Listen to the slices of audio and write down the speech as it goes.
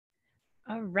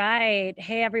All right.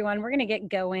 Hey, everyone. We're going to get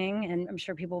going, and I'm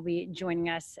sure people will be joining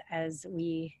us as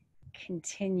we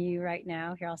continue right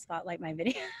now. Here, I'll spotlight my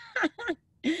video.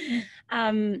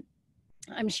 um,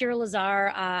 I'm Shira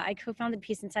Lazar. I co-founded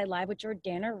Peace Inside Live with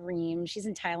Jordana Ream. She's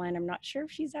in Thailand. I'm not sure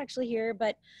if she's actually here,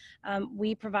 but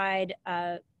we provide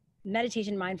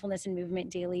meditation, mindfulness, and movement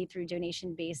daily through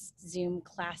donation-based Zoom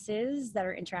classes that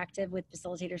are interactive with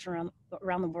facilitators from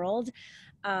around the world,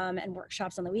 and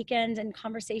workshops on the weekend and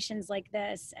conversations like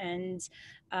this. And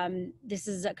this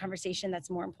is a conversation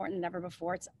that's more important than ever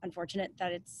before. It's unfortunate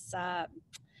that it's,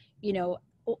 you know,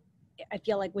 I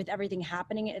feel like with everything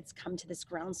happening, it's come to this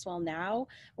groundswell now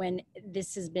when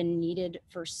this has been needed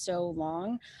for so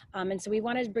long. And so we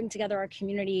wanted to bring together our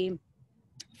community,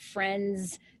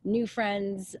 friends, new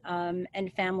friends,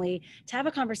 and family to have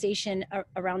a conversation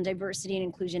around diversity and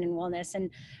inclusion and wellness, and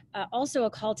also a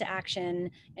call to action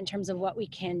in terms of what we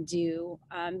can do,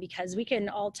 because we can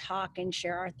all talk and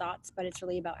share our thoughts, but it's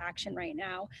really about action right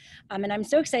now. And I'm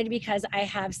so excited because I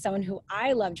have someone who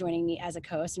I love joining me as a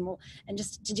co-host, and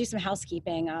just to do some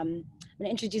housekeeping, I'm going to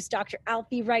introduce Dr.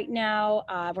 Alfie right now.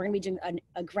 We're going to be doing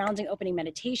a grounding opening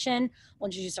meditation. We'll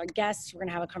introduce our guests. We're going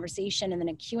to have a conversation and then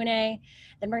a Q&A.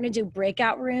 Then we're going to do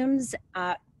breakout rooms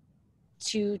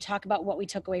to talk about what we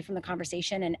took away from the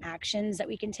conversation and actions that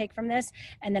we can take from this,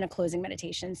 and then a closing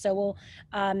meditation. So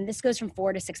this goes from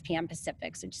 4 to 6 p.m.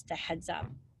 Pacific, so just a heads up.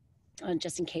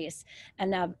 Just in case.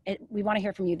 And we want to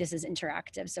hear from you. This is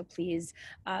interactive, so please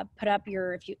put up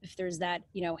if there's that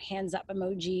hands up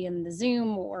emoji in the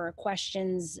Zoom, or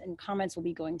questions and comments will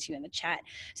be going to you in the chat.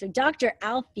 So Dr.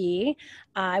 Alfie,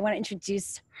 I want to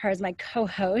introduce her as my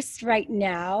co-host right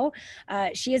now.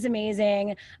 She is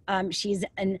amazing. She's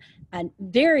a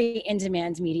very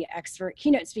in-demand media expert,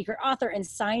 keynote speaker, author, and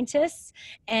scientist,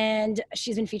 and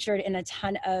she's been featured in a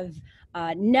ton of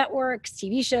networks,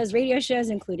 TV shows, radio shows,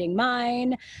 including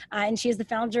mine. And she is the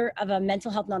founder of a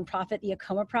mental health nonprofit, the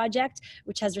Acoma Project,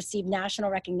 which has received national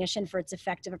recognition for its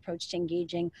effective approach to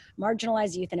engaging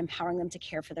marginalized youth and empowering them to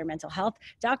care for their mental health.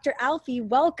 Dr. Alfie,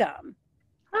 welcome.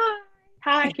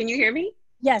 Hi, can you hear me?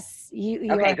 Yes,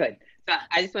 you okay, are. Good. So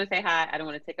I just want to say hi. I don't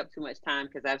want to take up too much time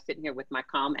because I'm sitting here with my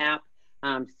Calm app,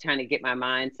 just trying to get my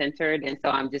mind centered. And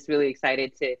so I'm just really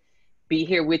excited to be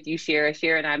here with you, Shira.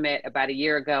 Shira and I met about a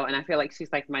year ago, and I feel like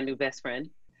she's like my new best friend.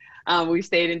 We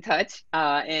stayed in touch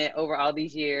and over all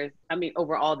these years. I mean,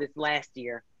 over all this last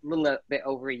year, a little bit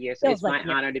over a year. So Feels it's like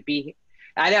my honor to be here.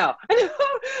 I know.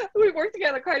 We've worked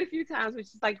together quite a few times, which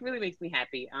is like really makes me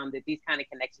happy that these kind of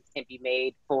connections can be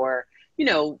made for,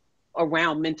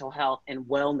 around mental health and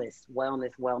wellness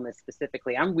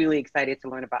specifically. I'm really excited to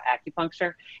learn about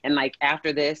acupuncture. And like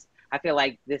after this, I feel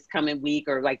like this coming week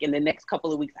or like in the next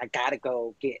couple of weeks, I gotta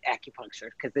go get acupuncture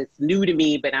because it's new to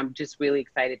me, but I'm just really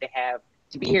excited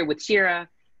to be here with Shira,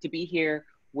 to be here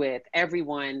with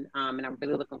everyone. And I'm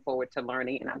really looking forward to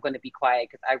learning, and I'm going to be quiet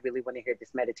because I really want to hear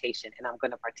this meditation, and I'm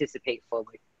going to participate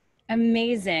fully.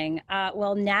 Amazing.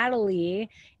 Well, Natalie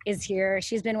is here.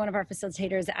 She's been one of our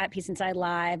facilitators at Peace Inside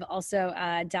Live, also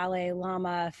a Dalai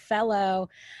Lama fellow.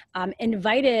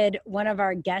 Invited one of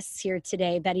our guests here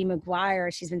today, Betty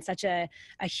McGuire. She's been such a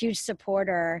huge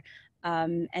supporter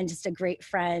and just a great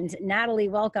friend. Natalie,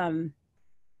 welcome.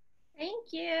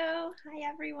 Thank you. Hi,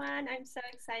 everyone. I'm so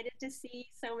excited to see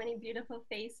so many beautiful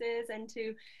faces and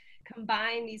to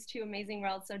combine these two amazing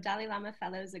worlds. So Dalai Lama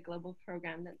Fellow is a global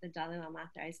program that the Dalai Lama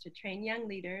authorized to train young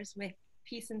leaders with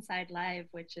Peace Inside Live,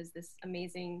 which is this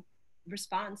amazing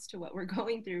response to what we're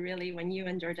going through, really, when you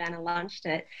and Jordana launched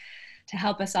it to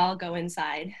help us all go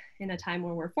inside in a time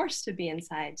where we're forced to be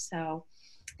inside. So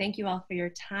thank you all for your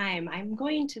time. I'm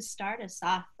going to start us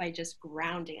off by just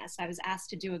grounding us. I was asked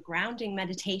to do a grounding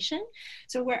meditation.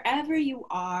 So wherever you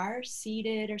are,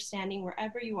 seated or standing,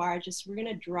 wherever you are, we're going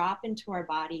to drop into our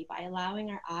body by allowing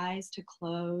our eyes to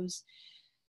close.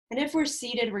 And if we're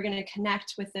seated, we're going to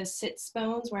connect with the sits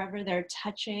bones wherever they're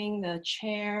touching the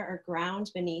chair or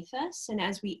ground beneath us. And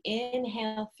as we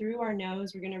inhale through our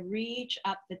nose, we're going to reach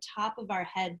up the top of our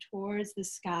head towards the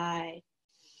sky.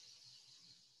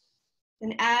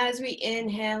 And as we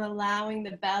inhale, allowing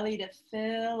the belly to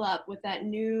fill up with that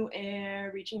new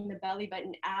air, reaching the belly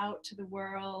button out to the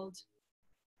world.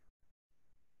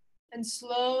 And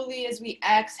slowly as we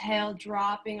exhale,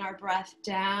 dropping our breath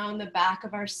down the back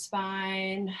of our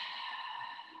spine,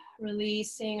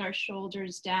 releasing our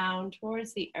shoulders down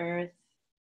towards the earth.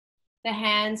 The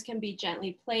hands can be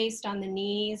gently placed on the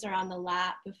knees or on the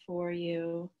lap before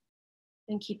you.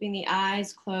 And keeping the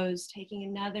eyes closed, taking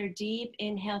another deep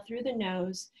inhale through the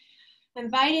nose,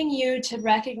 Inviting you to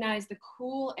recognize the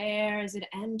cool air as it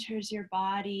enters your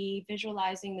body,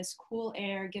 visualizing this cool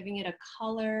air, giving it a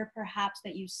color perhaps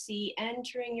that you see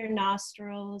entering your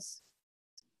nostrils,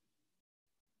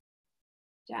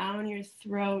 down your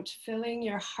throat, filling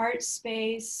your heart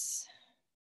space,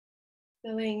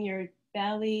 filling your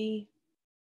belly.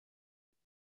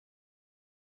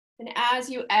 And as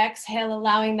you exhale,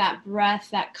 allowing that breath,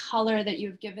 that color that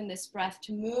you've given this breath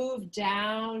to move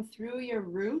down through your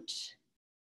root,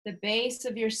 the base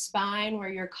of your spine where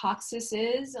your coccyx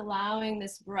is, allowing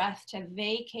this breath to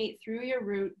vacate through your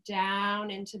root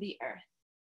down into the earth.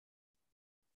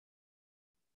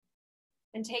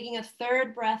 And taking a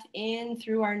third breath in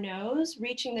through our nose,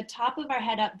 reaching the top of our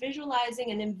head up, visualizing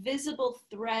an invisible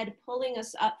thread pulling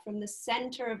us up from the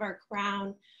center of our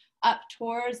crown up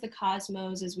towards the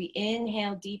cosmos as we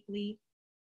inhale deeply.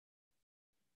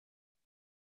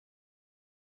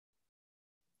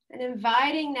 And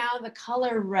inviting now the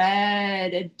color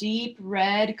red, a deep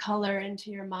red color into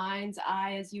your mind's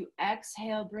eye as you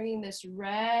exhale, bringing this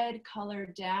red color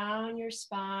down your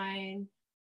spine,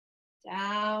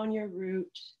 down your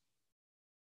root,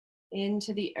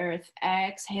 into the earth.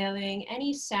 Exhaling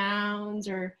any sounds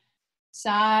or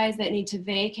sighs that need to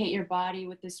vacate your body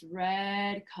with this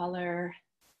red color.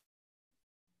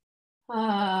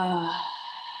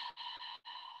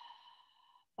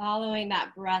 Following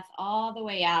that breath all the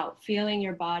way out, feeling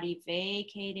your body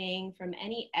vacating from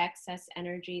any excess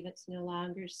energy that's no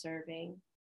longer serving.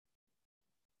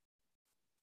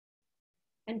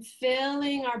 And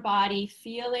filling our body,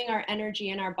 feeling our energy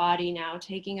in our body now,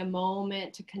 taking a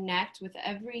moment to connect with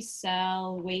every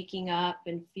cell, waking up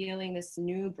and feeling this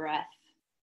new breath.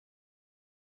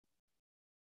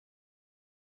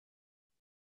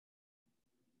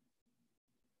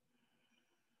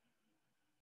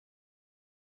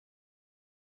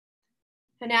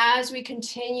 And as we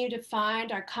continue to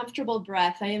find our comfortable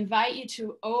breath, I invite you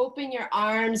to open your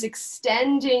arms,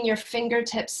 extending your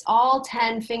fingertips, all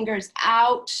 10 fingers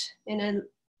out in a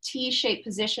T-shaped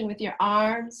position with your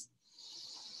arms.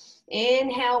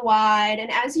 Inhale wide, and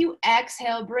as you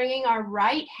exhale, bringing our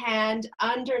right hand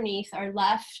underneath our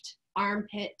left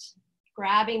armpit,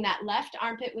 grabbing that left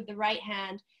armpit with the right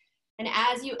hand. And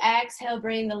as you exhale,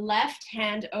 bring the left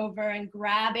hand over and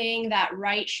grabbing that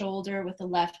right shoulder with the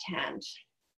left hand.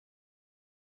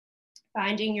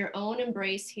 Finding your own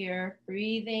embrace here,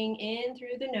 breathing in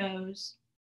through the nose.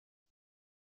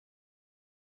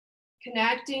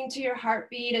 Connecting to your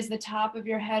heartbeat as the top of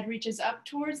your head reaches up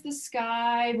towards the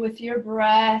sky with your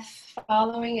breath,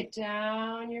 following it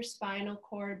down your spinal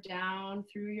cord, down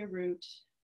through your root.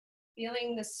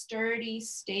 Feeling the sturdy,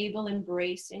 stable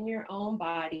embrace in your own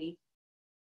body.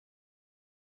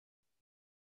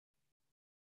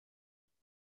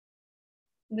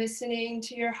 Listening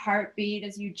to your heartbeat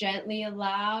as you gently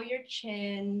allow your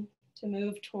chin to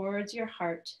move towards your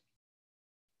heart,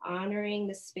 honoring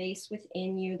the space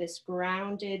within you, this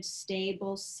grounded,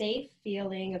 stable, safe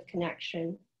feeling of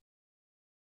connection.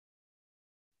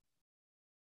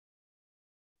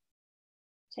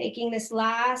 Taking this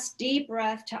last deep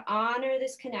breath to honor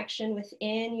this connection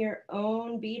within your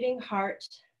own beating heart,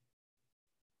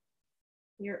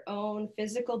 your own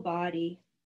physical body.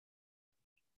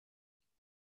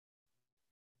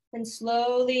 And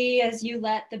slowly, as you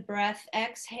let the breath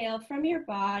exhale from your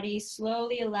body,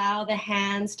 slowly allow the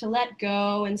hands to let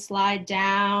go and slide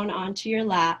down onto your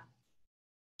lap.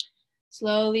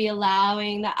 Slowly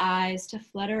allowing the eyes to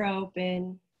flutter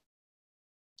open.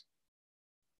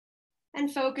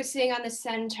 And focusing on the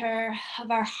center of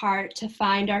our heart to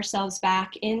find ourselves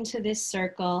back into this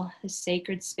circle, this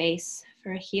sacred space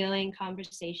for a healing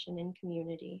conversation and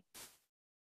community.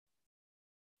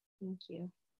 Thank you.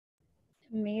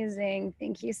 Amazing.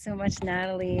 Thank you so much,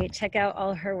 Natalie. Check out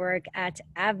all her work at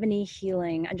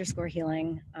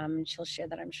 @healing_healing. She'll share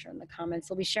that, I'm sure, in the comments.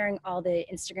 We'll be sharing all the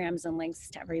Instagrams and links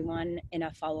to everyone in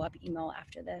a follow-up email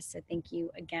after this. So thank you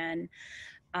again.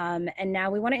 And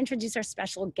now we want to introduce our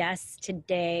special guests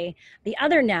today, the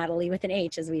other Natalie with an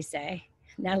H, as we say.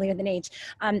 Natalie with an H,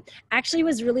 actually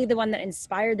was really the one that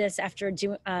inspired this after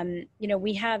doing,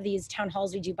 we have these town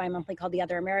halls we do bi-monthly called The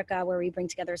Other America, where we bring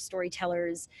together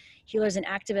storytellers, healers, and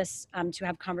activists to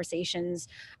have conversations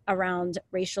around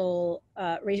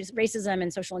racism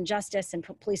and social injustice and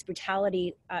police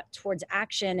brutality towards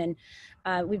action.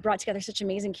 And we brought together such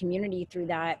amazing community through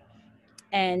that.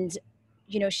 And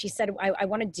she said, I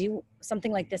want to do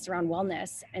something like this around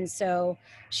wellness. And so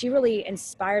she really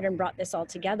inspired and brought this all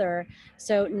together.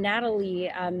 So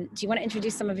Natalie, do you want to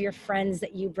introduce some of your friends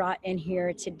that you brought in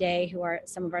here today, who are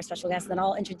some of our special guests? Then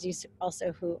I'll introduce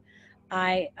also who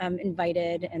I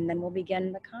invited, and then we'll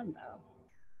begin the convo.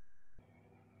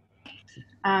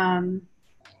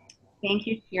 Thank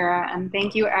you, Shira, and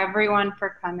thank you everyone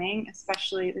for coming,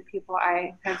 especially the people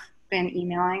I have been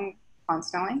emailing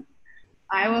constantly.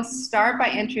 I will start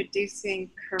by introducing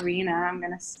Karina. I'm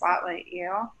going to spotlight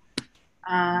you.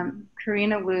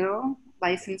 Karina Wu,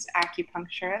 licensed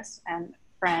acupuncturist and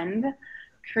friend.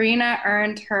 Karina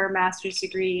earned her master's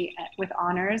degree with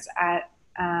honors at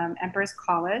Emperor's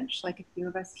College, like a few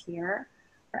of us here.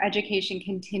 Her education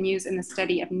continues in the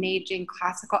study of Neijing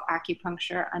classical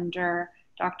acupuncture under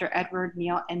Dr. Edward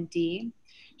Neal, MD.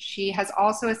 She has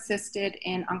also assisted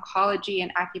in oncology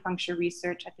and acupuncture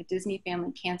research at the Disney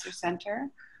Family Cancer Center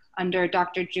under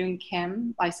Dr. June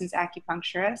Kim, licensed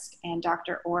acupuncturist, and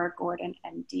Dr. Ora Gordon,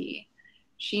 MD.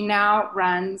 She now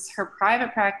runs her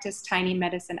private practice, Tiny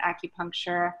Medicine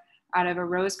Acupuncture, out of a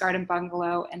rose garden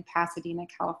bungalow in Pasadena,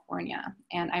 California.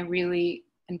 And I really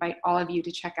invite all of you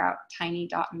to check out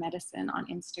tiny.medicine on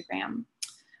Instagram.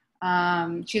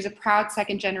 She's a proud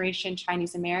second-generation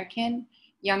Chinese American,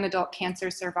 young adult cancer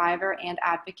survivor and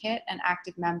advocate, and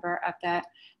active member of the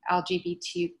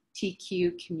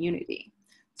LGBTQ community.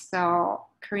 So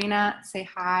Karina, say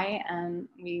hi, and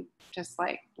we just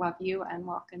love you and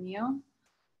welcome you.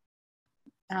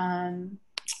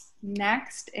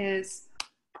 Next is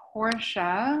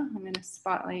Portia. I'm going to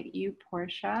spotlight you,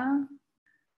 Portia.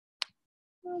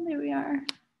 Oh, there we are.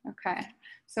 Okay.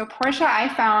 So Portia, I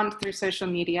found through social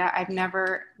media. I've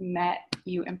never met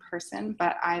you in person,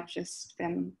 but I've just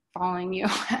been following you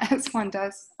as one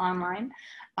does online.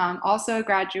 Also a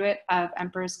graduate of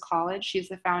Emperor's College. She's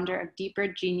the founder of Deeper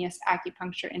Genius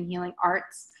Acupuncture and Healing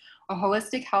Arts, a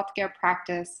holistic healthcare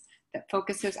practice that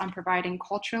focuses on providing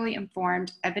culturally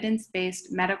informed,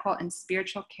 evidence-based medical and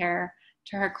spiritual care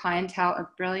to her clientele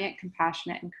of brilliant,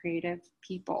 compassionate, and creative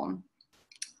people.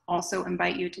 Also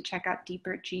invite you to check out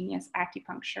Deeper Genius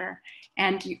Acupuncture.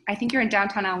 And I think you're in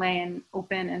downtown LA and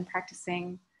open and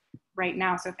practicing right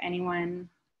now. So if anyone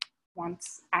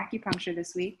wants acupuncture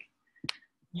this week.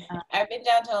 I'm in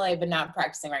downtown LA, but not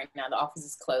practicing right now. The office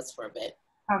is closed for a bit.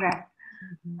 Okay.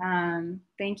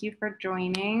 Thank you for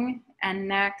joining. And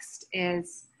next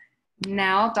is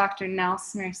Nell, Dr. Nell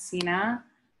Smersina,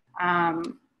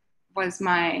 was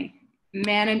my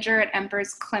manager at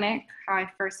Emperor's Clinic, how I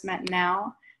first met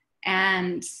Nell.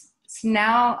 And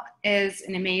Nell is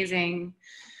an amazing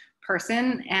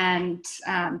person and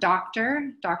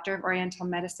doctor of Oriental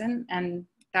medicine. And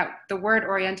that the word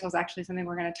Oriental is actually something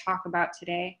we're going to talk about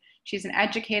today. She's an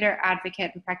educator,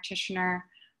 advocate, and practitioner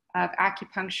of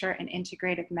acupuncture and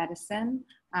integrative medicine.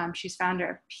 She's founder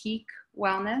of Peak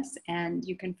Wellness, and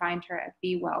you can find her at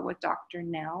Be Well with Dr.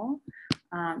 Nell.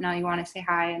 Now you want to say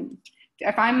hi, and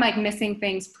if I'm missing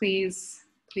things, please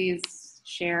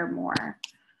share more.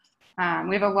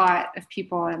 We have a lot of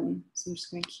people, and so I'm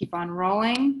just going to keep on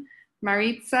rolling.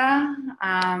 Maritza,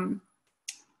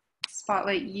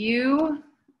 spotlight you.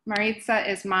 Maritza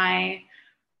is my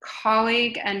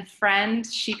colleague and friend.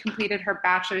 She completed her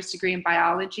bachelor's degree in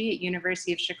biology at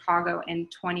University of Chicago in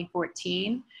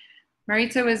 2014.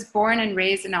 Maritza was born and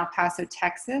raised in El Paso,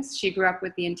 Texas. She grew up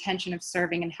with the intention of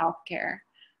serving in healthcare.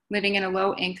 Living in a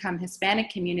low-income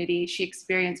Hispanic community, she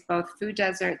experienced both food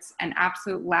deserts and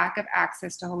absolute lack of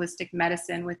access to holistic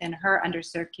medicine within her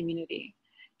underserved community.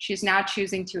 She's now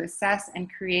choosing to assess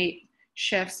and create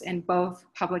shifts in both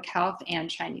public health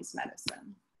and Chinese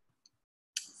medicine.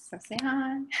 So say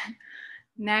hi.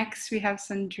 Next, we have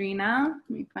Sandrina. Let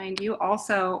me find you.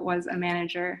 Also was a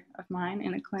manager of mine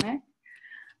in a clinic.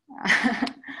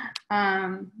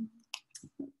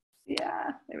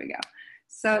 Yeah, there we go.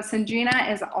 So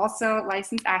Sandrina is also a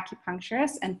licensed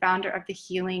acupuncturist and founder of the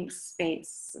Healing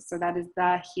Space. So that is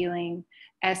the Healing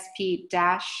SP-SE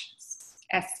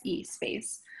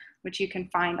space, which you can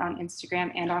find on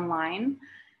Instagram and online.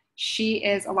 She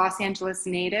is a Los Angeles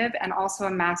native and also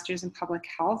a master's in public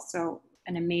health, so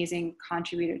an amazing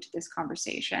contributor to this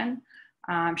conversation.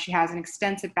 She has an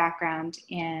extensive background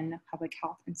in public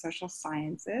health and social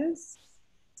sciences.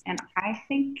 And I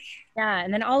think, yeah,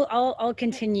 and then I'll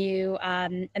continue,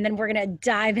 and then we're gonna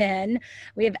dive in.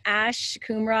 We have Ash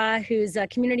Kumra, who's a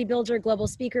community builder, global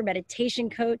speaker, meditation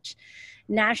coach,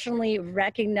 nationally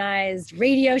recognized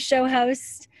radio show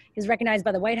host. He's recognized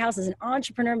by the White House as an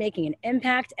entrepreneur making an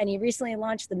impact, and he recently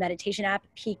launched the meditation app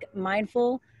Peak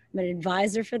Mindful. I'm an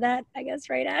advisor for that, I guess,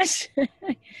 right, Ash?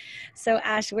 So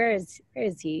Ash, where is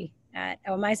he at?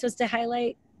 Oh, am I supposed to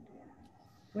highlight?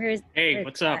 Hey,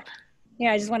 what's up?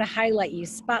 Yeah, I just want to highlight you,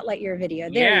 spotlight your video.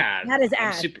 There, Yeah, that is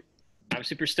Ash. I'm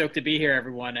super stoked to be here,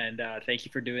 everyone, and thank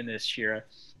you for doing this, Shira.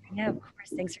 Yeah, of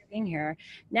course. Thanks for being here.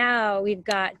 Now we've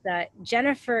got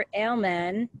Jennifer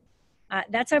Ailman.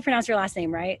 That's how I pronounce your last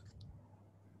name, right?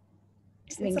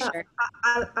 Just making sure.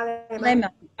 Aleman. Lemon.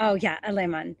 Oh yeah, a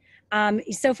lemon.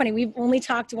 It's so funny. We've only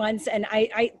talked once, and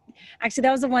I actually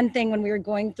that was the one thing when we were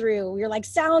going through. We were like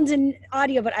sound and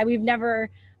audio, but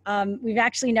we've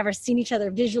actually never seen each other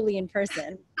visually in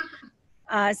person.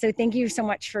 So thank you so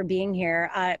much for being here.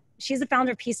 She's the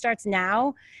founder of Peace Starts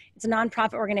Now. It's a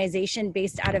nonprofit organization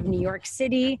based out of New York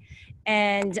City,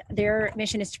 and their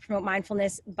mission is to promote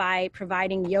mindfulness by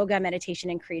providing yoga,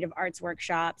 meditation, and creative arts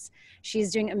workshops.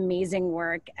 She's doing amazing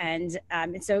work, and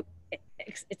it's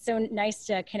so nice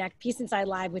to connect Peace Inside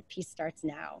Live with Peace Starts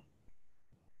Now.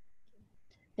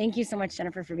 Thank you so much,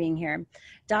 Jennifer, for being here.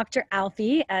 Dr.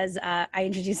 Alfie, as I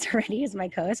introduced already, is my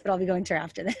co-host, but I'll be going to her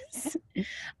after this.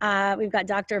 We've got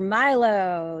Dr.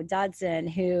 Milo Dodson,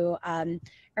 who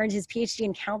earned his PhD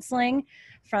in counseling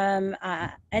from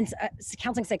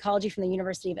counseling psychology from the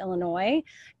University of Illinois.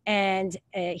 And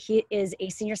he is a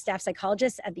senior staff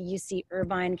psychologist at the UC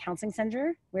Irvine Counseling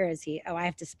Center. Where is he? Oh, I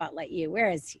have to spotlight you. Where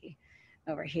is he?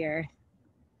 Over here.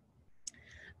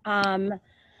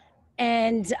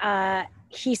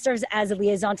 He serves as a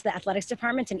liaison to the athletics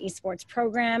department and esports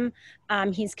program.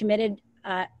 He's committed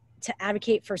to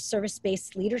advocate for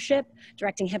service-based leadership,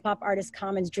 directing hip hop artist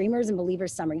Common's Dreamers and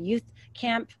Believers Summer Youth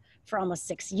Camp for almost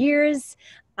 6 years.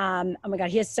 Oh my God,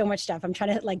 he has so much stuff. I'm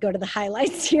trying to like go to the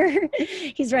highlights here.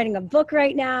 He's writing a book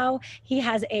right now. He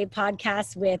has a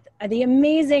podcast with the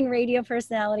amazing radio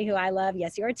personality who I love,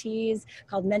 Yessie Ortiz,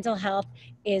 called Mental Health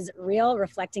is Real,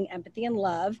 Reflecting Empathy and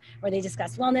Love, where they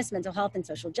discuss wellness, mental health, and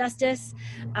social justice.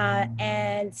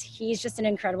 And he's just an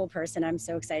incredible person. I'm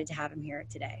so excited to have him here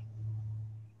today.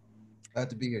 Glad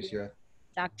to be here, Shira.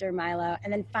 Dr. Milo.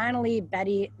 And then finally,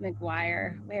 Betty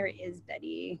McGuire. Where is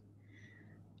Betty?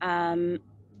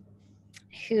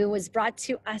 Who was brought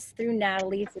to us through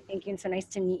Natalie. So thank you and so nice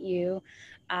to meet you.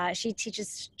 She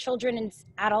teaches children and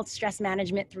adult stress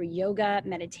management through yoga,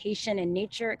 meditation, and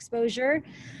nature exposure.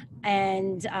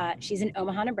 And she's in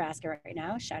Omaha, Nebraska right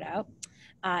now, shout out.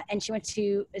 And she went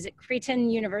to, Creighton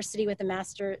University with a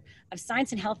Master of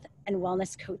Science in Health and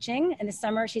Wellness Coaching. And this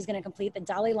summer, she's gonna complete the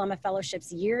Dalai Lama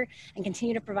Fellowships year and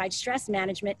continue to provide stress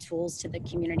management tools to the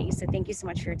community. So thank you so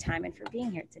much for your time and for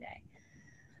being here today.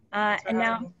 And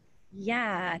now,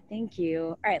 yeah, thank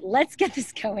you. All right, let's get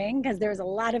this going because there's a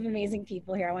lot of amazing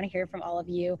people here. I want to hear from all of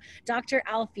you. Dr.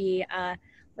 Alfie,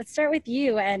 let's start with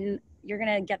you and you're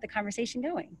going to get the conversation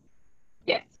going.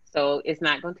 Yes, so it's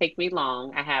not going to take me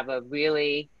long. I have a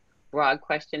really broad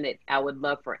question that I would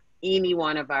love for any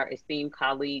one of our esteemed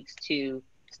colleagues to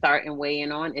start and weigh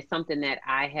in on. It's something that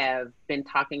I have been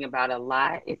talking about a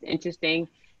lot. It's interesting.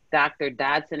 Dr.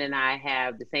 Dodson and I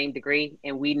have the same degree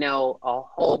and we know a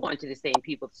whole bunch of the same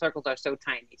people. The circles are so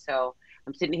tiny. So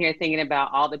I'm sitting here thinking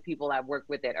about all the people I've worked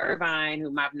with at Irvine,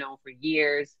 whom I've known for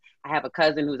years. I have a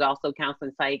cousin who's also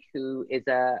counseling psych who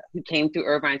came through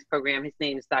Irvine's program. His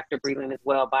name is Dr. Breland as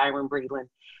well, Byron Breland.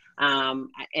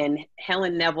 And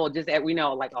Helen Neville, we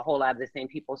know like a whole lot of the same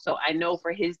people. So I know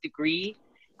for his degree,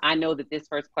 I know that this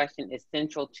first question is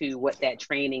central to what that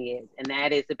training is, and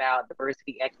that is about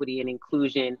diversity, equity, and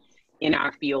inclusion in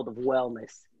our field of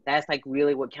wellness. That's like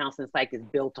really what counseling psych is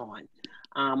built on.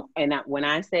 When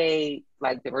I say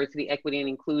like diversity, equity, and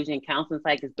inclusion, counseling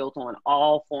psych is built on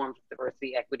all forms of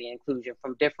diversity, equity, and inclusion,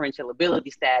 from differential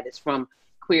ability status, from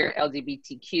queer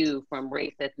LGBTQ, from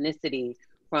race, ethnicity,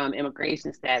 from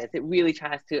immigration status. It really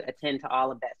tries to attend to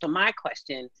all of that. So my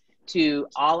question to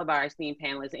all of our esteemed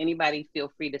panelists, anybody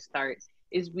feel free to start,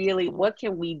 is really what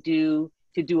can we do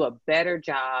to do a better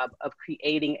job of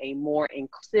creating a more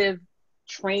inclusive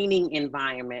training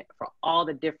environment for all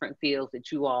the different fields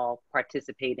that you all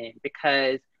participate in?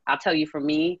 Because I'll tell you, for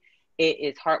me, it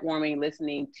is heartwarming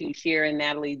listening to Shira and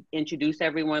Natalie introduce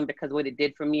everyone, because what it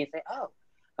did for me is say, oh,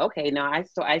 okay, now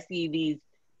I see these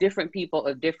different people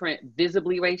of different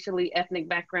visibly racially ethnic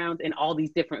backgrounds in all these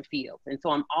different fields. And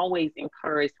so I'm always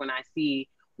encouraged when I see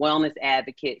wellness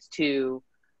advocates to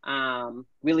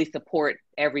really support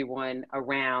everyone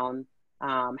around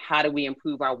how do we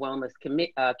improve our wellness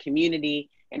community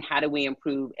and how do we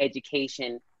improve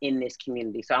education in this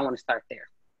community. So I want to start there.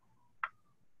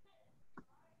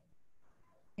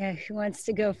 Yeah, who wants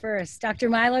to go first? Dr.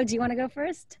 Milo, do you want to go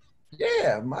first?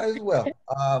 Yeah, might as well.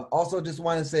 Also, just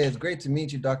want to say it's great to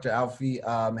meet you, Dr. Alfie.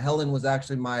 Helen was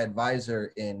actually my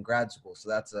advisor in grad school, so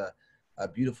that's a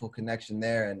beautiful connection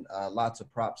there, and lots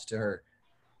of props to her.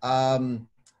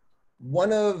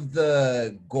 One of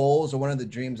the goals or one of the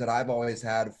dreams that I've always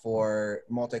had for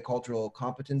multicultural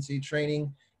competency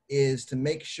training is to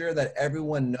make sure that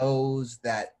everyone knows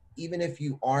that even if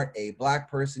you aren't a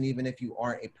Black person, even if you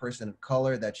aren't a person of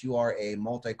color, that you are a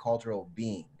multicultural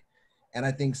being. And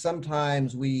I think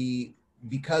sometimes we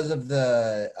because of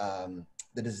the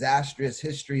disastrous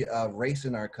history of race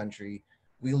in our country,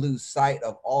 we lose sight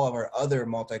of all of our other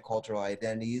multicultural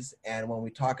identities. And when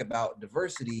we talk about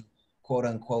diversity, quote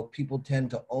unquote, people tend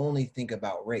to only think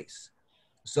about race.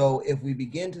 So if we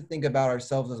begin to think about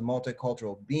ourselves as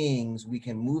multicultural beings, we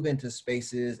can move into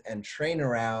spaces and train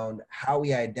around how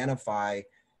we identify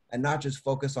and not just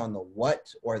focus on the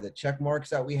what or the check marks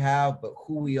that we have, but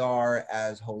who we are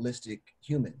as holistic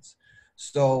humans.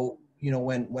 So, you know,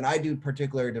 when I do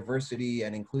particular diversity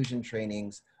and inclusion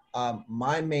trainings,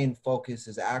 my main focus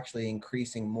is actually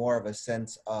increasing more of a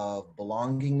sense of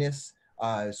belongingness.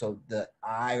 So the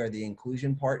I, or the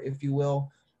inclusion part, if you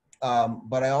will.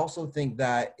 But I also think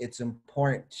that it's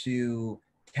important to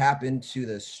tap into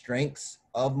the strengths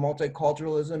of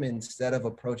multiculturalism instead of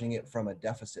approaching it from a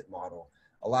deficit model.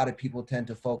 A lot of people tend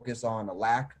to focus on a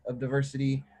lack of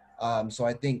diversity. So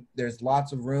I think there's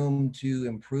lots of room to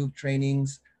improve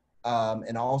trainings,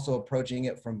 and also approaching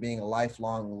it from being a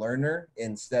lifelong learner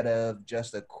instead of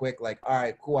just a quick, like, all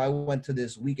right, cool, I went to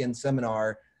this weekend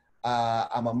seminar.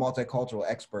 I'm a multicultural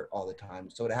expert all the time.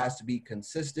 So it has to be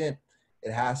consistent.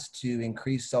 It has to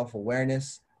increase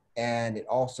self-awareness, and it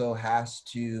also has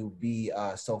to be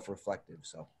self-reflective.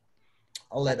 So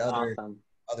I'll let other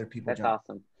people That's jump.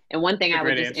 awesome. And one thing I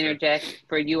would just answer. interject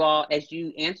for you all, as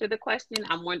you answer the question,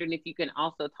 I'm wondering if you can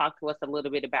also talk to us a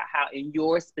little bit about how in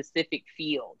your specific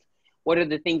field, what are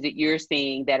the things that you're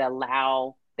seeing that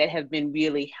have been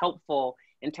really helpful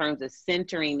in terms of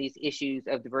centering these issues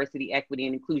of diversity, equity,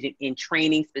 and inclusion in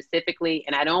training specifically?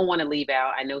 And I don't want to leave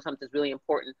out, I know something's really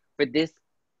important for this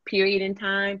period in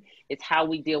time, it's how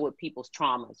we deal with people's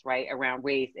traumas, right? Around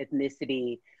race,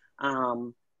 ethnicity,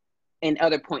 and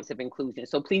other points of inclusion.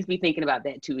 So please be thinking about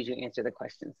that too as you answer the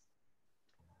questions.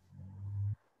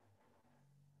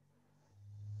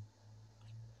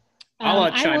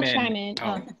 I'll chime in.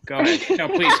 Oh, go ahead. No,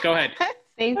 please go ahead.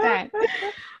 Save that.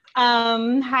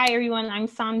 Hi, everyone. I'm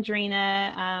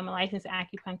Sandrina. I'm a licensed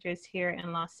acupuncturist here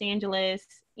in Los Angeles.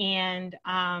 And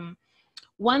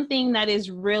one thing that is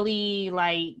really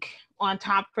like on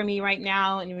top for me right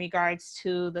now in regards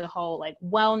to the whole like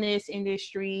wellness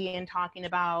industry and talking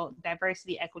about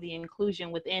diversity, equity, and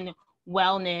inclusion within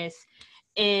wellness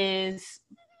is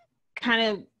kind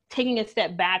of taking a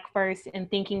step back first and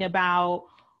thinking about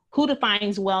who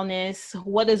defines wellness?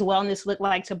 What does wellness look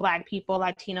like to Black people,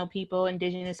 Latino people,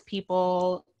 Indigenous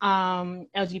people,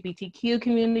 LGBTQ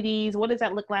communities? What does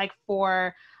that look like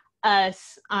for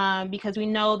us? Because we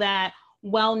know that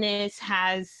wellness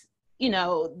has, you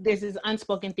know, there's this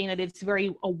unspoken thing that it's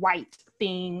very a white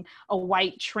thing, a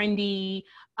white trendy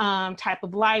type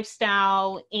of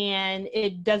lifestyle, and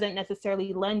it doesn't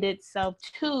necessarily lend itself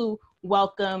to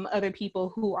welcome other people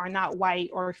who are not white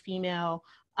or female,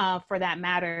 for that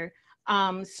matter.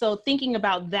 So thinking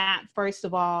about that, first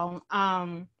of all,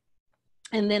 and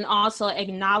then also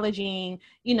acknowledging,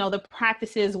 you know, the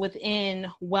practices within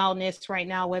wellness right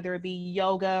now, whether it be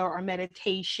yoga or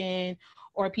meditation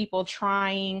or people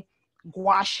trying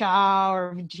gua sha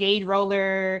or jade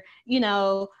roller, you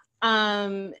know,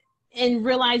 and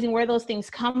realizing where those things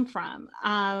come from.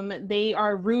 They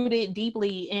are rooted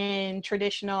deeply in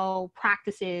traditional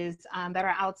practices that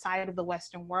are outside of the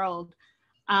Western world.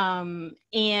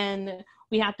 And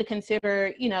we have to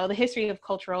consider, you know, the history of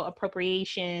cultural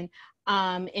appropriation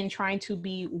in trying to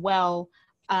be well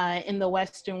in the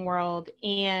Western world.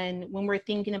 And when we're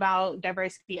thinking about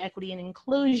diversity, equity, and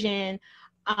inclusion,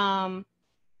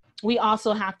 we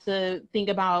also have to think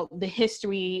about the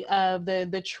history of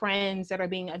the trends that are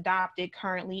being adopted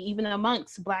currently, even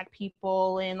amongst Black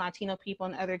people and Latino people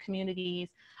and other communities,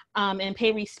 and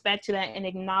pay respect to that and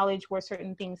acknowledge where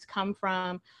certain things come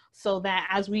from, so that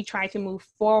as we try to move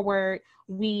forward,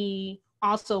 we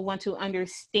also want to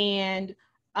understand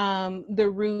the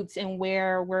roots and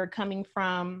where we're coming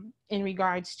from in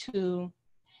regards to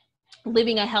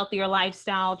living a healthier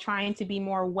lifestyle, trying to be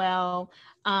more well,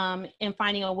 and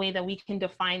finding a way that we can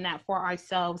define that for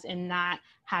ourselves and not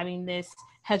having this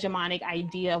hegemonic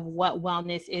idea of what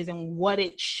wellness is and what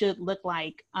it should look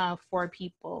like for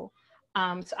people.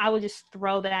 So I would just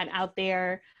throw that out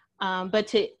there. But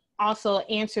to also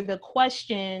answer the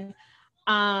question,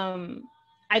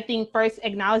 I think first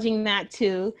acknowledging that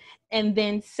too, and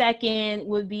then second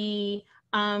would be,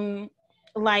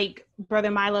 like Brother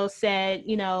Milo said,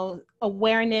 you know,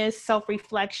 awareness,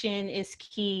 self-reflection is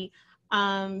key,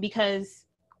 because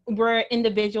we're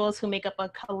individuals who make up a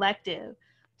collective.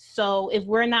 So if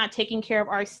we're not taking care of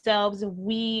ourselves, if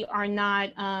we are not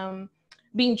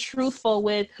being truthful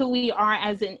with who we are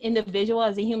as an individual,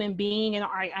 as a human being, and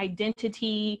our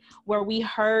identity, where we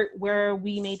hurt, where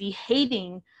we may be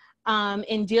hating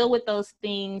and deal with those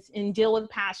things and deal with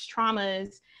past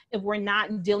traumas. If we're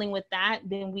not dealing with that,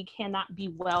 then we cannot be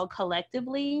well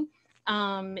collectively.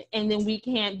 And then we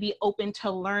can't be open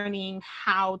to learning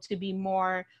how to be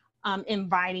more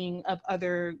inviting of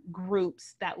other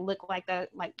groups that look like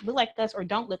us or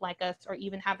don't look like us, or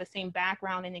even have the same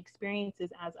background and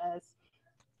experiences as us.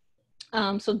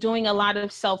 So doing a lot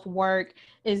of self-work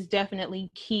is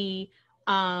definitely key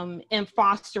in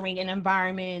fostering an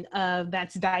environment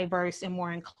that's diverse and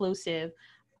more inclusive.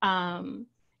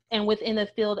 And within the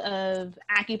field of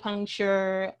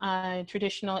acupuncture,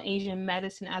 traditional Asian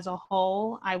medicine as a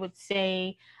whole, I would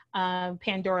say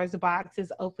Pandora's box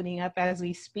is opening up as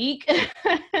we speak.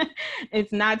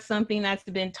 It's not something that's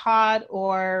been taught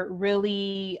or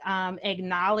really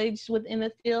acknowledged within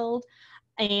the field.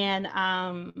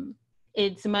 And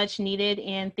it's much needed,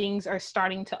 and things are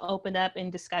starting to open up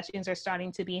and discussions are starting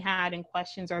to be had and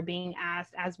questions are being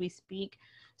asked as we speak.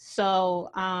 So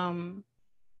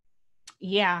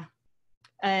yeah,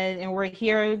 and we're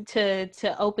here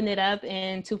to open it up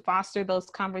and to foster those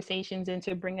conversations and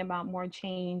to bring about more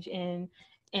change and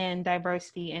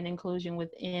diversity and inclusion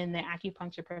within the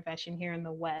acupuncture profession here in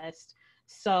the West.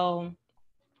 So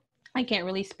I can't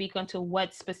really speak onto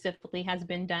what specifically has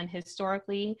been done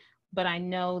historically, but I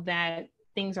know that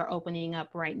things are opening up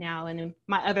right now. And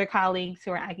my other colleagues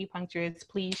who are acupuncturists,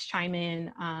 please chime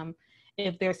in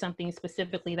if there's something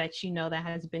specifically that you know that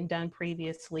has been done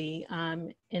previously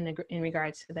in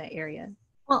regards to that area.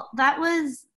 Well, that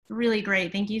was really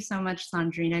great. Thank you so much,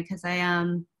 Sandrina, because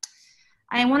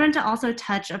I wanted to also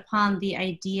touch upon the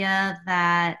idea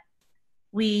that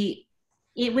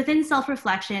within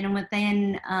self-reflection and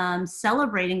within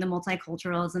celebrating the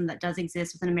multiculturalism that does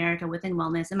exist within America, within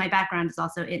wellness, and my background is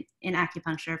also in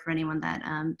acupuncture for anyone that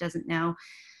doesn't know,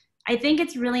 I think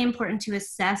it's really important to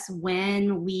assess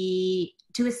and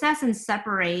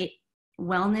separate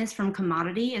wellness from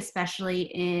commodity, especially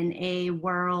in a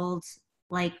world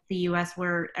like the US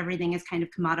where everything is kind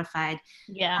of commodified.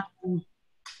 Yeah.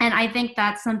 And I think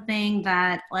that's something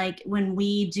that, like, when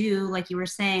we do, like you were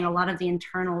saying, a lot of the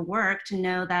internal work to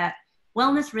know that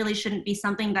wellness really shouldn't be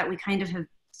something that we kind of have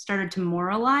started to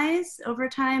moralize over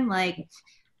time. Like,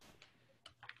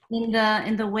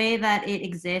 in the way that it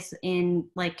exists in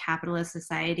like capitalist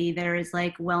society, there is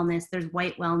like wellness, there's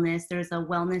white wellness, there's a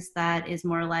wellness that is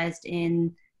moralized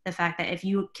in the fact that if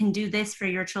you can do this for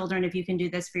your children, if you can do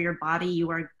this for your body, you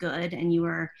are good and you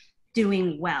are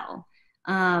doing well,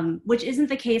 which isn't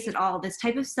the case at all. This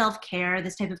type of self-care,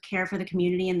 this type of care for the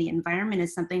community and the environment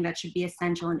is something that should be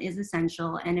essential and is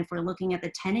essential. And if we're looking at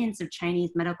the tenets of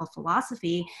Chinese medical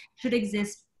philosophy, should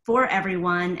exist for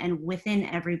everyone and within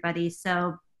everybody.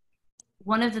 So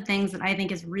one of the things that I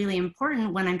think is really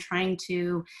important when I'm trying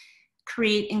to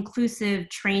create inclusive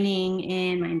training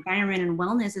in my environment and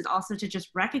wellness is also to just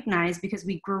recognize, because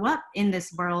we grew up in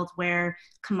this world where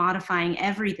commodifying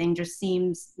everything just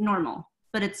seems normal,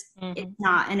 but it's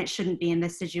not, and it shouldn't be in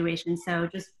this situation. So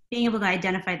just being able to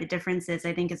identify the differences,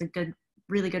 I think, is a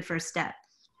really good first step.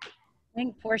 I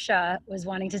think Portia was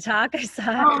wanting to talk. I saw.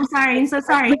 Oh, I'm sorry. I'm so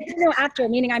sorry. No, after,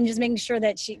 meaning I'm just making sure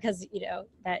that because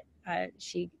that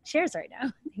she shares right now.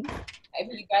 I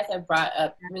think you guys have brought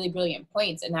up really brilliant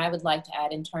points, and I would like to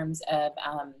add in terms of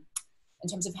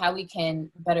how we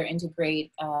can better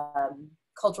integrate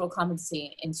cultural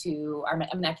competency into I'm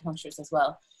an acupuncturist as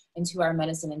well, into our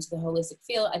medicine, into the holistic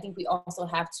field. I think we also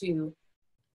have to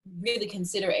really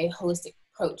consider a holistic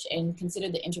approach and consider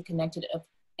the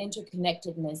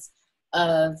interconnectedness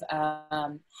of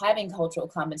having cultural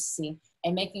competency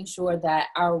and making sure that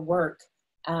our work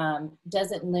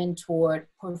doesn't lend toward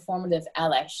performative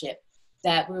allyship,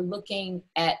 that we're looking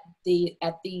at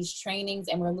these trainings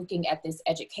and we're looking at this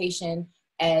education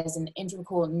as an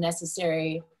integral,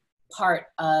 necessary part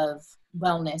of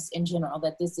wellness in general,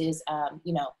 that this is,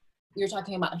 we're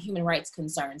talking about human rights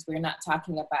concerns. We're not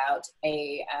talking about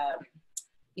an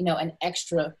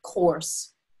extra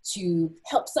course to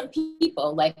help some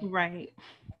people. Like, right.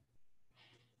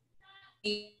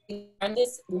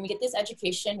 When we get this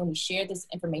education, when we share this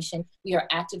information, we are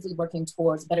actively working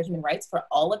towards better human rights for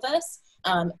all of us,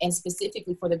 and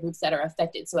specifically for the groups that are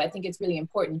affected. So I think it's really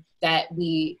important that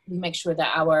we make sure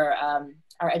that our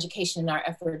education and our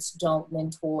efforts don't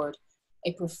lend toward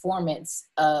a performance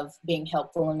of being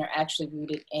helpful, and they're actually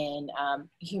rooted in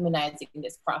humanizing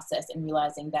this process and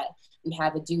realizing that we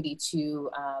have a duty to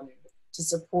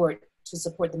support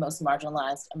the most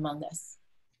marginalized among us.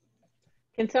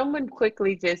 Can someone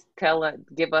quickly just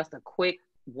give us a quick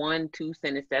 1-2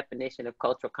 sentence definition of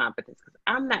cultural competence? Because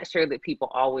I'm not sure that people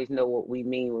always know what we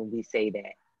mean when we say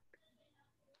that.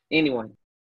 Anyone?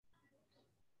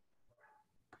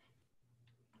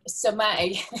 So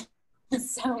my,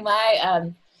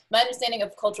 my understanding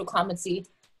of cultural competency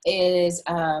is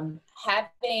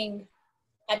having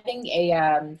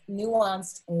a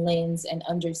nuanced lens and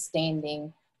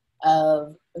understanding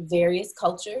of various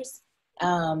cultures,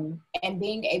 and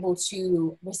being able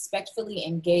to respectfully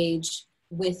engage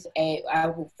with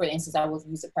for instance, I will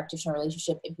use a practitioner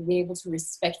relationship, and be able to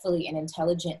respectfully and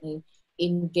intelligently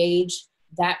engage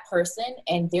that person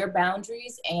and their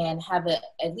boundaries, and have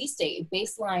at least a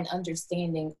baseline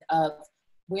understanding of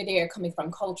where they are coming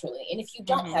from culturally. And if you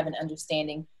don't have an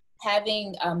understanding,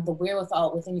 having the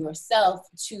wherewithal within yourself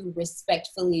to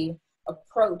respectfully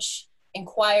approach,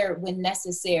 inquire when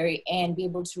necessary, and be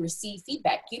able to receive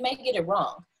feedback. You may get it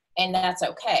wrong, and that's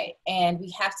okay. And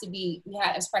we have,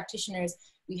 as practitioners,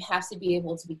 we have to be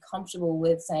able to be comfortable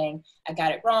with saying, I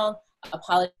got it wrong,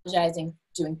 apologizing,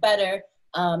 doing better,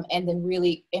 and then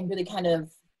really kind of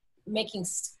making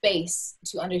space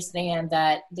to understand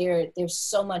that there's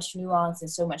so much nuance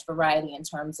and so much variety in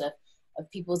terms of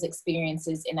people's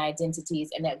experiences and identities,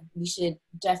 and that we should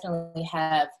definitely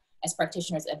have, as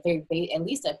practitioners, at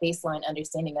least a baseline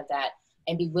understanding of that,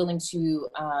 and be willing to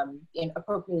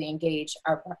appropriately engage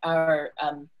our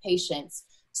patients,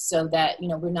 so that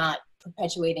we're not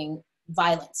perpetuating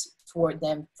violence toward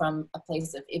them from a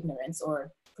place of ignorance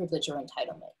or privilege or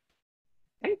entitlement.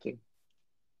 Thank you.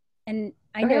 And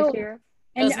I know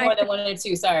there's more than one or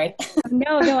two, sorry.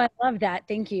 No, I love that.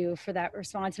 Thank you for that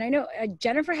response. And I know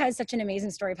Jennifer has such an amazing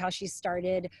story of how she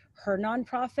started her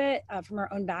nonprofit from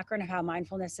her own background, of how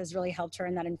mindfulness has really helped her,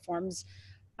 and that informs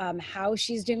how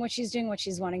she's doing, what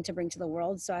she's wanting to bring to the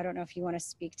world. So I don't know if you want to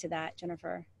speak to that,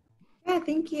 Jennifer. Yeah,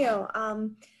 thank you.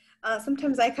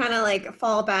 Sometimes I kind of like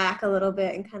fall back a little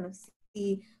bit and kind of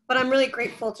see, but I'm really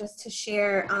grateful just to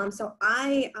share. So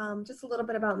I, just a little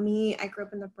bit about me. I grew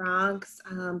up in the Bronx.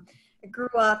 I grew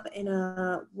up in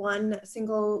a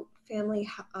single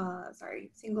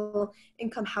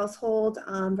income household,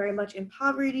 very much in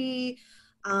poverty.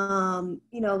 A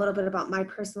little bit about my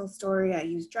personal story. I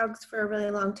used drugs for a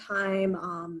really long time.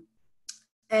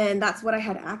 And that's what I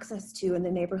had access to in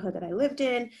the neighborhood that I lived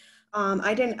in.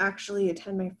 I didn't actually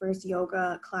attend my first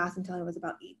yoga class until I was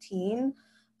about 18.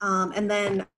 And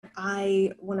then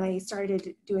when I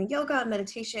started doing yoga and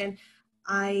meditation,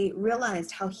 I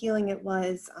realized how healing it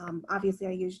was. Obviously,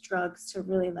 I used drugs to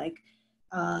really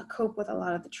cope with a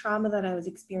lot of the trauma that I was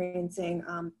experiencing.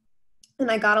 And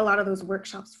I got a lot of those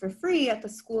workshops for free at the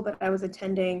school that I was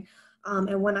attending.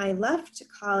 And when I left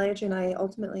college and I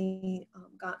ultimately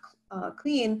got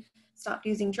clean, stopped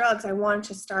using drugs, I wanted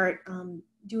to start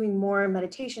doing more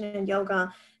meditation and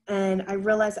yoga. And I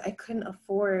realized I couldn't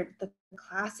afford the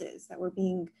classes that were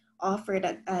being offered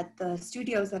at the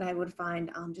studios that I would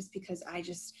find, just because I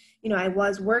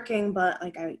was working, but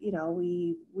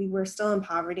we were still in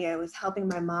poverty. I was helping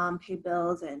my mom pay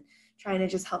bills and trying to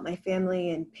just help my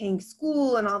family and paying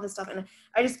school and all this stuff. And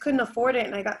I just couldn't afford it.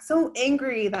 And I got so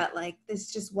angry that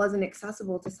this just wasn't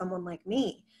accessible to someone like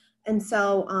me. And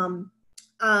so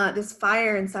this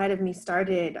fire inside of me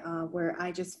started, where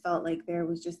I just felt like there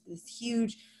was just this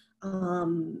huge,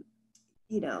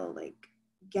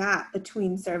 gap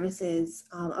between services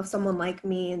of someone like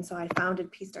me. And so I founded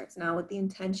Peace Starts Now with the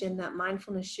intention that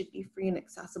mindfulness should be free and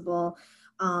accessible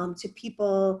to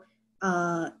people,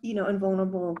 in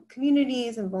vulnerable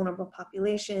communities and vulnerable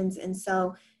populations. And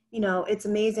so, it's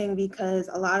amazing because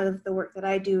a lot of the work that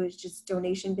I do is just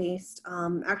donation based.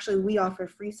 Actually, we offer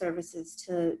free services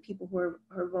to people who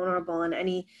are vulnerable, and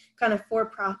any kind of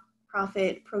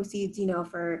for-profit proceeds,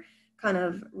 for kind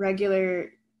of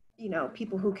regular,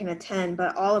 people who can attend.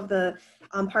 But all of the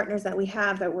partners that we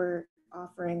have that we're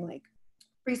offering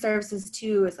free services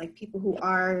to is people who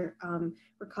are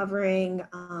recovering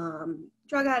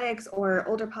drug addicts or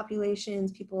older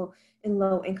populations, people in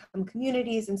low income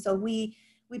communities. And so we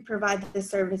provide this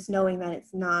service knowing that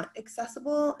it's not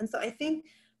accessible. And so I think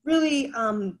really,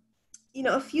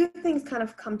 a few things kind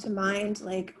of come to mind.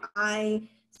 I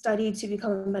studied to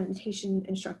become a meditation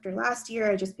instructor last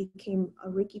year. I just became a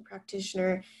Reiki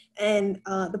practitioner, and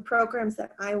the programs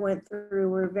that I went through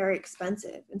were very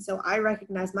expensive. And so I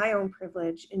recognized my own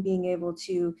privilege in being able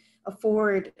to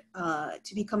afford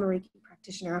to become a Reiki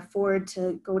practitioner, afford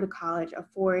to go to college,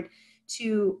 afford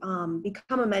to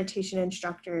become a meditation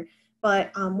instructor.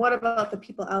 But what about the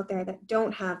people out there that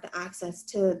don't have the access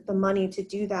to the money to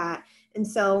do that? And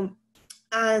so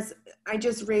as I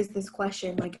just raised this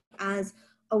question, as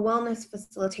a wellness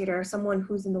facilitator or someone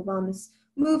who's in the wellness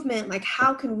movement,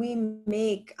 how can we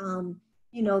make,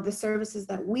 the services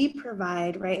that we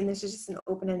provide, right? And this is just an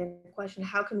open-ended question.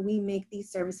 How can we make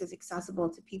these services accessible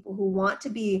to people who want to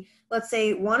be, let's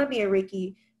say, want to be a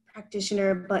Reiki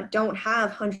practitioner but don't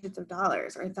have hundreds of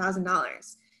dollars or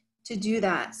 $1,000 to do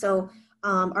that. So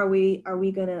are we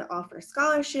going to offer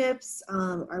scholarships?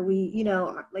 Are we, you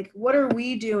know, like, what are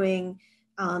we doing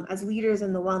as leaders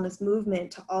in the wellness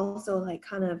movement to also like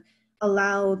kind of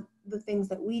allow the things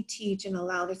that we teach and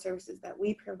allow the services that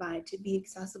we provide to be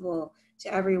accessible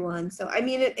to everyone? So I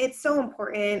mean, it's so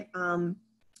important.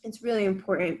 It's really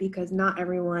important because not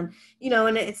everyone, you know,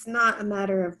 and it's not a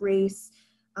matter of race.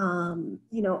 You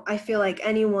know, I feel like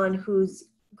anyone who's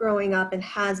growing up and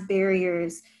has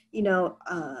barriers, you know,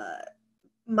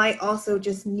 might also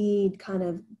just need kind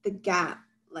of the gap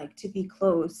like to be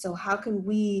closed. So how can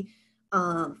we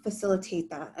facilitate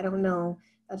that? I don't know.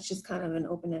 That's just kind of an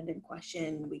open-ended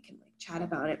question. We can like chat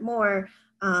about it more.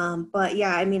 But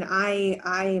yeah, I mean, I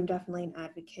am definitely an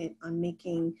advocate on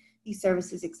making these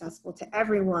services accessible to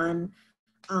everyone,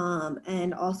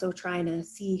 and also trying to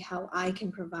see how I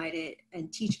can provide it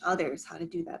and teach others how to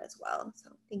do that as well. So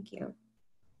thank you.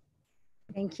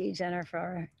 Thank you,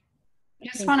 Jennifer.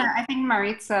 Just want to, I think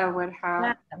Maritza would have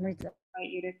Yeah, Maritza.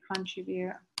 invite you to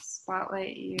contribute,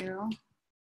 spotlight you.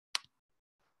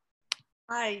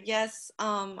 Hi, yes,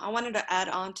 I wanted to add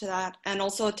on to that, and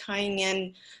also tying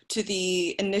in to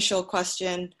the initial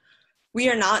question. We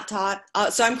are not taught,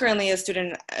 so I'm currently a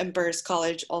student at Burrs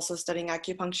College, also studying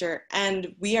acupuncture,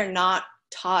 and we are not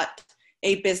taught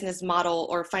a business model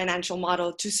or financial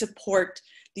model to support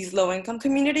these low-income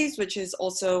communities, which is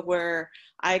also where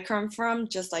I come from,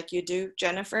 just like you do,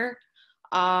 Jennifer,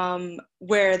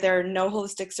 where there are no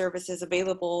holistic services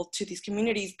available to these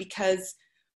communities because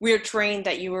we are trained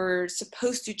that you are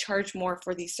supposed to charge more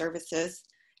for these services.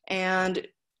 And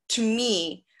to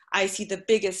me, I see the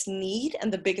biggest need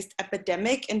and the biggest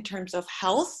epidemic in terms of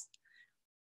health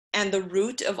and the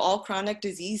root of all chronic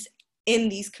disease in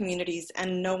these communities,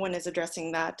 and no one is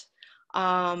addressing that.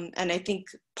 And I think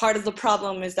part of the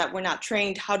problem is that we're not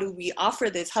trained. How do we offer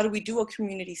this? How do we do a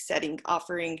community setting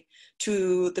offering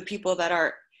to the people that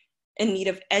are in need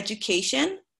of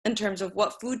education in terms of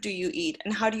what food do you eat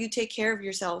and how do you take care of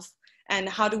yourself? And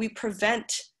how do we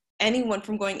prevent anyone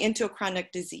from going into a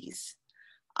chronic disease?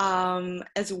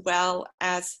 As well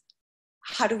as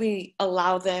how do we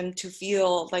allow them to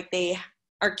feel like they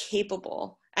are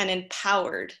capable and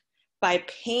empowered by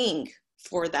paying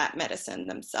for that medicine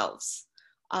themselves.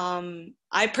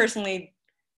 I personally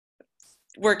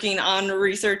working on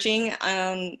researching,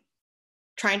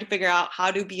 trying to figure out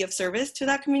how to be of service to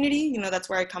that community. You know, that's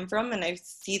where I come from and I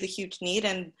see the huge need,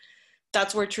 and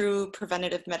that's where true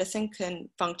preventative medicine can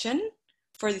function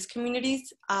for these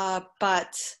communities.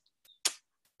 But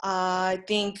I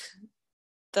think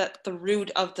that the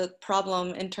root of the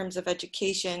problem in terms of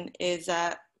education is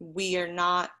that we are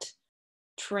not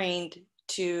trained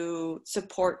to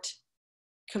support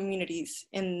communities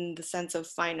in the sense of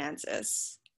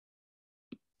finances.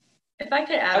 If I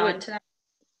could add on to that.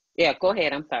 Yeah, go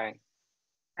ahead. I'm sorry.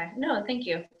 Okay. No, thank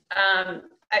you.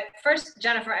 First,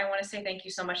 Jennifer, I want to say thank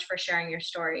you so much for sharing your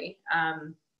story.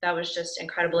 That was just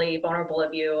incredibly vulnerable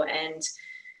of you and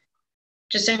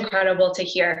just incredible to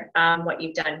hear what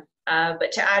you've done.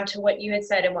 But to add to what you had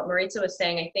said and what Maritza was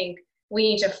saying, I think we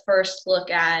need to first look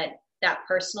at that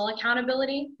personal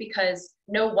accountability, because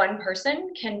no one person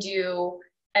can do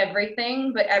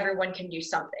everything, but everyone can do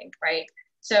something, right?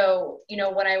 So, you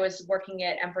know, when I was working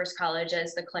at Empress College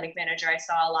as the clinic manager, I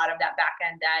saw a lot of that back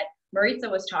end that Maritza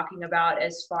was talking about,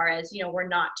 as far as, you know, we're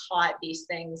not taught these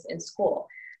things in school.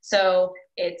 So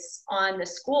it's on the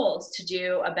schools to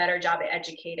do a better job at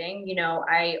educating. You know,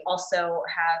 I also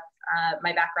have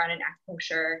my background in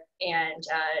acupuncture and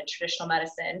traditional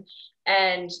medicine,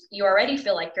 and you already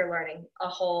feel like you're learning a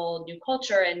whole new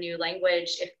culture and new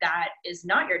language if that is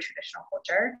not your traditional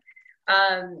culture.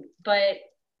 But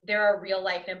there are real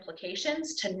life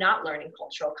implications to not learning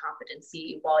cultural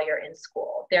competency while you're in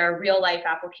school. There are real life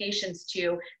applications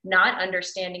to not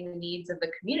understanding the needs of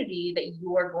the community that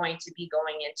you are going to be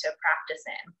going into practice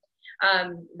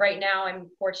in. Right now, I'm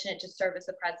fortunate to serve as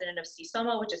the president of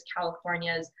CSOMA, which is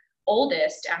California's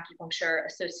oldest acupuncture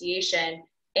association.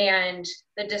 And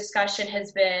the discussion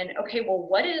has been, okay, well,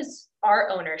 what is our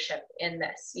ownership in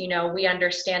this? You know, we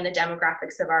understand the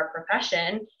demographics of our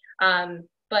profession,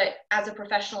 but as a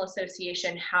professional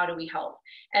association, how do we help?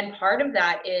 And part of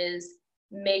that is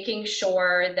making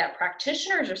sure that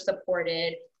practitioners are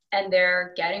supported and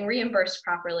they're getting reimbursed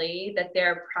properly, that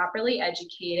they're properly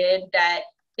educated, that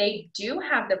they do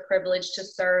have the privilege to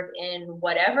serve in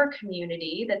whatever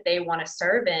community that they want to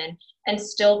serve in and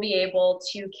still be able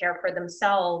to care for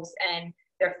themselves and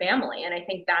their family. And I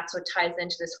think that's what ties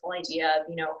into this whole idea of,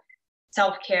 you know,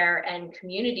 self-care and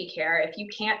community care. If you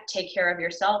can't take care of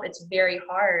yourself, it's very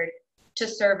hard to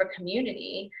serve a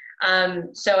community.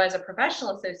 So as a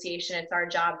professional association, it's our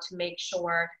job to make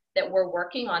sure that we're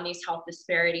working on these health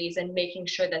disparities and making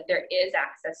sure that there is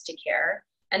access to care.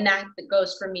 And that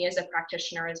goes for me as a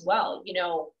practitioner as well. You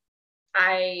know,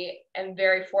 I am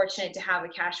very fortunate to have a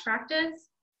cash practice,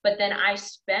 but then I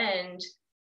spend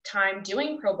time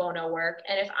doing pro bono work.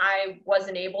 And if I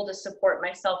wasn't able to support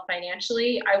myself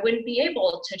financially, I wouldn't be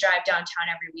able to drive downtown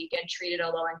every week and treat at a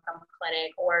low income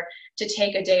clinic, or to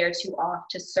take a day or two off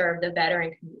to serve the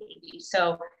veteran community.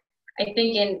 So I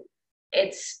think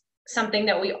it's something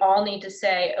that we all need to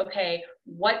say, okay,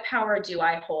 what power do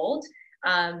I hold?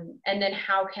 And then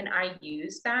how can I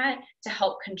use that to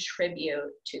help contribute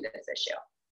to this issue?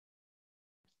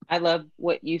 I love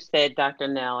what you said, Dr.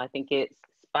 Nell. I think it's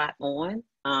spot on.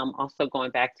 Also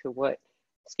going back to what,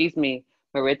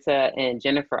 Maritza and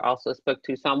Jennifer also spoke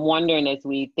to. So I'm wondering, as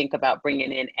we think about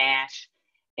bringing in Ash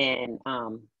and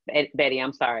Betty,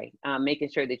 making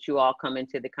sure that you all come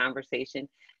into the conversation.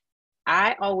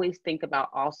 I always think about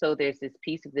also there's this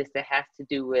piece of this that has to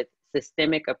do with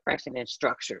systemic oppression and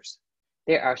structures.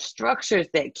 There are structures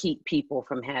that keep people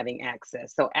from having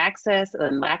access. So access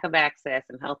and lack of access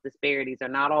and health disparities are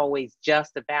not always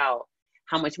just about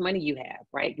how much money you have,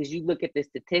 right? Because you look at the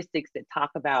statistics that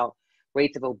talk about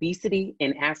rates of obesity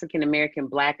in African-American,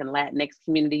 Black, and Latinx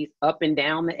communities up and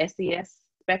down the SES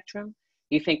spectrum.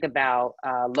 You think about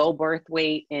low birth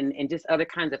weight and just other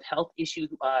kinds of health issues,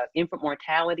 infant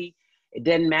mortality. It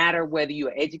doesn't matter whether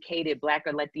you're educated, Black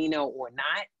or Latino or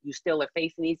not, you still are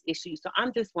facing these issues. So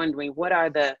I'm just wondering, what are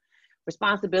the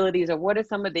responsibilities, or what are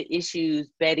some of the issues,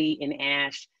 Betty and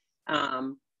Ash,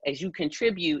 as you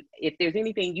contribute, if there's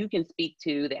anything you can speak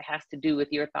to that has to do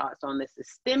with your thoughts on the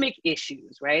systemic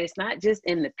issues, right? It's not just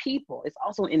in the people, it's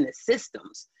also in the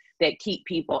systems that keep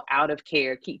people out of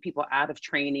care, keep people out of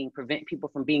training, prevent people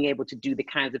from being able to do the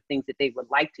kinds of things that they would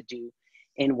like to do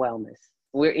in wellness.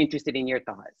 We're interested in your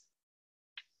thoughts.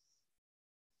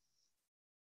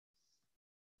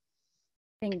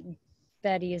 I think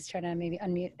Betty is trying to maybe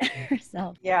unmute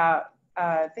herself. Yeah,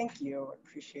 thank you.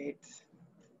 Appreciate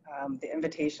the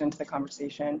invitation to the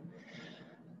conversation.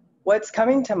 What's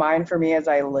coming to mind for me as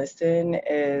I listen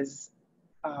is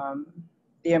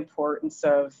the importance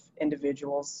of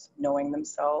individuals knowing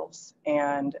themselves.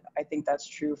 And I think that's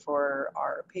true for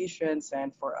our patients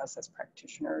and for us as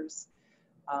practitioners.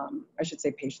 I should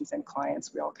say patients and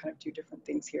clients, we all kind of do different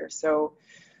things here. So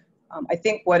I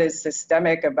think what is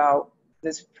systemic about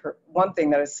this, one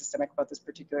thing that is systemic about this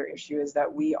particular issue is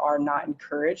that we are not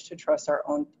encouraged to trust our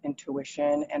own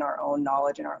intuition and our own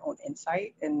knowledge and our own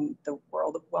insight in the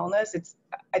world of wellness. It's,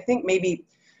 I think maybe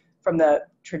from the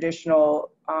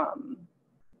traditional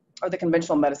or the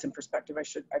conventional medicine perspective, I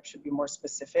should be more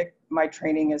specific. My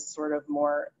training is sort of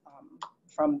more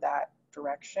from that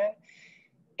direction.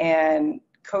 And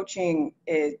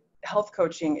health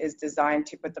coaching is designed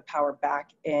to put the power back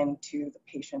into the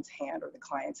patient's hand or the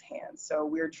client's hand. So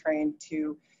we're trained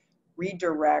to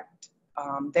redirect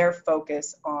their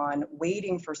focus on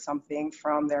waiting for something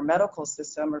from their medical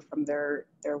system or from their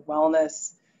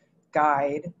wellness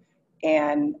guide,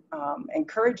 and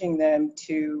encouraging them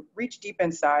to reach deep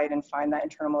inside and find that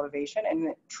internal motivation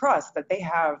and trust that they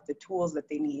have the tools that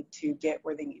they need to get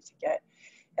where they need to get.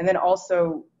 And then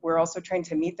also, we're also trying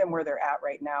to meet them where they're at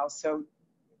right now. So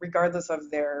regardless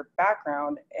of their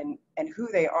background and who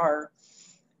they are,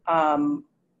 I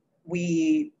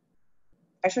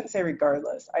shouldn't say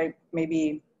regardless,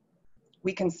 we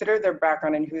consider their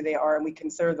background and who they are, and we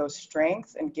consider those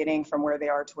strengths and getting from where they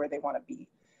are to where they want to be.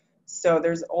 So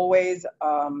there's always,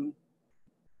 in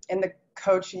the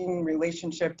coaching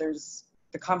relationship,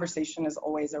 the conversation is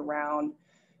always around,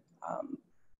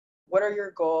 what are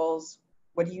your goals?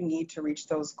 What do you need to reach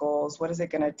those goals? What is it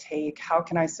going to take? How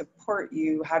can I support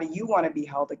you? How do you want to be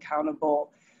held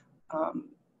accountable?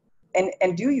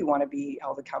 And do you want to be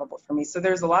held accountable for me? So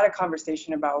there's a lot of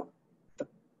conversation about the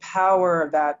power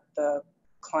that the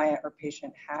client or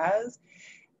patient has,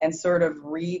 and sort of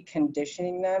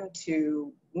reconditioning them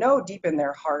to know deep in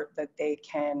their heart that they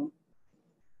can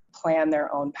plan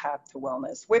their own path to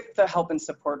wellness with the help and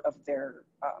support of their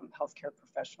healthcare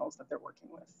professionals that they're working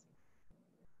with.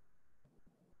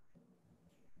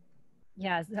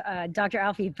 Yes, Dr.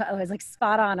 Alfie was like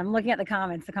spot on. I'm looking at the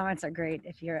comments. The comments are great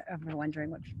if you're ever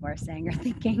wondering what people are saying or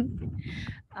thinking.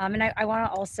 And I want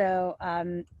to also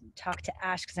talk to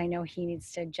Ash, because I know he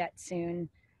needs to jet soon,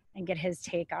 and get his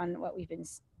take on what we've been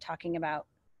talking about.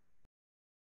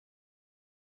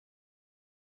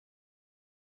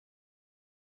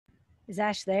 Is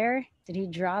Ash there? Did he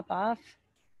drop off?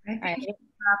 I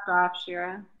dropped off,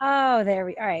 Shira. Oh, there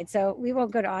we, all right. So we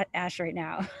won't go to Ash right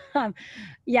now.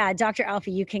 Yeah, Dr.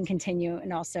 Alfie, you can continue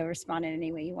and also respond in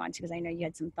any way you want to, because I know you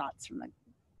had some thoughts from the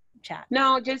chat.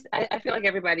 No, just I feel like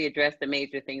everybody addressed the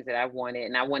major things that I wanted,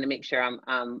 and I want to make sure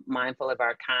I'm mindful of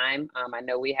our time. I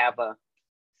know we have a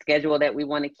schedule that we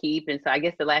want to keep, and so I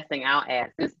guess the last thing I'll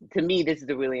ask is, to me, this is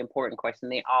a really important question.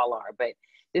 They all are, but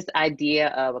this idea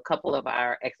of, a couple of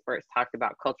our experts talked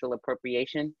about cultural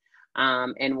appropriation,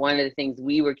 and one of the things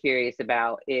we were curious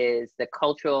about is the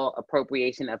cultural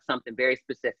appropriation of something very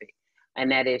specific,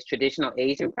 and that is traditional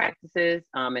Asian practices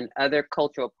and other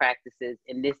cultural practices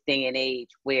in this day and age,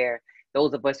 where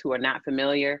those of us who are not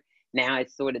familiar, now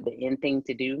it's sort of the in thing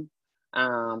to do,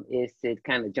 is to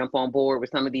kind of jump on board with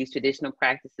some of these traditional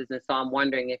practices. And so I'm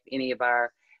wondering if any of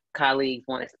our colleagues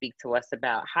want to speak to us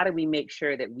about how do we make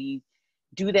sure that we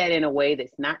do that in a way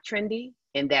that's not trendy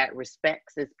and that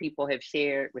respects, as people have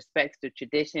shared, respects the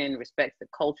tradition, respects the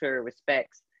culture,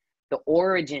 respects the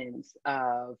origins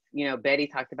of, you know, Betty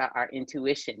talked about our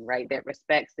intuition, right? That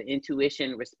respects the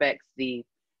intuition, respects the,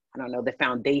 I don't know, the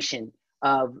foundation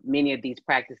of many of these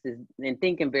practices, and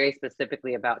thinking very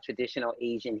specifically about traditional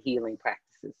Asian healing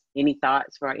practices. Any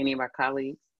thoughts for any of our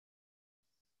colleagues?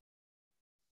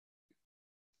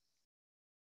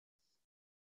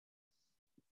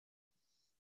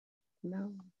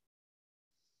 No.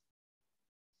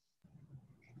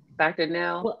 Dr.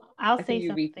 Nell? Well, I'll say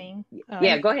something.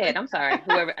 Yeah, go ahead. I'm sorry.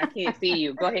 Whoever, I can't see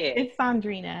you. Go ahead. It's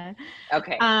Sandrina.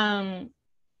 Okay.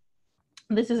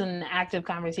 This is an active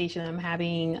conversation I'm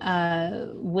having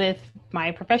with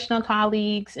my professional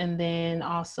colleagues, and then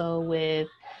also with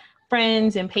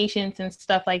friends and patients and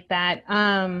stuff like that.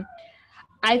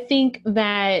 I think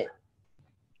that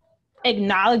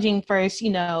acknowledging first, you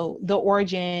know, the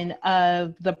origin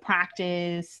of the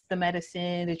practice, the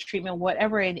medicine, the treatment,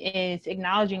 whatever it is,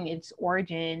 acknowledging its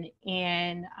origin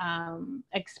and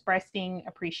expressing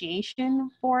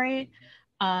appreciation for it,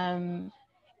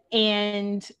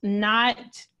 and not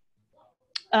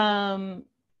commodifying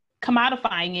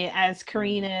it, as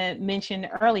Karina mentioned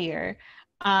earlier.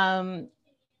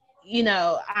 You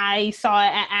know, I saw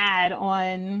an ad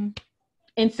on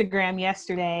Instagram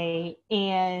yesterday,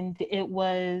 and it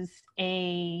was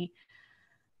a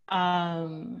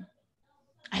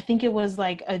I think it was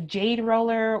like a jade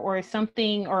roller or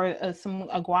something, or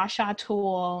a gua sha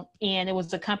tool, and it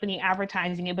was a company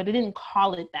advertising it, but it didn't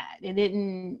call it that. It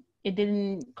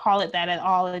didn't call it that at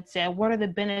all. It said, what are the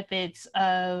benefits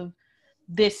of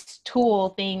this tool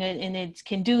thing, and it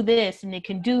can do this and it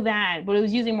can do that, but it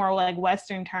was using more like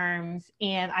Western terms.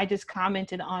 And I just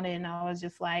commented on it, and I was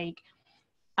just like,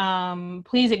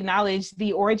 please acknowledge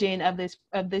the origin of this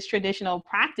traditional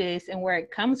practice and where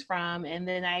it comes from. And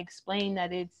then I explained that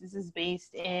this is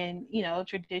based in, you know,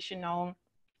 traditional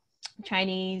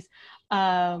Chinese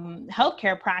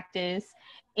healthcare practice,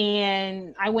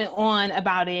 and I went on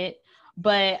about it.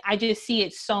 But I just see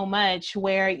it so much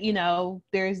where, you know,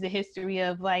 there's the history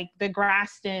of like the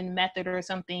Graston method or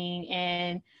something,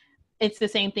 and it's the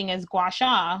same thing as gua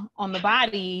sha on the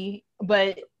body,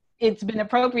 but it's been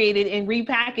appropriated and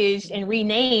repackaged and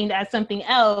renamed as something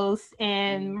else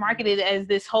and marketed as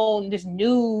this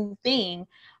new thing.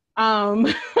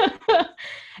 And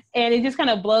it just kind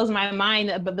of blows my mind,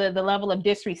 the level of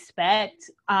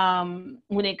disrespect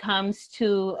when it comes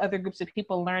to other groups of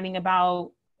people learning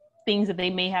about things that they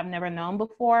may have never known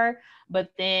before.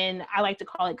 But then I like to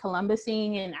call it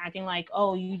Columbusing and acting like,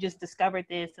 oh, you just discovered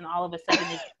this and all of a sudden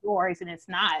it's yours, and it's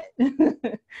not.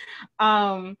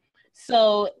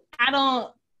 So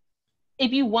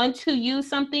if you want to use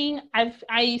something,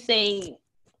 I say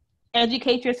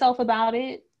educate yourself about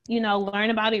it, you know,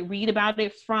 learn about it, read about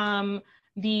it from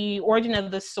the origin of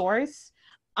the source,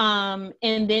 and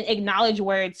then acknowledge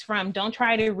where it's from. Don't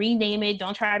try to rename it.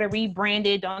 Don't try to rebrand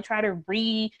it. Don't try to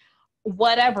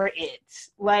whatever it's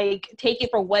like, take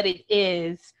it for what it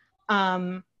is,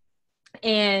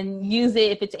 and use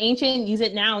it. If it's ancient, use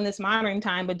it now in this modern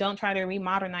time, but don't try to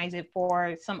remodernize it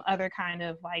for some other kind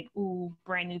of like, ooh,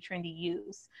 brand new trendy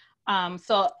use.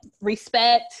 So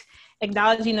respect,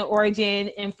 acknowledging the origin,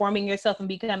 informing yourself, and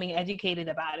becoming educated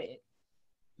about it.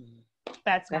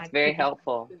 That's very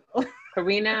helpful.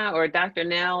 Karina or Dr.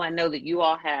 Nell, I know that you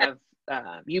all have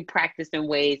you practice in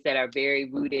ways that are very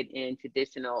rooted in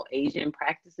traditional Asian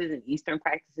practices and Eastern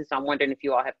practices. So I'm wondering if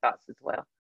you all have thoughts as well.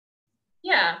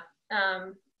 Yeah,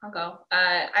 I'll go.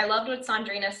 I loved what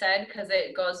Sandrina said, because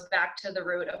it goes back to the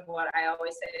root of what I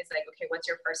always say is like, okay, what's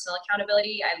your personal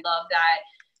accountability? I love that,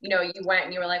 you know, you went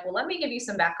and you were like, well, let me give you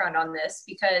some background on this,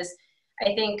 because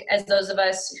I think as those of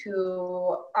us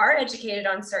who are educated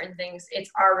on certain things,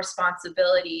 it's our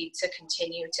responsibility to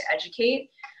continue to educate.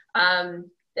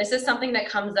 This is something that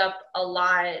comes up a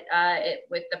lot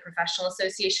with the professional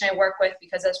association I work with,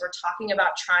 because as we're talking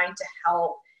about trying to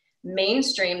help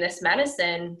mainstream this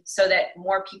medicine so that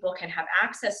more people can have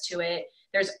access to it,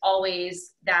 there's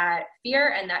always that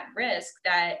fear and that risk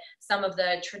that some of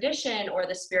the tradition or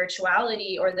the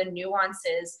spirituality or the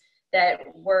nuances that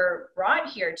were brought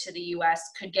here to the US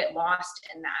could get lost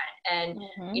in that. And,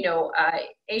 you know,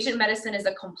 Asian medicine is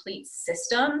a complete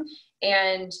system.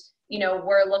 And, you know,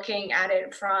 we're looking at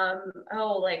it from,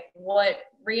 oh, like what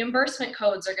reimbursement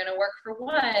codes are going to work for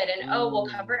what? And, oh, we'll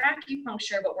cover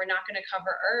acupuncture, but we're not going to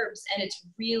cover herbs. And it's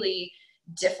really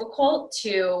difficult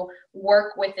to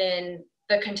work within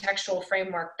the contextual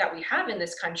framework that we have in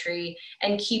this country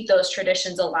and keep those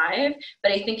traditions alive.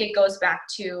 But I think it goes back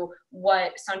to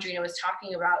what Sandrina was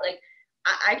talking about. Like,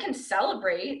 I can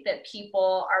celebrate that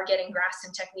people are getting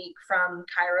Graston technique from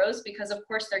chiros because of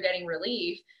course they're getting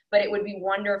relief, but it would be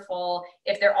wonderful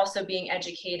if they're also being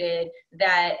educated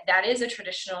that that is a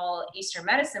traditional Eastern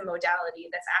medicine modality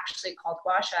that's actually called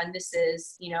gua sha, and this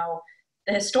is, you know,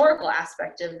 the historical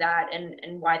aspect of that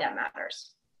and why that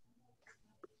matters.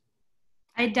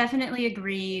 I definitely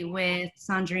agree with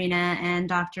Sandrina and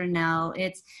Dr. Nell.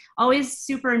 It's always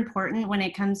super important when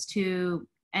it comes to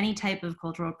any type of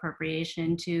cultural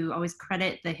appropriation to always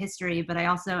credit the history, but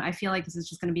I feel like this is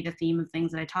just going to be the theme of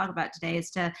things that I talk about today,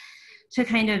 is to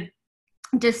kind of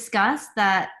discuss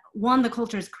that, one, the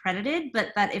culture is credited,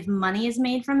 but that if money is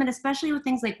made from it, especially with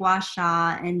things like gua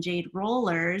sha and jade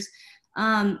rollers,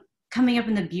 coming up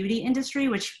in the beauty industry,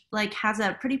 which like has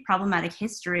a pretty problematic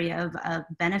history of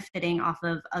benefiting off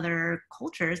of other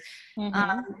cultures,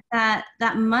 that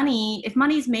money, if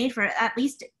money is made for it, at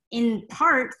least in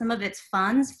part, some of its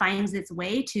funds finds its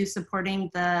way to supporting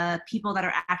the people that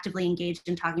are actively engaged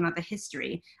in talking about the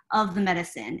history of the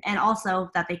medicine, and also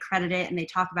that they credit it and they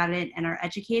talk about it and are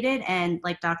educated. And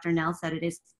like Dr. Nell said, it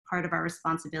is part of our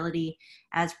responsibility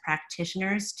as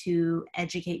practitioners to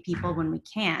educate people when we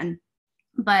can.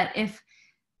 But if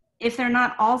they're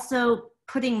not also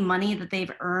putting money that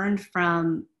they've earned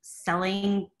from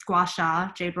selling gua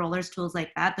sha, jade rollers, tools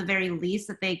like that, the very least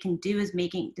that they can do is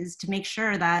to make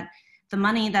sure that the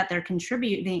money that they're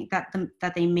contributing,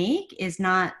 that they make, is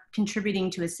not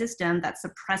contributing to a system that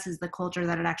suppresses the culture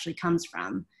that it actually comes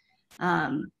from.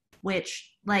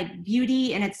 Which, like,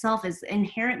 beauty in itself is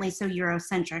inherently so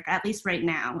Eurocentric, at least right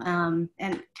now,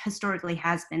 and historically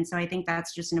has been. So I think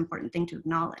that's just an important thing to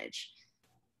acknowledge.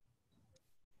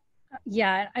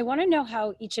 Yeah, I want to know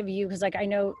how each of you, because like I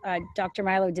know Dr.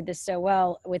 Milo did this so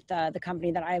well with the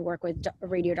company that I work with,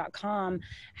 radio.com,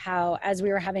 how as we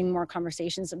were having more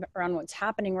conversations around what's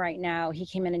happening right now, he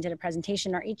came in and did a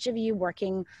presentation. Are each of you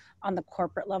working on the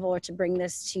corporate level or to bring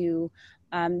this to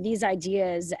these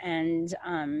ideas and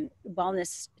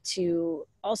wellness to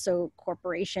also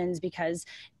corporations? Because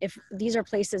if these are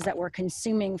places that we're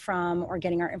consuming from or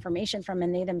getting our information from,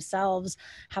 and they themselves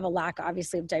have a lack,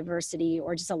 obviously, of diversity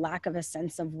or just a lack of a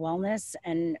sense of wellness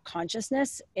and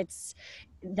consciousness, it's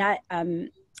that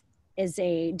is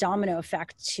a domino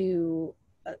effect to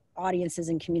audiences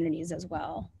and communities as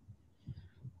well.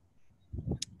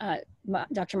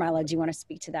 Dr. Milo, do you want to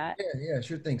speak to that? Yeah,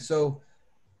 sure thing. So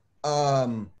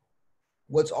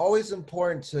what's always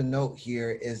important to note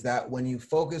here is that when you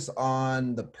focus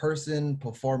on the person,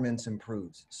 performance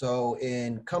improves. So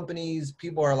in companies,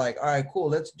 people are like, all right, cool,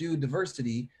 let's do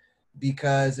diversity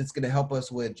because it's going to help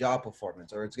us with job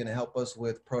performance, or it's going to help us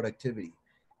with productivity.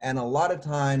 And a lot of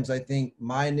times, I think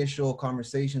my initial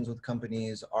conversations with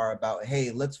companies are about,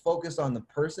 hey, let's focus on the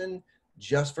person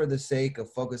just for the sake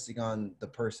of focusing on the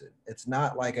person. It's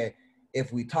not like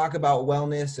if we talk about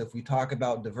wellness, if we talk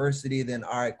about diversity, then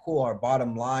all right, cool, our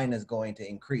bottom line is going to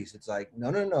increase. It's like,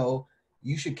 no,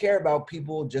 you should care about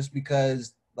people just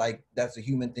because like that's a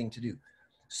human thing to do.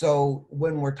 So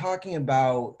when we're talking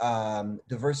about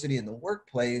diversity in the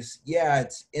workplace, yeah,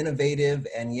 it's innovative,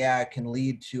 and yeah, it can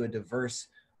lead to a diverse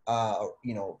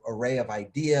array of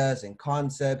ideas and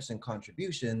concepts and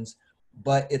contributions,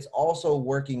 but it's also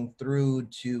working through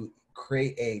to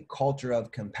create a culture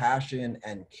of compassion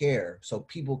and care so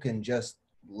people can just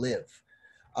live.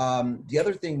 The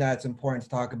other thing that's important to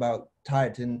talk about,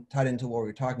 tied into what we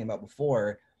were talking about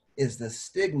before, is the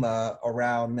stigma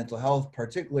around mental health,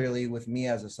 particularly with me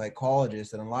as a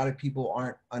psychologist. And a lot of people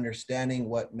aren't understanding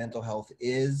what mental health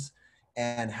is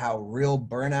and how real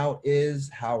burnout is,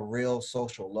 how real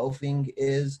social loafing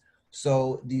is.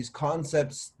 So these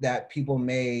concepts that people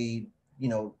may,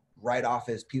 write off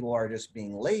as people are just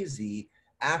being lazy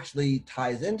actually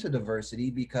ties into diversity,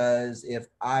 because if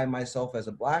I myself as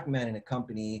a Black man in a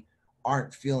company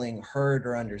aren't feeling heard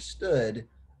or understood,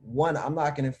 one, I'm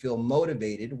not going to feel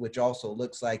motivated, which also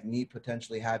looks like me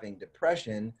potentially having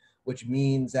depression, which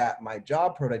means that my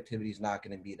job productivity is not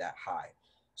going to be that high.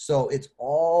 So it's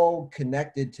all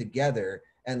connected together.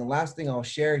 And the last thing I'll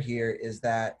share here is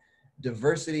that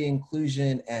diversity,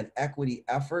 inclusion, and equity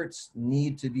efforts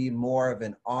need to be more of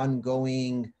an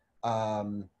ongoing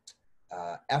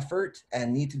effort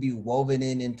and need to be woven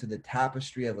into the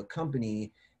tapestry of a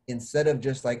company, instead of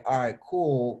just like, all right,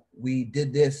 cool, we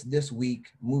did this week,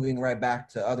 moving right back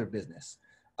to other business.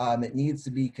 It needs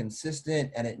to be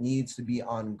consistent and it needs to be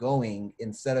ongoing,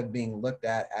 instead of being looked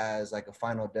at as like a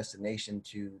final destination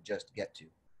to just get to.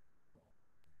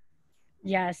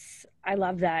 Yes, I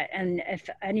love that. And if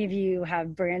any of you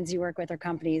have brands you work with or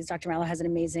companies, Dr. Mallow has an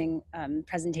amazing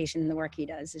presentation. The work he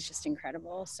does is just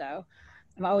incredible. So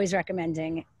I'm always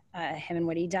recommending him and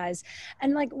what he does.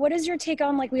 And like, what is your take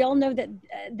on, like, we all know that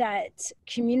that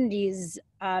communities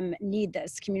need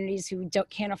this, communities who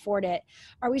can't afford it.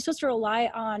 Are we supposed to rely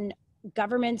on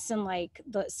governments and like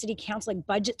the city council, like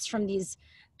budgets from these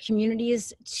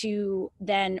communities to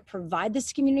then provide this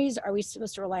to communities? Are we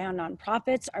supposed to rely on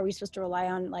nonprofits? Are we supposed to rely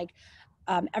on like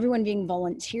everyone being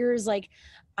volunteers? Like,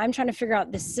 I'm trying to figure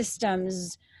out the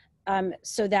systems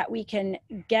so that we can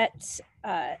get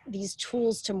these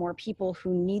tools to more people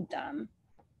who need them.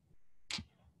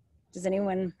 Does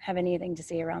anyone have anything to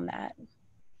say around that?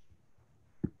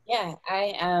 Yeah,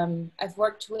 I've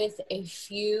worked with a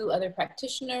few other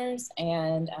practitioners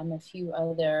and a few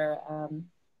other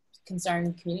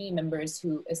concerned community members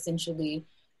who essentially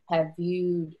have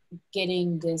viewed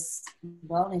getting this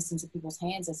wellness into people's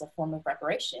hands as a form of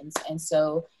reparations. And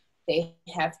so they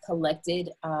have collected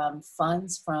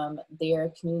funds from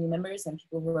their community members and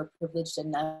people who are privileged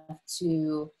enough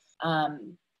to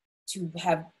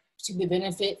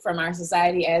benefit from our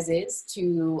society as is,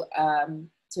 to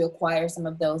acquire some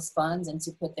of those funds and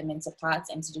to put them into pots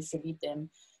and to distribute them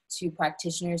to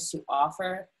practitioners to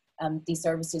offer these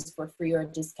services for free or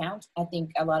discount. I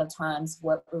think a lot of times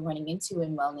what we're running into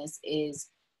in wellness is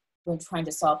we're trying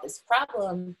to solve this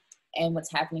problem, and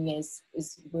what's happening is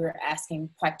we're asking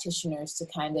practitioners to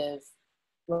kind of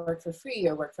work for free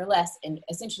or work for less and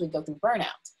essentially go through burnout,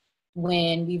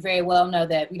 when we very well know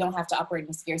that we don't have to operate in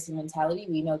a scarcity mentality.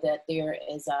 We know that there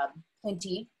is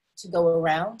plenty to go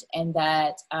around, and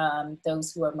that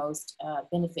those who are most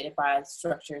benefited by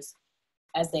structures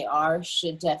as they are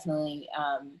should definitely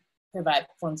provide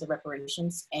forms of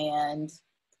reparations and,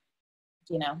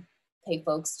 you know, pay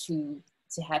folks to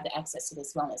have the access to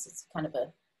this wellness. It's kind of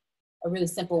a really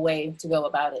simple way to go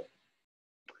about it.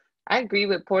 I agree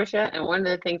with Portia. And one of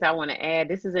the things I want to add,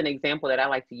 this is an example that I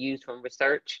like to use from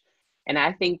research. And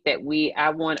I think that I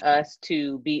want us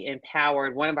to be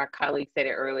empowered. One of our colleagues said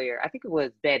it earlier, I think it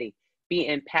was Betty, be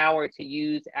empowered to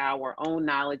use our own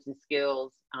knowledge and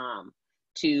skills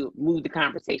to move the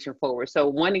conversation forward. So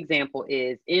one example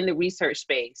is in the research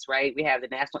space, right? We have the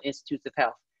National Institutes of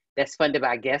Health that's funded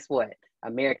by, guess what?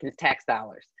 Americans' tax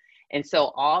dollars. And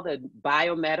so all the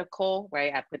biomedical,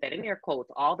 right? I put that in air quotes,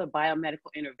 all the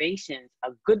biomedical innovations,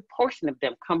 a good portion of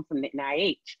them come from the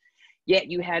NIH.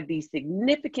 Yet you have these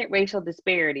significant racial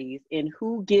disparities in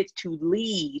who gets to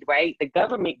lead, right? The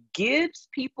government gives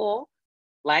people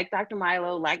like Dr.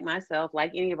 Milo, like myself,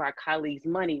 like any of our colleagues,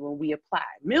 money when we apply,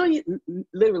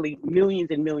 literally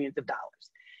millions and millions of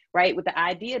dollars, right? With the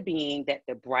idea being that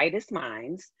the brightest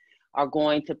minds are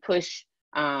going to push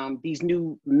these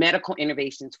new medical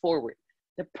innovations forward.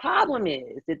 The problem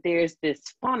is that there's this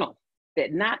funnel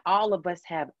that not all of us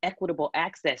have equitable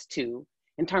access to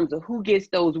in terms of who gets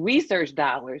those research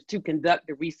dollars to conduct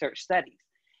the research studies.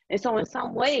 And so in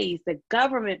some ways, the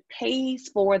government pays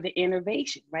for the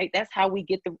innovation, right? That's how we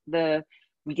get the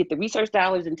research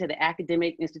dollars into the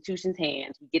academic institutions'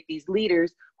 hands. We get these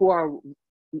leaders who are,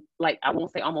 like, I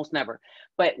won't say almost never,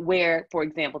 but where, for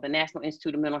example, the National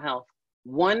Institute of Mental Health,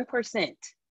 1%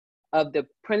 of the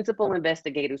principal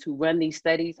investigators who run these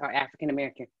studies are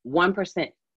African-American, 1%,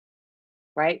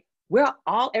 right?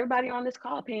 Everybody on this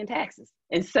call paying taxes.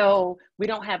 And so we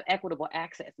don't have equitable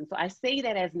access. And so I say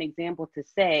that as an example to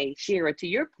say, Shira, to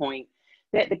your point,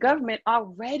 that the government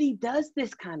already does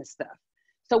this kind of stuff.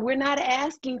 So we're not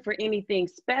asking for anything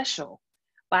special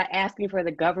by asking for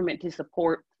the government to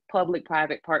support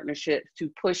public-private partnerships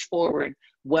to push forward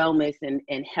wellness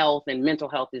and health, and mental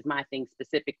health is my thing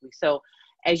specifically. So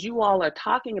as you all are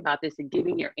talking about this and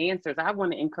giving your answers, I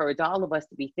want to encourage all of us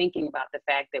to be thinking about the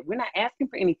fact that we're not asking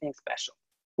for anything special.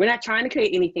 We're not trying to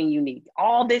create anything unique.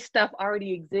 All this stuff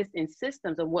already exists in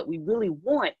systems, and what we really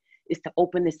want is to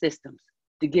open the systems,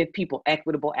 to give people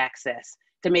equitable access,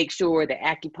 to make sure that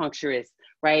acupuncturists,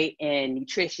 right, and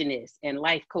nutritionists and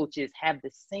life coaches have the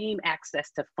same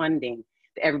access to funding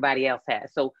that everybody else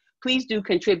has. So please do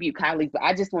contribute, colleagues. But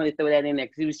I just wanted to throw that in there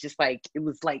because it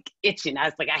was like itching. I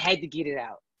was like, I had to get it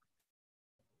out.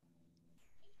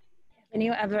 Any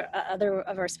other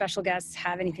of our special guests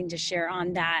have anything to share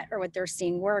on that, or what they're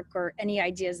seeing work, or any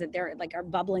ideas that they're like are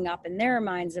bubbling up in their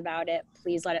minds about it?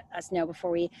 Please let us know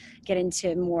before we get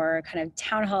into more kind of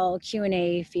town hall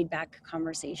Q&A feedback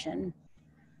conversation.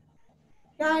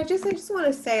 Yeah, I just want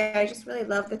to say I just really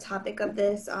love the topic of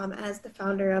this. As the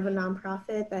founder of a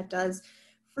nonprofit that does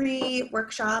free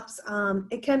workshops,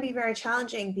 it can be very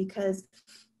challenging because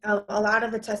a lot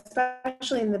of the time,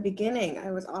 especially in the beginning,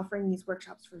 I was offering these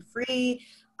workshops for free,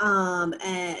 and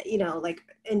like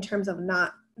in terms of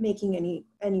not making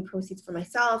any proceeds for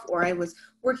myself, or I was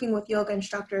working with yoga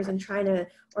instructors and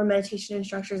or meditation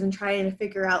instructors and trying to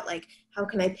figure out like how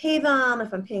can I pay them?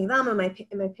 If I'm paying them, am I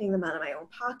paying them out of my own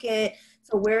pocket?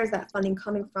 So where is that funding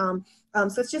coming from?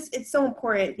 So it's so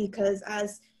important because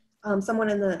as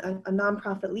someone in a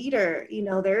nonprofit leader,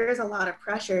 there is a lot of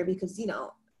pressure because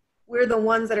we're the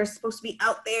ones that are supposed to be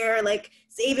out there like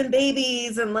saving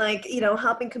babies and like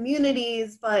helping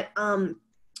communities, but how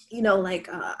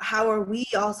are we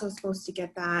also supposed to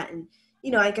get that? And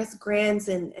I guess grants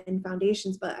and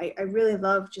foundations, but I really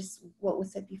love just what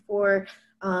was said before,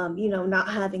 not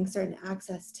having certain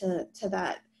access to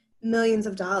that millions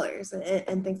of dollars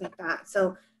and things like that.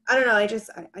 So I don't know,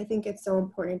 I think it's so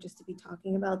important just to be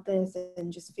talking about this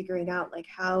and just figuring out like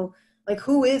how, like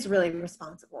who is really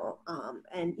responsible,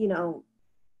 and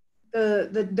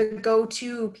the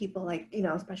go-to people, like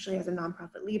especially as a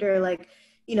nonprofit leader, like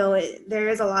there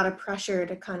is a lot of pressure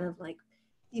to kind of like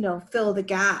fill the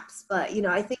gaps, but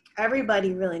I think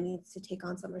everybody really needs to take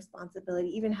on some responsibility.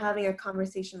 Even having a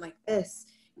conversation like this,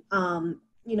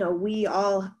 we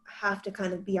all have to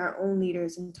kind of be our own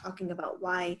leaders in talking about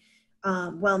why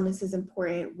wellness is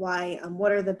important, why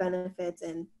what are the benefits,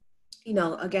 and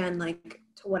again, like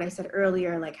to what I said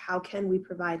earlier, like how can we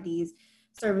provide these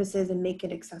services and make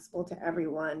it accessible to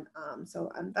everyone?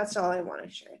 So that's all I want to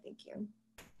share. Thank you.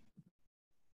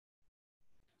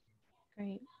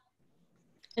 Great.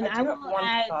 And I will one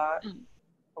add, thought.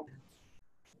 Oh.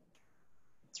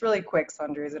 It's really quick,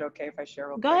 Sandra. Is it okay if I share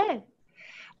real quick? Go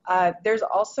ahead. There's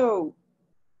also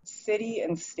city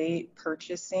and state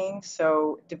purchasing.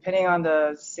 So depending on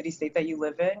the city state that you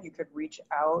live in, you could reach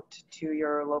out to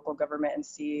your local government and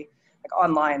see, like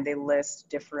online, they list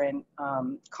different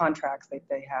contracts that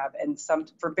they have. And some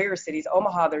for bigger cities,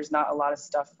 Omaha, there's not a lot of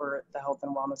stuff for the health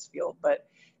and wellness field, but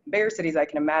in bigger cities, I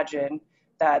can imagine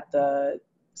that the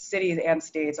cities and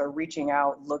states are reaching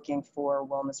out looking for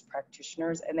wellness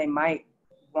practitioners, and they might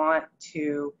have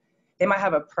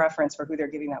a preference for who they're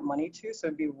giving that money to. So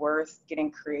it'd be worth getting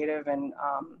creative and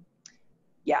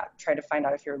try to find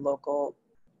out if your local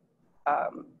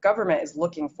government is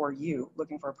looking for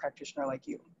a practitioner like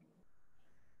you.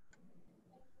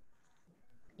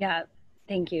 Yeah,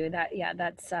 thank you.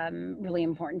 That's really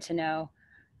important to know.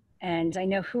 And I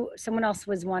know someone else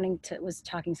was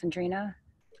talking, Sandrina.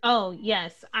 Oh,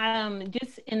 yes.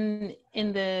 Just in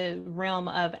the realm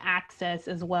of access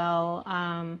as well,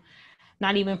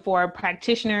 not even for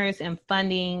practitioners and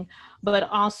funding, but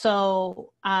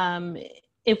also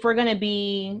if we're going to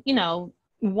be,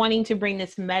 wanting to bring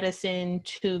this medicine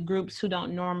to groups who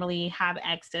don't normally have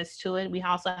access to it, we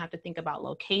also have to think about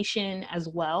location as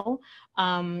well.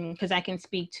 Because I can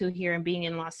speak to here and being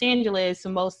in Los Angeles,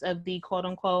 most of the quote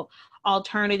unquote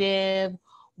alternative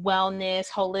wellness,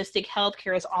 holistic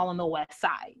healthcare is all on the west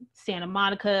side. Santa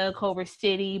Monica, Culver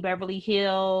City, Beverly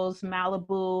Hills,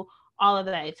 Malibu, all of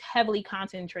that. It's heavily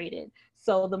concentrated.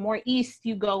 So the more east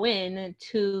you go in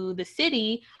to the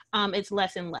city, it's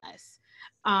less and less.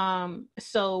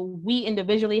 So we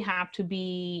individually have to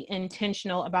be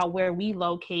intentional about where we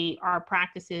locate our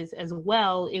practices as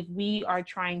well if we are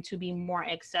trying to be more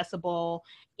accessible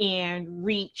and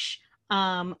reach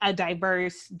a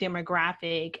diverse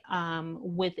demographic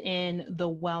within the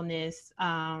wellness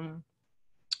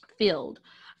field.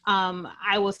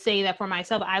 I will say that for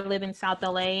myself, I live in South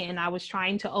LA, and I was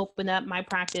trying to open up my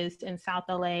practice in South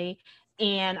LA,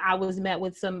 and I was met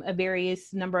with a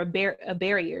various number of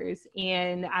barriers,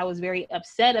 and I was very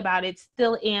upset about it.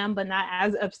 Still am, but not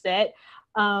as upset.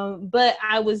 But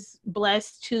I was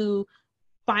blessed to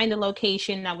find a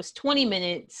location that was 20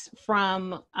 minutes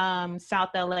from South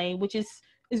LA, which is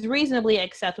reasonably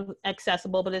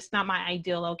accessible, but it's not my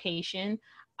ideal location.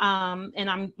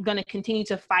 And I'm going to continue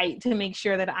to fight to make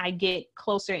sure that I get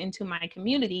closer into my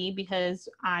community because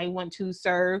I want to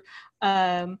serve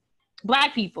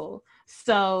Black people.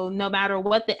 So no matter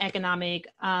what the economic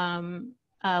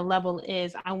level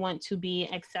is, I want to be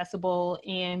accessible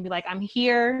and be like, I'm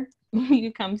here.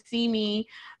 You can come see me.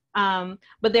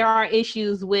 But there are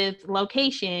issues with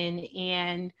location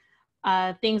and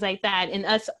things like that, and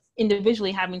us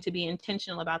individually having to be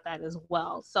intentional about that as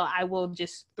well. So I will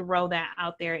just throw that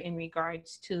out there in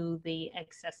regards to the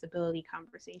accessibility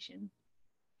conversation.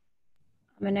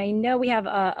 And I know we have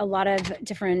a lot of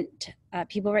different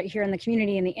people right here in the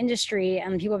community, in the industry,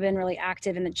 and people have been really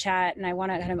active in the chat, and I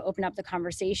want to kind of open up the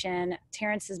conversation.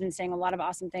 Terrence has been saying a lot of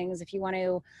awesome things. If you want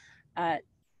to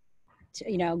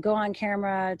you know, go on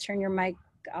camera, turn your mic,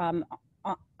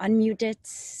 unmute it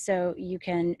so you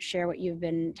can share what you've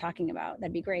been talking about.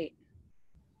 That'd be great.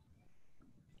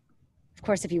 Of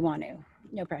course, if you want to,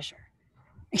 no pressure.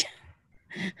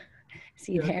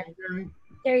 See you there.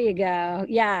 There you go.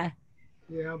 Yeah.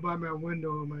 Yeah, I'm by my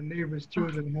window. My neighbor's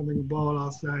children are having a ball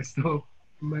outside, so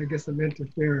you might get some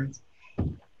interference.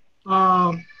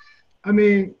 I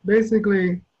mean,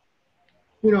 basically,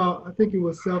 you know, I think it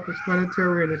was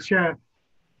self-explanatory in the chat.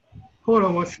 Hold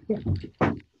on one second.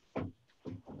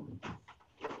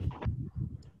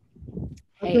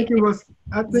 I think it was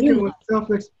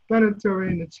self-explanatory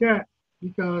in the chat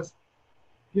because,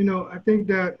 you know, I think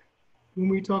that when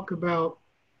we talk about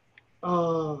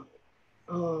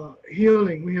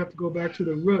healing, we have to go back to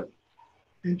the root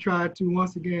and try to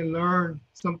once again learn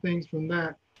some things from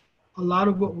that. A lot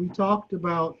of what we talked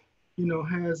about, you know,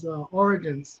 has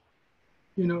origins,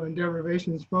 you know, and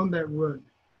derivations from that root.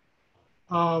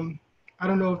 I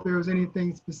don't know if there was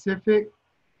anything specific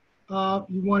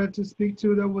you wanted to speak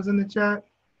to that was in the chat.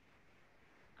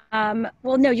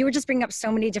 Well, no, you were just bringing up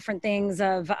so many different things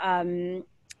of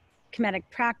comedic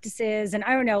practices, and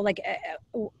I don't know, like,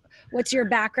 what's your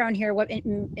background here? What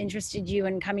interested you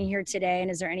in coming here today?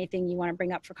 And is there anything you want to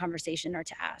bring up for conversation or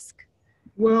to ask?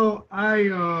 Well,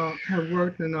 I have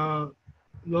worked in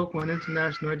local and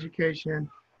international education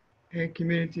and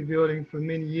community building for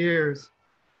many years.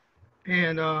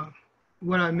 And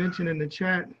what I mentioned in the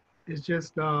chat is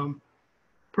just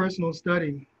personal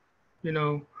study, you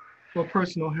know, for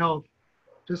personal health.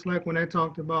 Just like when I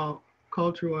talked about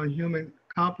cultural and human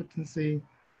competency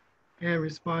and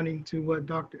responding to what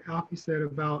Dr. Alfie said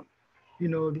about, you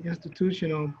know, the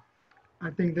institutional, I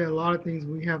think there are a lot of things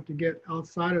we have to get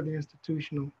outside of the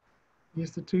institution,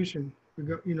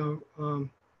 you know,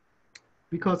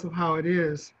 because of how it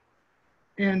is.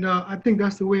 And I think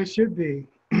that's the way it should be,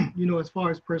 you know, as far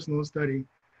as personal study.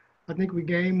 I think we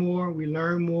gain more, we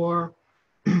learn more,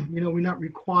 you know, we're not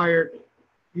required,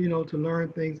 you know, to learn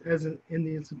things as in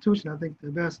the institution. I think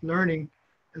the best learning,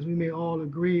 as we may all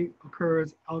agree,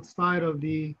 occurs outside of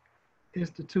the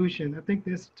institution. I think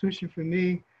the institution for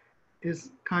me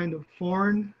is kind of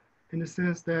foreign in the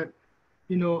sense that,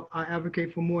 you know, I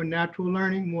advocate for more natural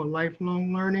learning, more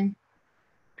lifelong learning.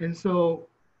 And so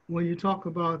when you talk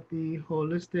about the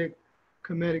holistic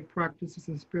comedic practices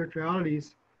and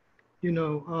spiritualities, you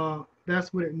know,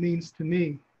 that's what it means to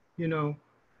me, you know.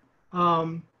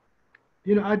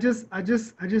 You know, I just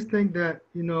think that,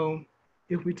 you know,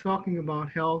 if we're talking about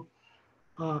health,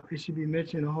 it should be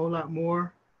mentioned a whole lot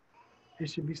more. It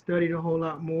should be studied a whole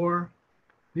lot more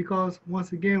because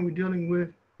once again, we're dealing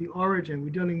with the origin, we're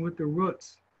dealing with the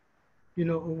roots, you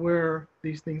know, of where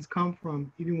these things come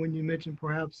from. Even when you mention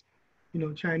perhaps, you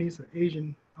know, Chinese or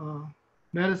Asian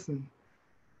medicine.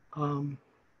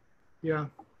 Yeah.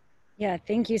 Yeah,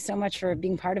 thank you so much for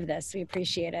being part of this. We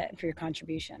appreciate it for your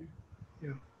contribution.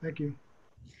 Yeah, thank you.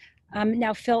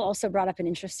 Now, Phil also brought up an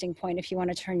interesting point, if you want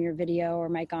to turn your video or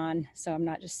mic on, so I'm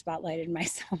not just spotlighted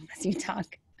myself as you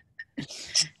talk.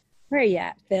 Where are you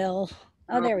at, Phil?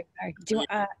 Oh, there we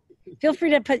are. Feel free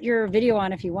to put your video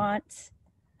on if you want,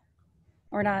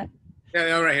 or not.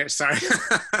 Yeah, right here, sorry.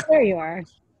 There you are,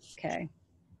 okay.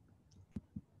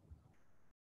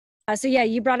 So yeah,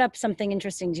 you brought up something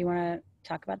interesting. Do you want to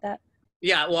talk about that?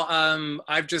 Yeah, well,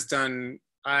 I've just done,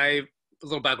 a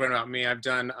little background about me. I've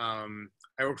done,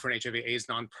 I worked for an HIV/AIDS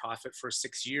nonprofit for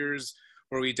 6 years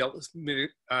where we dealt with,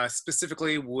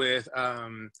 specifically with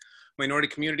minority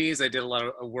communities. I did a lot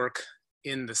of work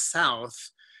in the South,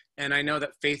 and I know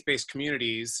that faith-based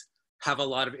communities have a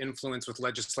lot of influence with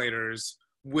legislators,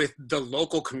 with the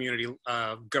local community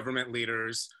government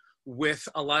leaders, with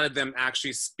a lot of them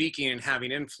actually speaking and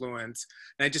having influence.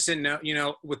 And I just didn't know, you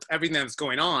know, with everything that's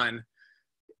going on,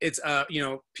 it's, you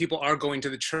know, people are going to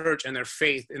the church and their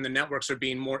faith in the networks are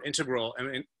being more integral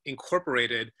and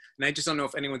incorporated. And I just don't know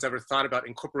if anyone's ever thought about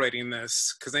incorporating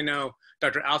this, because I know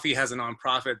Dr. Alfie has a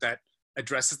nonprofit that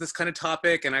addresses this kind of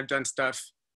topic. And I've done stuff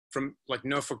from like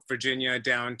Norfolk, Virginia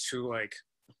down to like,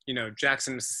 you know,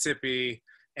 Jackson, Mississippi.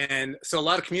 And so a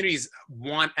lot of communities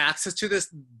want access to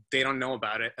this. They don't know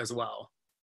about it as well.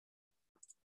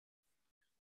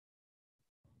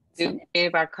 Do any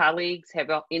of our colleagues,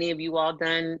 any of you all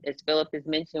done, as Philip has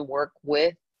mentioned, work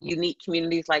with unique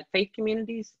communities like faith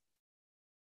communities?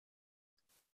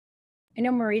 I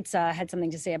know Maritza had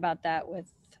something to say about that with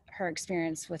her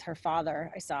experience with her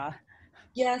father, I saw.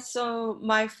 Yeah, so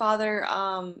my father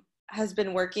has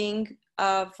been working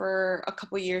for a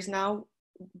couple years now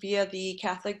via the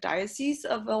Catholic Diocese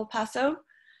of El Paso,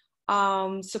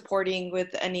 supporting with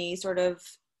any sort of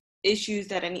issues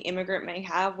that any immigrant may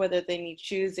have, whether they need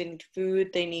shoes, they need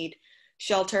food, they need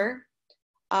shelter.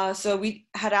 So we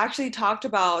had actually talked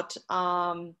about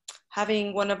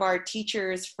having one of our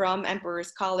teachers from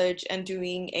Emperor's College and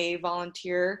doing a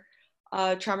volunteer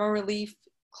trauma relief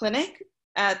clinic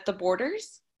at the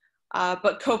borders.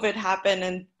 But COVID happened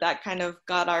and that kind of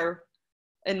got our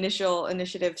initial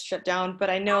initiatives shut down.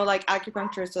 But I know like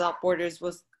Acupuncturists Without Borders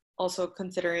was also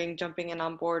considering jumping in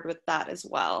on board with that as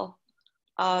well.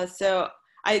 So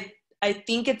I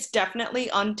think it's definitely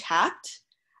untapped,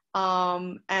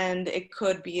 and it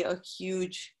could be a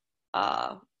huge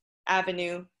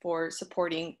avenue for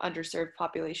supporting underserved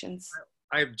populations.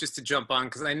 Just to jump on,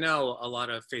 because I know a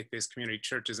lot of faith-based community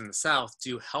churches in the South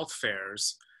do health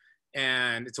fairs,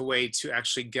 and it's a way to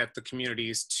actually get the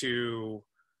communities to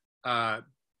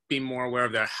be more aware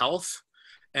of their health.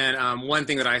 And one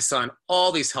thing that I saw in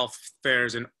all these health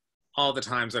fairs and all the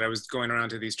times that I was going around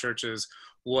to these churches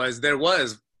was well,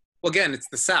 again, it's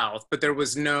the South, but there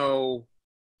was no,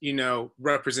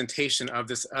 representation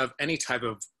of any type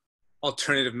of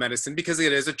alternative medicine, because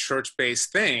it is a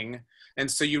church-based thing. And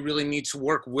so you really need to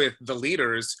work with the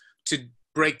leaders to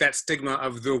break that stigma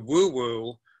of the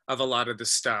woo-woo of a lot of the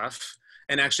stuff,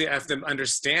 and actually have them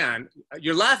understand.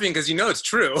 You're laughing because it's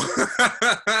true,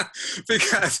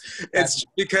 because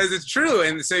it's true.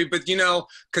 And so, but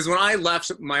because when I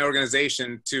left my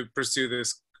organization to pursue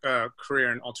this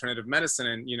career in alternative medicine,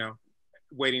 and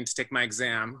waiting to take my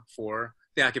exam for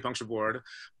the acupuncture board,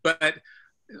 but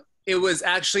it was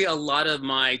actually a lot of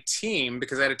my team,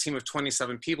 because I had a team of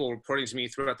 27 people reporting to me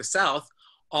throughout the South,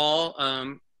 all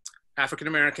African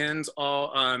Americans,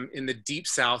 all in the deep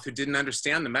South, who didn't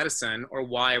understand the medicine or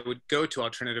why I would go to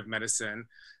alternative medicine,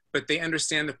 but they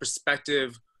understand the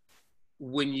perspective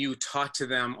when you talk to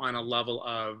them on a level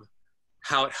of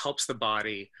how it helps the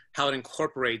body, how it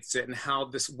incorporates it, and how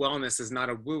this wellness is not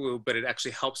a woo-woo, but it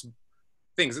actually helps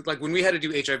things. Like when we had to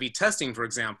do HIV testing, for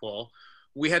example,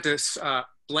 we had to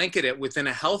blanket it within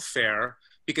a health fair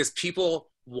because people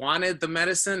wanted the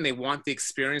medicine, they want the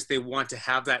experience, they want to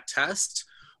have that test,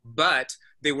 but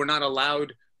they were not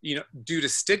allowed, due to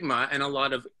stigma and a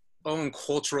lot of own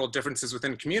cultural differences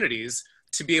within communities,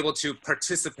 to be able to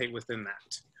participate within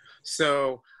that.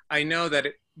 So I know that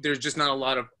there's just not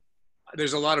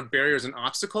there's a lot of barriers and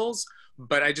obstacles,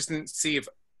 but I just didn't see if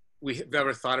we've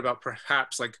ever thought about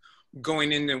perhaps like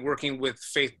going in and working with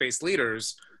faith-based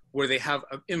leaders where they have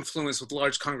an influence with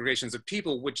large congregations of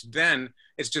people, which then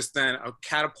it's just then a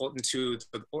catapult into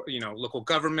the local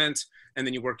government, and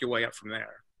then you work your way up from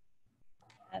there.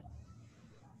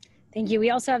 Thank you. We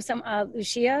also have some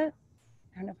Lucia.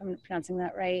 I don't know if I'm pronouncing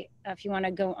that right. If you want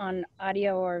to go on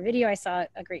audio or video, I saw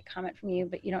a great comment from you,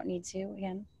 but you don't need to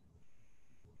again.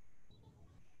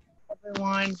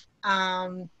 Everyone.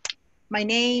 My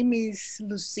name is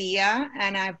Lucia,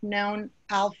 and I've known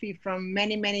Alfie from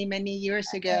many, many, many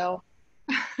years ago.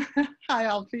 Hi,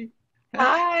 Alfie.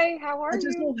 Hi, how are you? I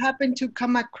just happened to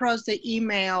come across the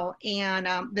email and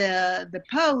the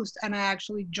post, and I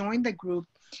actually joined the group.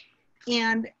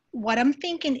 And what I'm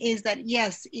thinking is that,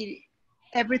 yes,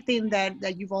 everything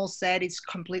that you've all said is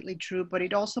completely true, but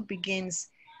it also begins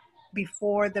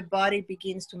before the body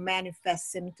begins to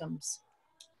manifest symptoms,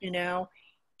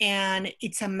 and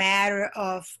it's a matter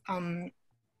of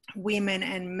women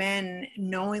and men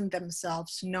knowing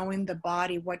themselves, knowing the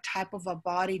body, what type of a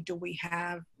body do we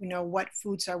have, what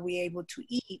foods are we able to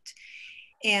eat.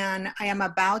 And I am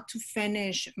about to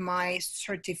finish my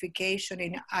certification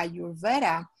in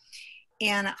Ayurveda,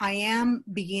 and I am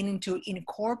beginning to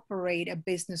incorporate a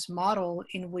business model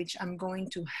in which I'm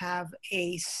going to have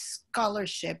a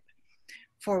scholarship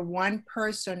for one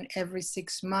person every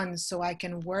 6 months, so I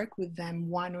can work with them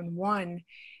one-on-one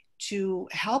to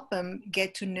help them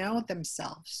get to know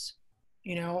themselves,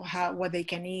 what they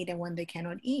can eat and when they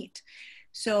cannot eat.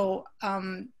 So,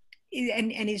 and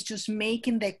it's just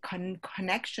making the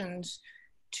connections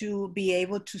to be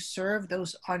able to serve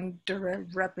those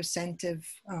underrepresented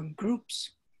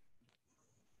groups.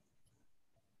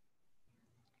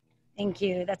 Thank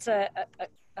you. That's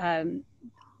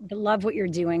I love what you're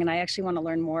doing, and I actually want to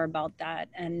learn more about that.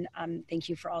 And thank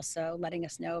you for also letting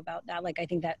us know about that. Like, I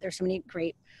think that there's so many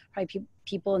great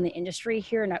people in the industry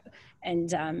here,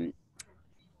 and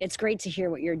it's great to hear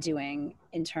what you're doing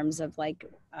in terms of like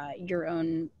your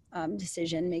own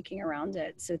decision making around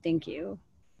it. So thank you.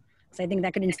 So I think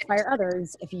that could inspire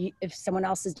others. If someone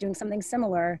else is doing something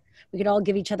similar, we could all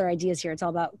give each other ideas here. It's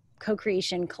all about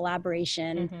co-creation,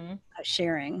 collaboration,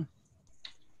 sharing.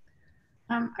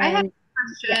 I have a question,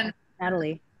 yeah,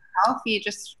 Natalie. Alfie,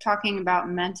 just talking about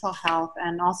mental health,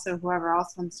 and also whoever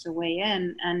else wants to weigh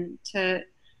in. And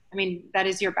I mean, that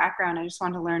is your background. I just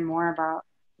want to learn more about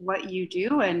what you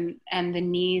do and the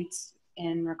needs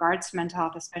in regards to mental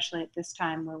health, especially at this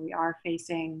time where we are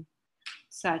facing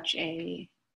such a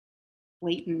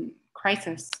blatant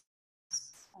crisis.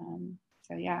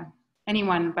 So yeah,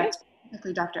 anyone, but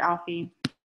specifically Dr. Alfie.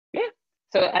 Yeah.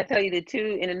 So I tell you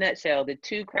in a nutshell, the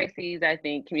two crises I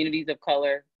think communities of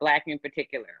color, Black in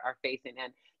particular, are facing.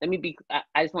 And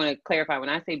I just want to clarify, when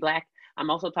I say Black, I'm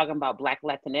also talking about Black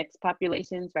Latinx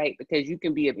populations, right? Because you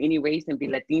can be of any race and be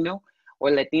Latino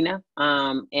or Latina.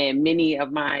 And many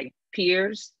of my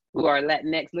peers who are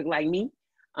Latinx look like me.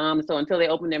 So until they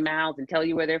open their mouths and tell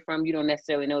you where they're from, you don't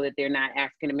necessarily know that they're not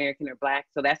African-American or Black.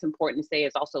 So that's important to say.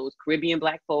 It's also Caribbean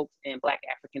Black folks and Black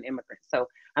African immigrants. So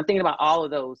I'm thinking about all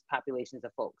of those populations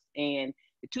of folks. And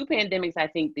the two pandemics I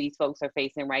think these folks are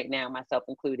facing right now, myself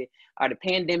included, are the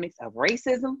pandemics of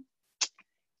racism.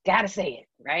 Gotta say it,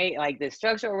 right? Like the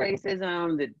structural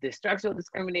racism, the structural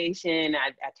discrimination.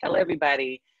 I tell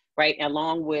everybody, right,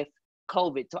 along with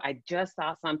COVID. So I just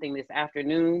saw something this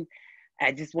afternoon.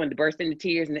 I just wanted to burst into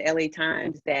tears in the LA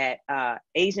Times that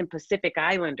Pacific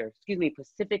Islander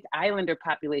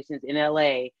populations in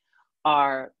LA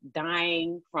are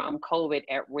dying from COVID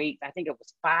at rates, I think it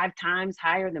was 5 times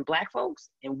higher than Black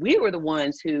folks. And we were the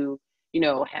ones who,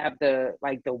 have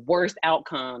the worst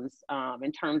outcomes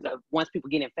in terms of once people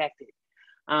get infected.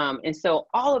 And so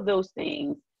all of those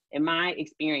things, in my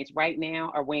experience right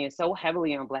now, are weighing so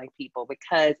heavily on Black people,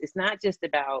 because it's not just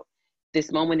about this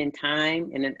moment in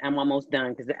time, and then I'm almost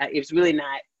done, because I think it's really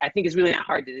not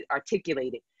hard to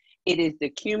articulate it. It is the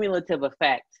cumulative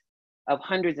effect of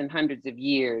hundreds and hundreds of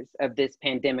years of this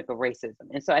pandemic of racism.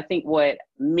 And so I think what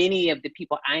many of the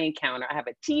people I encounter, I have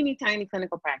a teeny tiny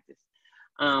clinical practice.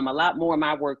 A lot more of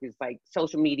my work is like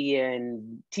social media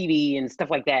and TV and stuff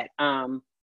like that. And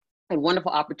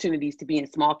wonderful opportunities to be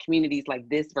in small communities like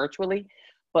this virtually.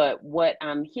 But what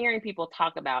I'm hearing people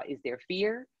talk about is their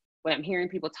fear. What I'm hearing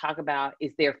people talk about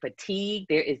is their fatigue.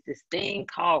 There is this thing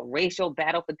called racial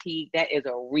battle fatigue. That is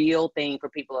a real thing for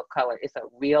people of color. It's a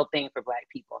real thing for Black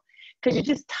people, because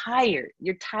you're just tired.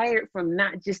 You're tired from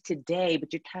not just today,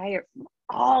 but you're tired from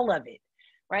all of it,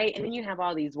 right? And then you have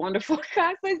all these wonderful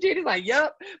cosplays. Judy's like,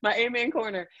 yup, my amen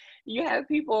corner. You have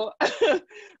people,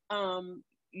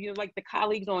 like the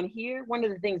colleagues on here. One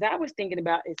of the things I was thinking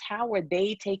about is how are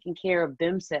they taking care of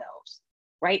themselves,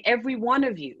 right? Every one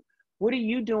of you. What are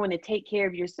you doing to take care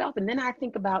of yourself? And then I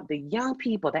think about the young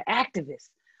people, the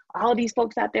activists, all of these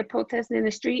folks out there protesting in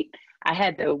the street. I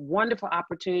had the wonderful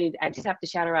opportunity. I just have to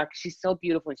shout her out because she's so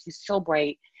beautiful and she's so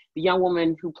bright. The young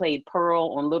woman who played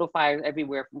Pearl on Little Fires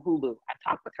Everywhere from Hulu. I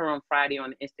talked with her on Friday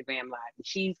on Instagram Live. And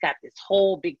she's got this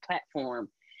whole big platform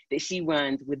that she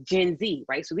runs with Gen Z,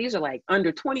 right? So these are like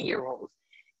under 20-year-olds.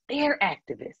 They're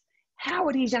activists. How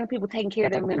are these young people taking care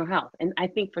of their mental health? And I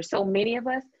think for so many of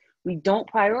us, we don't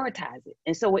prioritize it.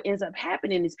 And so what ends up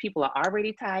happening is people are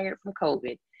already tired from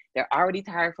COVID. They're already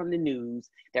tired from the news.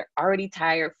 They're already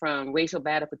tired from racial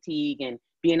battle fatigue and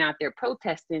being out there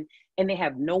protesting, and they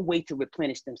have no way to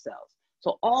replenish themselves.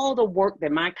 So all the work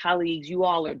that my colleagues, you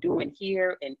all are doing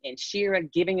here, and Shira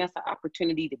giving us the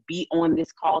opportunity to be on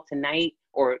this call tonight,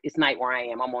 or it's night where I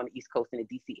am, I'm on the East Coast in the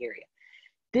DC area.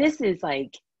 This is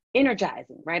like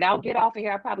energizing, right? I'll get off of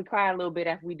here. I'll probably cry a little bit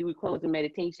after we do a closing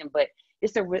meditation, but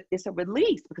it's a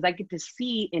release, because I get to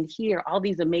see and hear all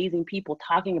these amazing people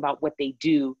talking about what they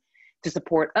do to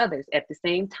support others. At the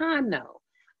same time, though,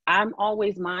 I'm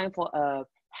always mindful of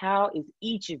how is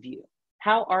each of you,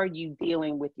 how are you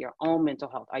dealing with your own mental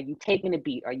health? Are you taking a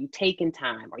beat? Are you taking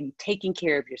time? Are you taking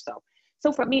care of yourself?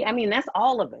 So for me, I mean, that's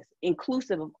all of us,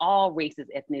 inclusive of all races,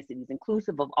 ethnicities,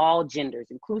 inclusive of all genders,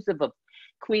 inclusive of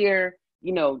queer,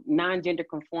 non-gender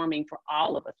conforming, for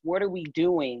all of us. What are we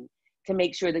doing to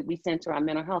make sure that we center our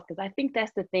mental health? Because I think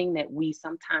that's the thing that we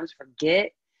sometimes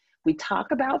forget. We talk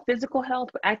about physical health,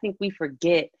 but I think we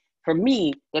forget, for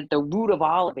me, that the root of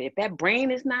all of it, if that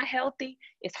brain is not healthy,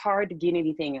 it's hard to get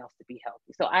anything else to be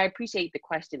healthy. So I appreciate the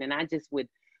question, and I just would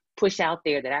push out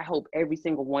there that I hope every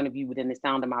single one of you within the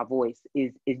sound of my voice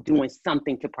is doing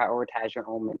something to prioritize your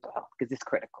own mental health, because it's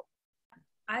critical.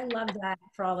 I love that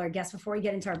for all our guests. Before we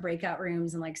get into our breakout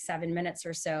rooms in like 7 minutes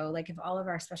or so, like if all of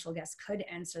our special guests could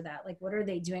answer that, like what are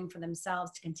they doing for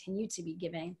themselves to continue to be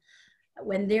giving?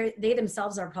 when they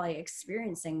themselves are probably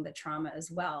experiencing the trauma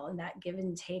as well, and that give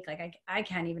and take, like I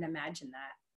can't even imagine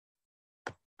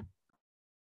that.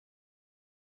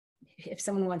 If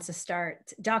someone wants to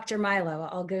start, Dr. Milo,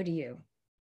 I'll go to you.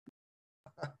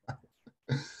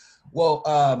 Well,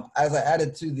 as I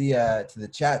added to the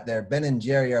chat there, Ben and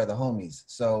Jerry are the homies.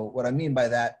 So what I mean by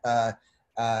that,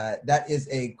 that is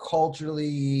a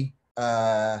culturally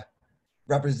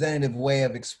representative way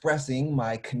of expressing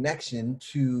my connection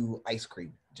to ice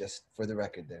cream, just for the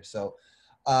record there. So,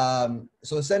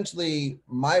 so essentially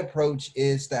my approach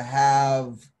is to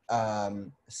have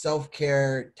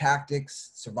self-care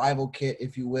tactics, survival kit,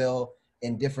 if you will,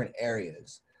 in different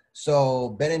areas.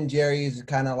 So Ben and Jerry's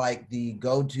kind of like the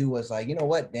go-to was like, you know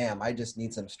what, damn, I just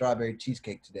need some strawberry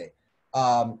cheesecake today.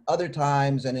 Other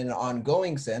times, and in an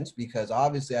ongoing sense, because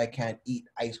obviously I can't eat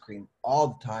ice cream all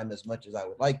the time as much as I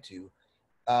would like to,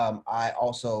 I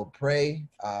also pray.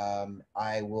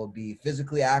 I will be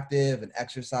physically active and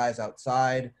exercise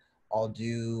outside. I'll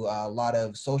do a lot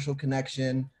of social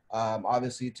connection,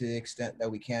 obviously to the extent that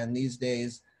we can these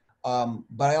days.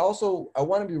 But I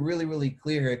want to be really, really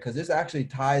clear here, because this actually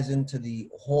ties into the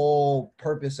whole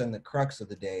purpose and the crux of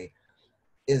the day,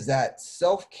 is that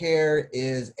self-care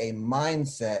is a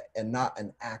mindset and not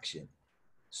an action.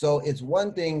 So it's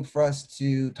one thing for us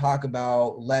to talk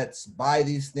about, let's buy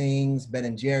these things, Ben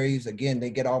and Jerry's, again, they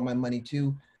get all my money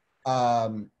too.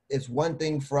 It's one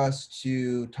thing for us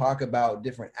to talk about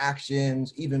different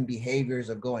actions, even behaviors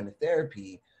of going to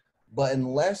therapy. But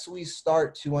unless we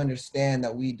start to understand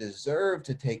that we deserve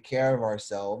to take care of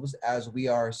ourselves, as we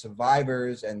are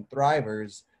survivors and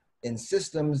thrivers in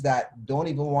systems that don't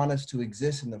even want us to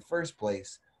exist in the first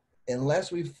place,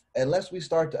 unless we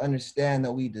start to understand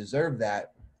that we deserve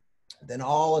that, then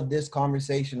all of this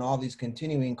conversation, all these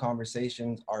continuing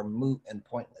conversations are moot and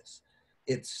pointless.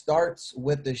 It starts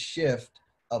with the shift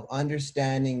of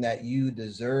understanding that you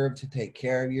deserve to take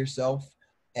care of yourself,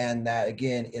 and that,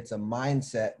 again, it's a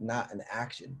mindset, not an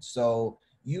action. So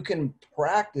you can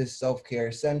practice self-care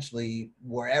essentially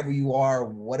wherever you are,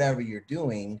 whatever you're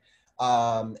doing.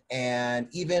 And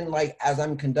even like as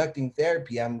I'm conducting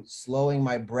therapy, I'm slowing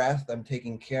my breath, I'm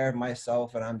taking care of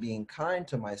myself, and I'm being kind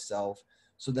to myself.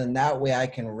 So then that way I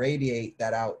can radiate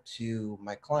that out to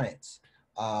my clients.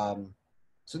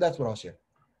 So that's what I'll share.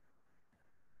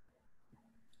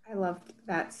 I loved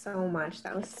that so much.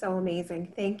 That was so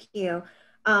amazing. Thank you.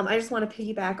 I just want to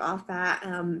piggyback off that.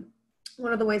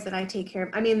 One of the ways that I take care of,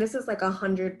 I mean, this is like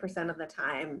 100% of the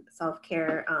time,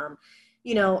 self-care.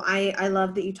 You know, I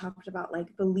love that you talked about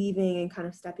like believing and kind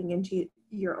of stepping into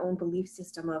your own belief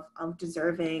system of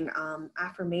deserving,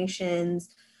 affirmations.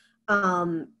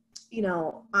 You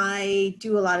know, I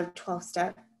do a lot of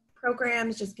 12-step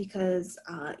programs just because,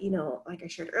 you know, like I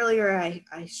shared earlier, I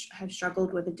have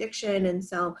struggled with addiction. And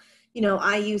so, you know,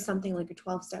 I use something like a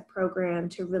 12-step program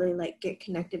to really like get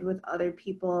connected with other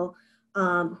people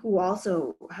who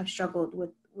also have struggled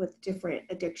with different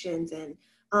addictions. And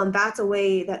that's a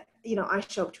way that, you know, I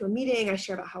show up to a meeting, I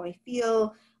share about how I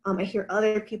feel, I hear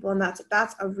other people, and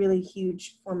that's a really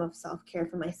huge form of self-care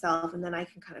for myself. And then I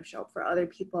can kind of show up for other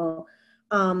people.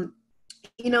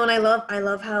 You know, and I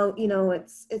love how, you know,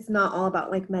 it's not all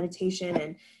about like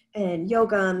meditation and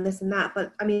yoga and this and that,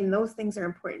 but I mean, those things are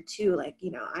important too. Like, you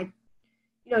know, I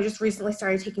just recently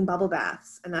started taking bubble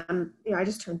baths, and you know, I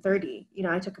just turned 30, you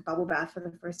know, I took a bubble bath for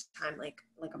the first time, like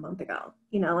a month ago,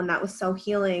 you know, and that was so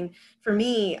healing for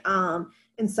me.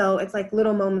 And so it's like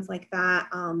little moments like that.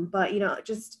 But, you know,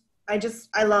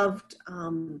 I loved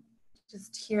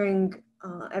just hearing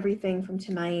everything from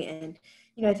tonight. And,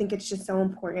 you know, I think it's just so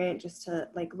important just to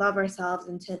like love ourselves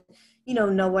and to, you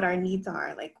know what our needs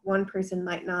are. Like one person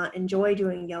might not enjoy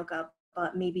doing yoga,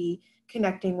 but maybe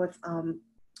connecting with,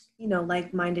 you know,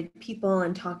 like-minded people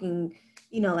and talking,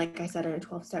 you know, like I said, in a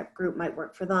 12-step group might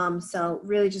work for them. So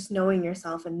really just knowing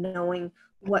yourself and knowing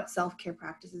what self-care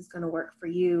practice is going to work for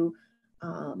you,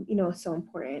 you know, is so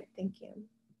important. Thank you.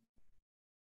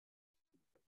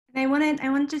 And I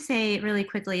wanted to say really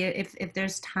quickly, if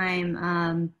there's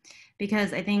time,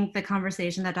 because I think the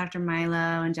conversation that Dr.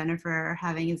 Milo and Jennifer are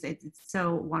having it's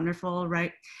so wonderful,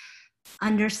 right?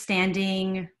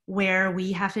 Understanding where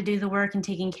we have to do the work and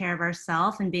taking care of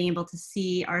ourselves and being able to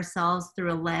see ourselves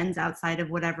through a lens outside of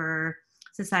whatever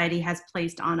society has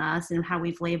placed on us and how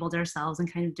we've labeled ourselves,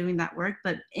 and kind of doing that work.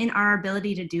 But in our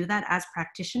ability to do that as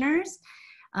practitioners,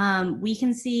 we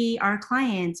can see our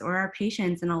clients or our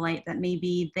patients in a light that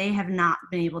maybe they have not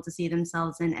been able to see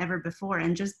themselves in ever before.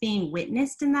 And just being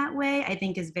witnessed in that way, I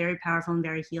think, is very powerful and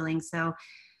very healing. So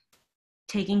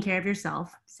taking care of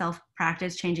yourself,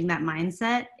 self-practice, changing that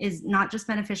mindset is not just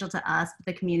beneficial to us, but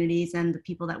the communities and the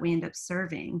people that we end up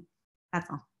serving. That's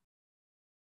all.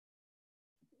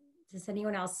 Does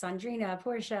anyone else, Sandrina,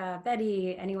 Portia,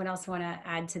 Betty, anyone else want to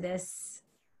add to this?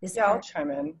 Yeah, I'll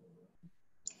chime in.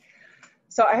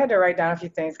 So I had to write down a few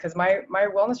things because my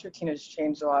wellness routine has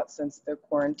changed a lot since the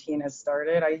quarantine has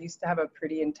started. I used to have a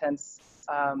pretty intense,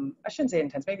 I shouldn't say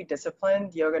intense, maybe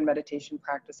disciplined yoga and meditation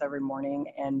practice every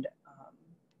morning and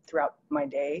throughout my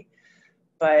day.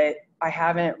 But I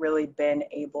haven't really been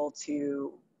able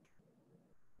to,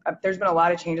 there's been a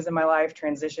lot of changes in my life,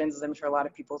 transitions, as I'm sure a lot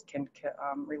of people can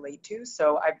relate to.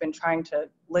 So I've been trying to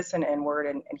listen inward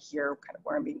and hear kind of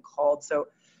where I'm being called. So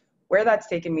where that's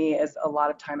taken me is a lot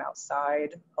of time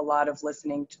outside, a lot of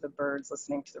listening to the birds,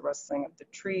 listening to the rustling of the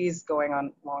trees, going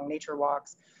on long nature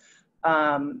walks,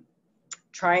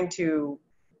 trying to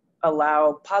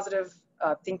allow positive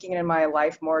thinking in my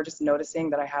life more, just noticing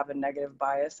that I have a negative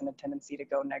bias and a tendency to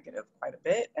go negative quite a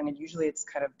bit. And usually it's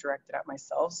kind of directed at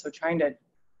myself. So trying to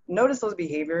notice those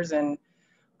behaviors and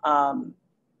I'm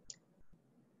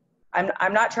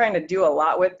not trying to do a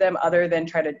lot with them other than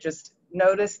try to just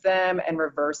notice them and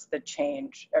reverse the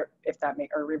change, or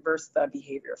reverse the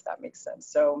behavior, if that makes sense.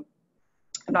 So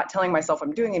I'm not telling myself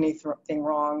I'm doing anything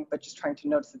wrong, but just trying to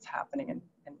notice it's happening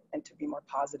and to be more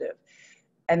positive.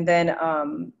 And then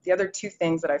the other two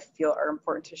things that I feel are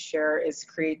important to share is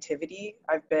creativity.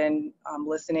 I've been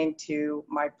listening to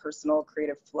my personal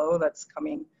creative flow that's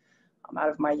coming out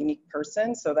of my unique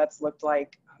person. So that's looked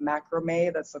like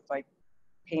macrame, that's looked like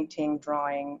painting,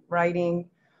 drawing, writing.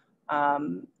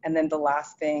 And then the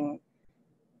last thing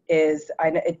is,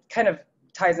 it kind of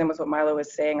ties in with what Milo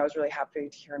was saying. I was really happy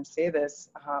to hear him say this,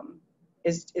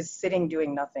 is sitting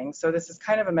doing nothing. So this is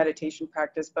kind of a meditation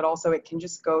practice, but also it can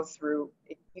just go through,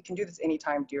 you can do this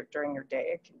anytime during your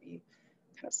day. It can be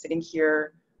kind of sitting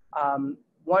here,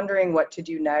 wondering what to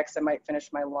do next. I might finish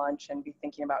my lunch and be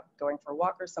thinking about going for a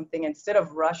walk or something. Instead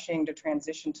of rushing to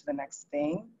transition to the next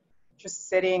thing, just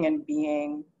sitting and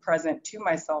being present to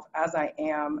myself as I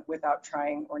am without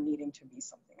trying or needing to be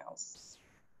something else.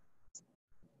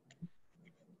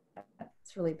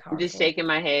 It's really powerful. I'm just shaking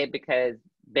my head because,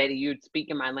 Betty, you're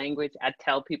speaking my language. I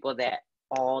tell people that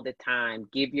all the time.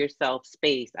 Give yourself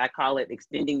space. I call it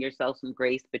extending yourself some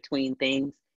grace between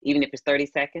things. Even if it's 30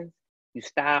 seconds, you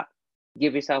stop,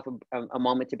 give yourself a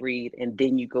moment to breathe, and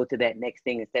then you go to that next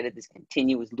thing instead of this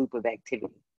continuous loop of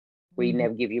activity where you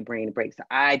never give your brain a break. So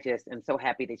I just am so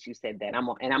happy that you said that. I'm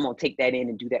gonna take that in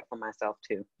and do that for myself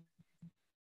too.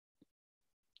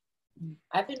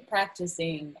 I've been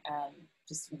practicing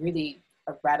just really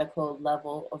a radical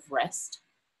level of rest.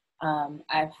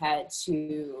 I've had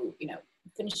to,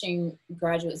 finishing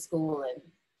graduate school and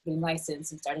getting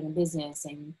licensed and starting a business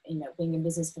and, being in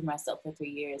business for myself for 3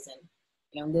 years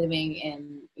and, living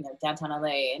in, downtown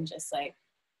LA and just like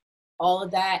all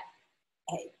of that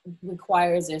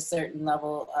requires a certain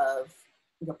level of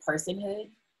your personhood.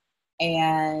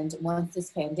 And once this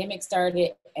pandemic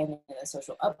started and the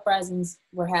social uprisings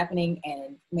were happening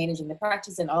and managing the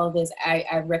practice and all of this,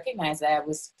 I recognized that I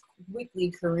was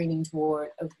quickly careening toward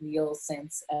a real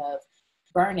sense of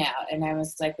burnout. And I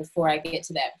was like, before I get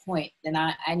to that point, then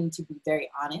I need to be very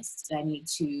honest. And I need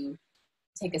to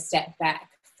take a step back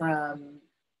from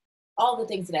all the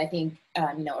things that I think,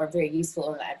 are very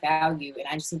useful and I value. And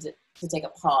I just need to take a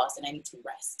pause and I need to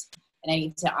rest. And I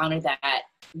need to honor that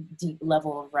deep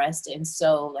level of rest. And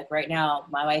so like right now,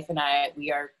 my wife and I,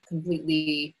 we are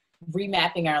completely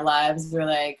remapping our lives. We're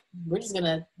like, we're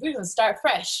gonna start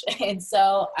fresh. And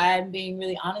so I'm being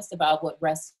really honest about what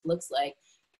rest looks like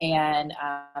and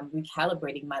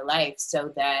recalibrating my life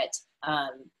so that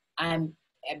I'm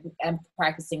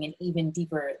practicing an even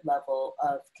deeper level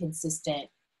of consistent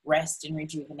rest and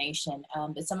rejuvenation.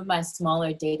 But some of my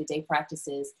smaller day-to-day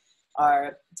practices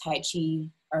are Tai Chi,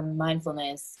 or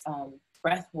mindfulness,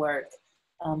 breath work,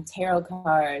 tarot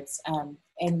cards,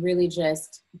 and really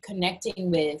just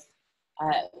connecting with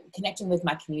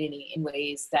my community in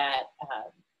ways that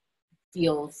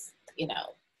feels,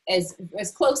 as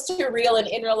close to real and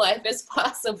in real life as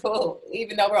possible,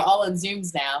 even though we're all on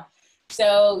Zooms now.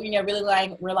 So,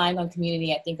 really relying on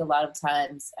community. I think a lot of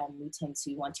times we tend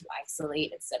to want to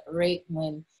isolate and separate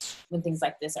when things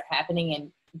like this are happening.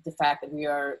 And the fact that we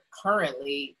are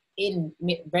currently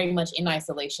very much in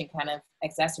isolation kind of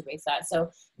exacerbates that. So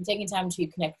I'm taking time to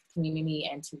connect with community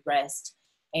and to rest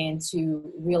and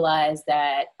to realize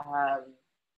that,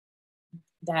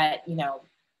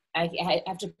 I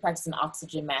have to practice an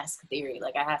oxygen mask theory.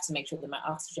 Like I have to make sure that my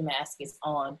oxygen mask is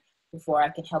on before I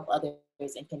can help others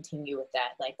and continue with that.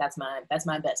 Like that's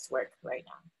my best work right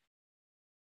now.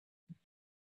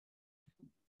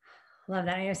 Love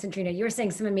that. I know, Sandrina, you were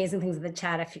saying some amazing things in the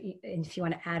chat if you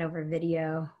want to add over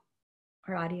video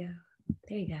or audio.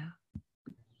 There you go.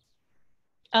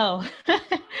 Oh,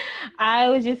 I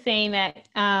was just saying that,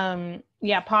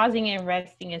 yeah, pausing and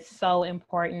resting is so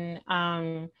important.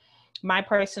 My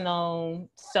personal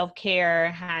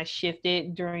self-care has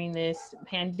shifted during this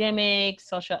pandemic,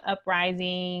 social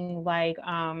uprising. Like,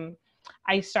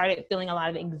 I started feeling a lot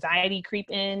of anxiety creep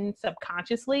in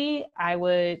subconsciously. I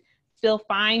would feel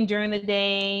fine during the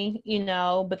day, you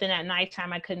know, but then at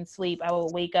nighttime I couldn't sleep. I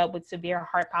would wake up with severe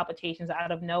heart palpitations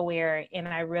out of nowhere. And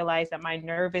I realized that my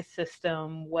nervous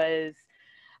system was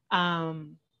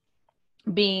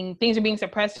things are being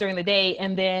suppressed during the day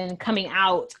and then coming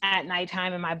out at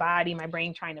nighttime in my body, my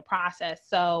brain trying to process.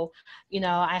 So, you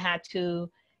know, I had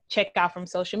to check out from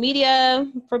social media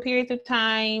for periods of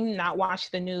time, not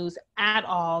watch the news at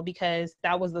all, because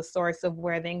that was the source of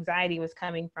where the anxiety was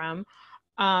coming from.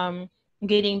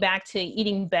 Getting back to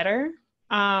eating better,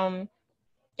 and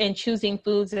choosing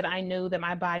foods that I knew that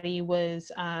my body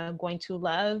was going to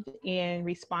love and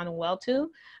respond well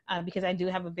to, because I do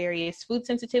have various food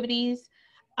sensitivities.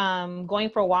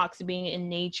 Going for walks, being in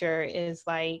nature is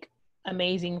like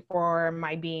amazing for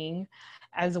my being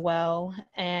as well.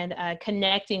 And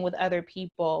connecting with other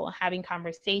people, having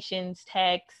conversations,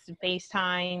 texts,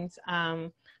 FaceTimes,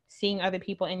 seeing other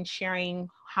people and sharing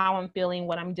how I'm feeling,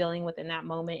 what I'm dealing with in that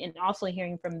moment, and also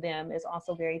hearing from them is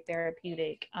also very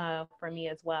therapeutic for me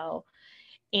as well.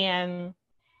 And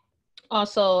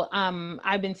also,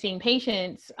 I've been seeing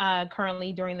patients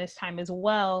currently during this time as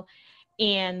well,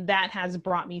 and that has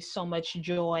brought me so much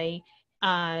joy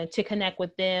to connect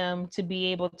with them, to be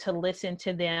able to listen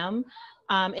to them,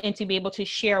 and to be able to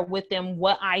share with them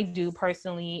what I do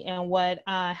personally and what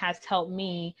has helped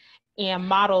me, and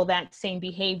model that same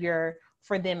behavior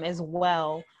for them as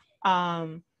well.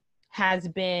 Has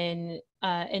been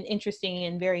an interesting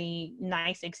and very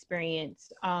nice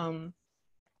experience.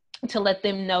 To let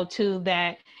them know too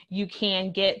that you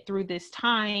can get through this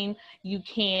time, you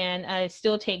can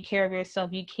still take care of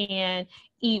yourself, you can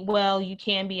eat well, you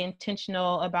can be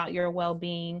intentional about your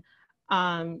well-being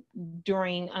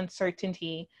during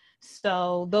uncertainty.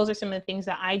 So those are some of the things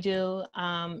that I do,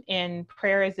 and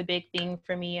prayer is a big thing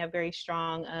for me, a very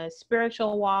strong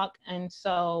spiritual walk, and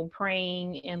so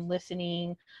praying and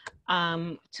listening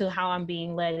to how I'm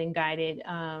being led and guided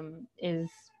is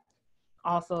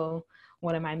also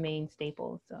one of my main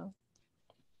staples. So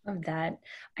love that.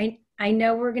 I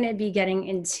know we're going to be getting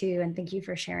into, and thank you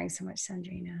for sharing so much,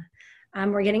 Sandrina.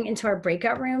 We're getting into our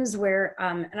breakout rooms where,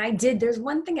 there's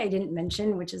one thing I didn't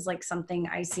mention, which is like something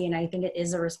I see, and I think it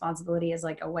is a responsibility as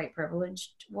like a white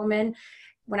privileged woman.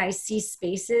 When I see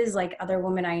spaces like other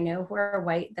women I know who are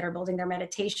white that are building their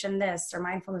meditation, this or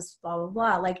mindfulness, blah, blah,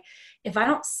 blah. Like if I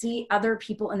don't see other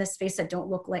people in this space that don't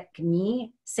look like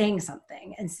me saying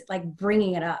something and like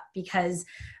bringing it up, because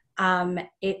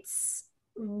it's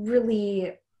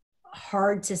really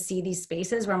hard to see these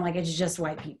spaces where I'm like, it's just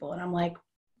white people. And I'm like,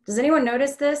 does anyone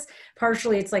notice this?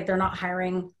 Partially, it's like they're not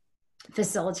hiring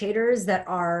facilitators that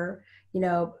are,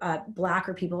 Black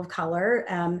or people of color.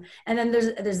 And then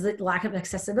there's the lack of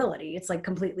accessibility. It's like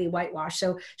completely whitewashed.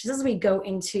 So just as we go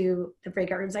into the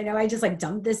breakout rooms, I know I just like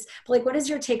dumped this, but like, what is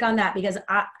your take on that? Because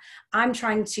I'm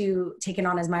trying to take it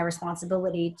on as my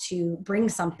responsibility to bring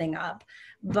something up,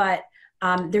 but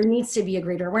there needs to be a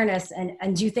greater awareness.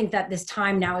 And do you think that this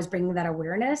time now is bringing that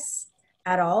awareness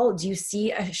at all? Do you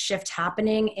see a shift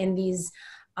happening in these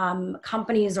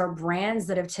companies or brands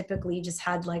that have typically just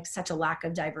had like such a lack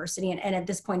of diversity? And at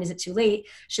this point, is it too late?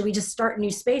 Should we just start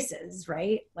new spaces,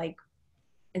 right? Like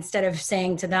instead of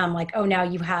saying to them like, oh, now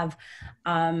you have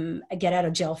a get out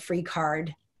of jail free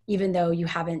card, even though you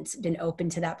haven't been open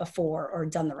to that before or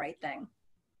done the right thing.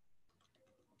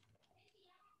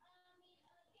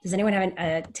 Does anyone have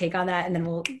a take on that? And then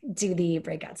we'll do the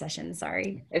breakout session.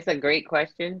 Sorry. It's a great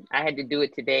question. I had to do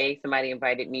it today. Somebody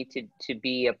invited me to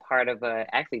be a part of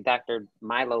actually Dr.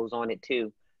 Milo's on it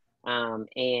too. I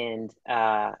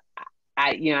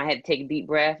had to take a deep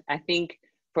breath. I think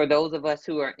for those of us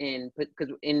who are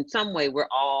because in some way we're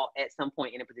all at some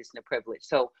point in a position of privilege.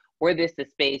 So were this a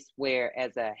space where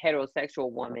as a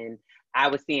heterosexual woman, I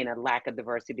was seeing a lack of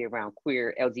diversity around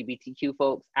queer LGBTQ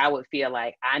folks, I would feel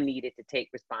like I needed to take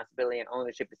responsibility and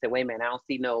ownership and say, wait a minute, I don't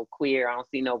see no queer, I don't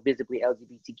see no visibly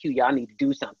LGBTQ, y'all need to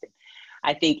do something.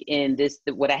 I think in this,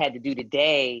 what I had to do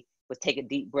today was take a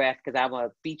deep breath because I'm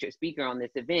a featured speaker on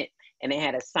this event, and they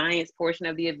had a science portion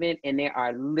of the event, and there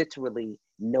are literally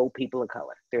no people of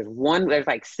color. There's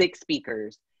like 6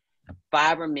 speakers,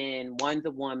 5 are men, 1's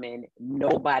a woman,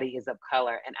 nobody is of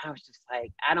color. And I was just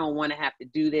like, I don't want to have to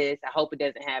do this. I hope it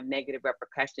doesn't have negative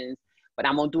repercussions, but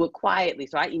I'm going to do it quietly.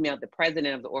 So I emailed the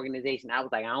president of the organization. I was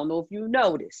like, I don't know if you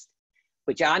noticed,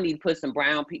 but y'all need to put some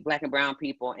black and brown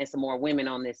people and some more women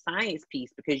on this science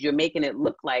piece, because you're making it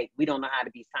look like we don't know how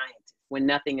to be scientists when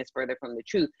nothing is further from the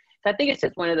truth. So I think it's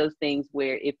just one of those things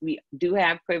where if we do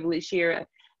have privilege here,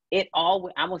 I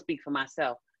won't speak for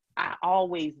myself. I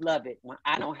always love it when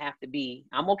I don't have to be,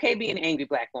 I'm okay being an angry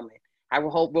Black woman. I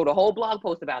wrote a whole blog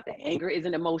post about that. Anger is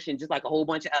an emotion, just like a whole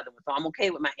bunch of other ones. So I'm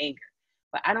okay with my anger.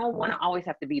 But I don't want to always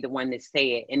have to be the one to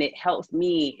say it. And it helps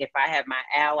me if I have my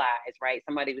allies, right?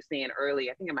 Somebody was saying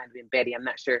earlier, I think it might have been Betty, I'm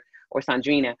not sure, or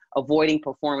Sandrina, avoiding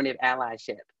performative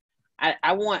allyship.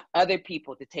 I want other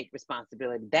people to take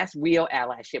responsibility. That's real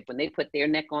allyship. When they put their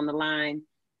neck on the line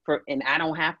and I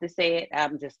don't have to say it,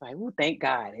 I'm just like, oh, thank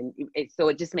God. And so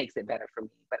it just makes it better for me.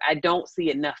 But I don't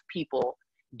see enough people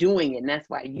doing it. And that's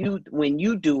why when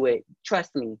you do it,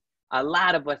 trust me, a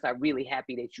lot of us are really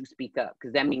happy that you speak up,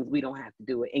 because that means we don't have to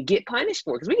do it and get punished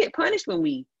for it, because we get punished when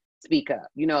we speak up.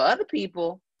 You know, other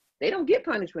people, they don't get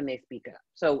punished when they speak up.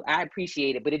 So I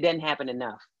appreciate it, but it doesn't happen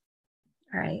enough.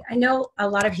 All right. I know a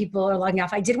lot of people are logging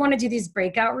off. I did want to do these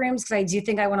breakout rooms because I do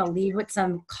think I want to leave with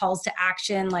some calls to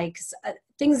action, like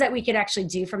things that we could actually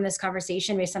do from this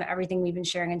conversation based on everything we've been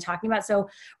sharing and talking about. So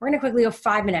we're going to quickly go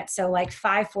 5 minutes. So like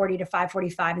 5:40 to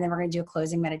 5:45, and then we're going to do a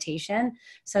closing meditation.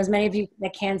 So as many of you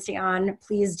that can stay on,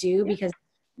 please do, because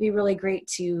it'd be really great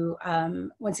to,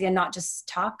 once again, not just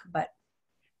talk, but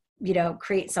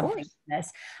create something from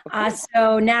this.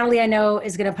 So Natalie, I know,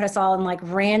 is going to put us all in like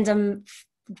random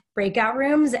breakout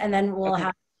rooms, and then we'll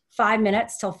have 5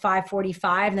 minutes till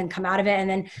 5:45, and then come out of it, and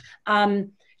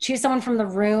then choose someone from the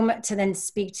room to then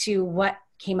speak to what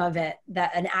came of it,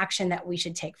 an action that we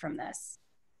should take from this.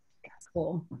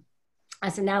 Cool.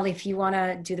 So Natalie, if you want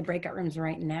to do the breakout rooms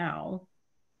right now,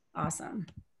 awesome.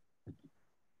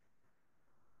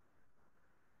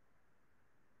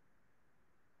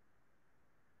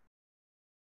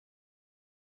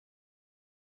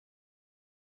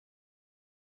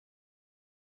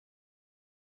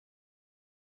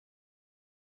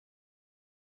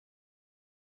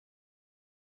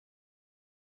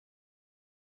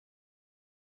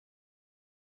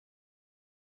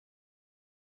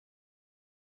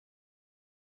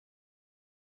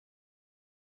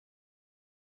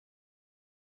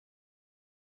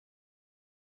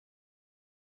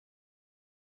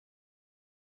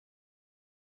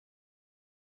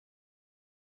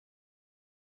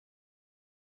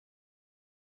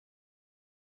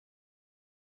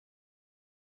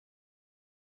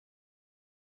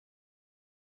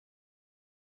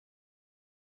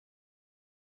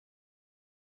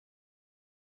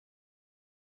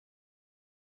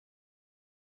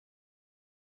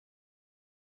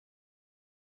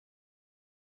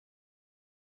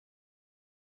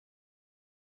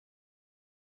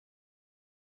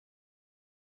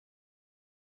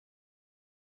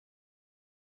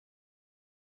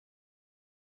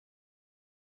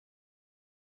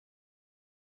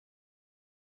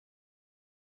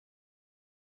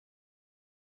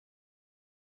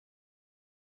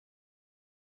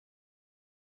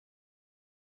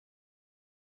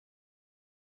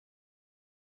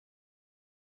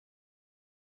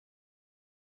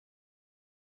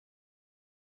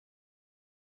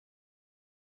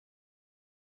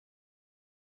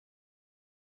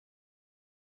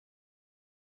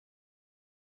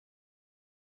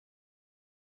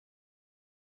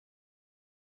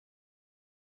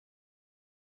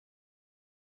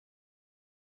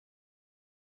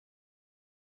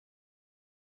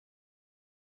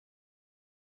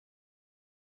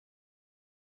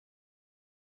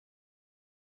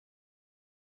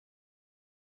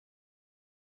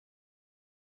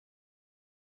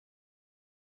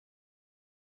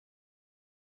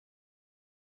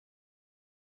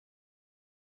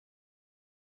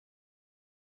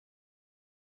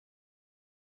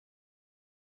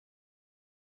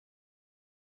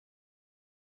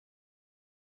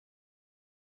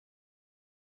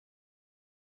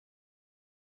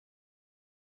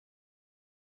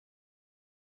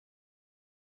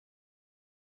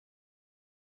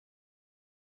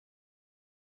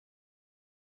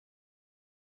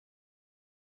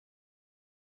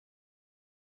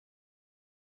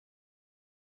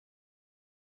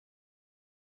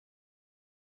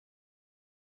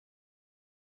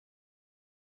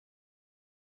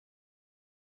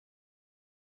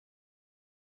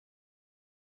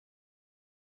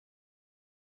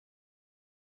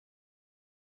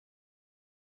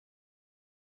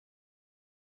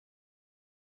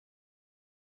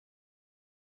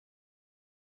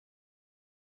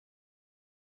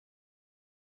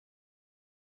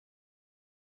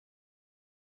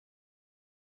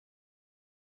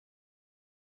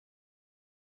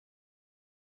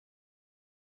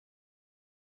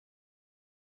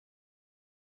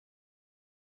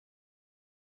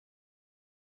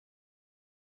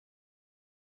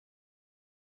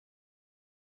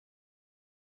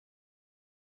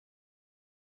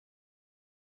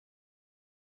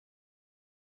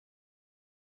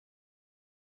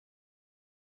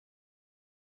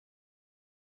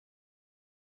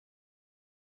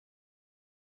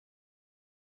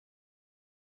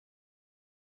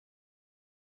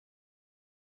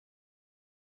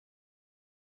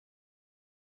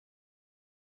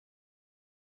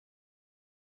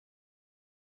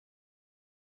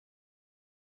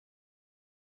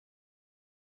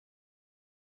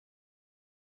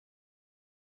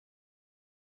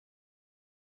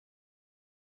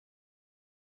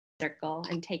 circle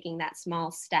and taking that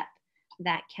small step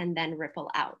that can then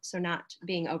ripple out. So not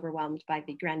being overwhelmed by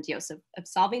the grandiose of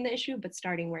solving the issue, but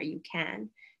starting where you can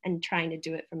and trying to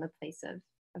do it from a place of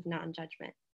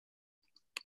non-judgment.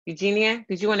 Eugenia,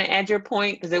 did you want to add your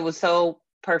point? Because it was so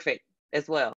perfect as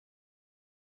well.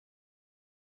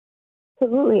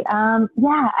 Absolutely. I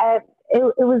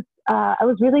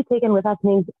was really taken with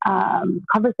Ethne's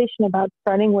conversation about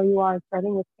starting where you are,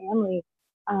 starting with family,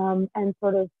 and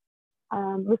sort of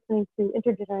listening to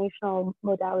intergenerational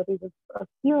modalities of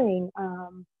healing.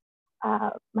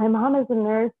 My mom is a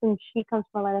nurse and she comes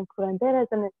from a line of curanderas,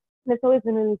 and it's always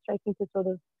been really striking to sort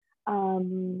of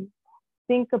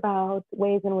think about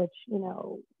ways in which,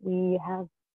 we have,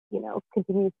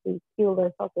 continuously healed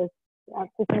ourselves as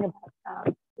thinking about,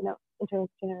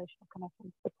 intergenerational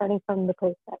connections. But starting from the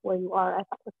place that where you are, I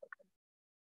thought was so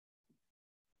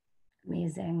good.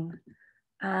 Amazing.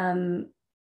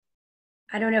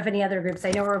 I don't know if any other groups,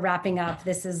 I know we're wrapping up.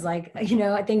 This is like,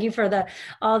 thank you for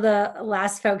all the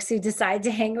last folks who decide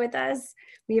to hang with us.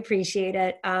 We appreciate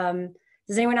it.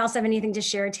 Does anyone else have anything to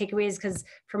share, takeaways? Because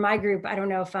for my group, I don't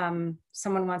know if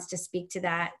someone wants to speak to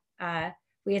that.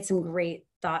 We had some great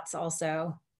thoughts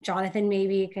also. Jonathan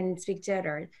maybe can speak to it,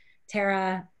 or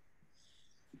Tara.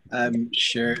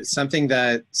 Sure. Something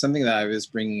that I was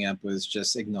bringing up was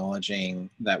just acknowledging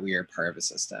that we are part of a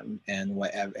system, and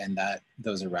that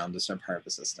those around us are part of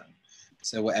a system.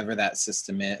 So whatever that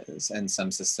system is, and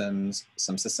some systems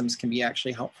can be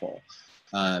actually helpful,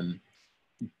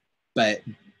 but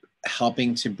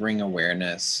helping to bring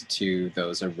awareness to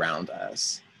those around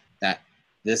us that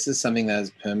this is something that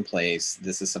is put in place,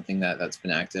 this is something that's been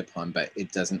acted upon, but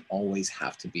it doesn't always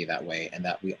have to be that way, and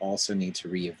that we also need to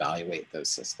reevaluate those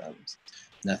systems.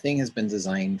 Nothing has been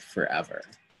designed forever.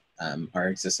 Our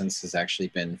existence has actually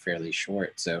been fairly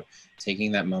short. So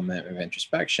taking that moment of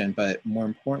introspection, but more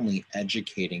importantly,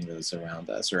 educating those around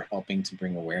us, or helping to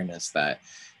bring awareness that,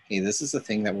 hey, this is the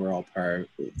thing that we're all part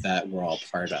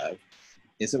of.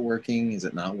 Is it working? Is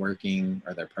it not working?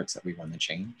 Are there parts that we want to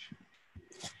change?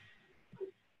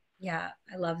 Yeah,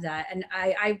 I love that. And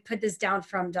I put this down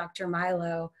from Dr.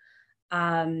 Milo,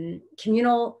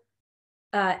 communal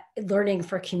learning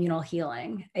for communal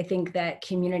healing. I think that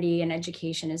community and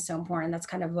education is so important. That's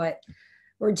kind of what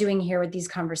we're doing here with these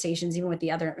conversations, even with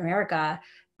the Other America.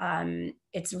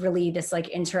 It's really this like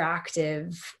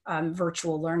interactive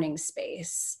virtual learning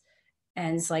space.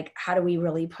 And it's like, how do we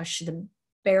really push the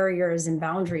barriers and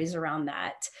boundaries around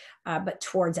that, but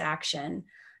towards action?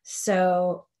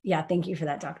 So yeah, thank you for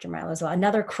that, Dr. Milo, as well.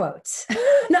 Another quote,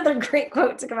 another great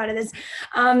quote to come out of this.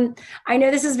 I know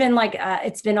this has been like,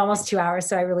 it's been almost 2 hours,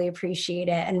 so I really appreciate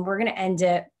it. And we're gonna end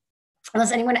it.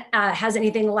 Unless anyone has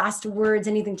anything, last words,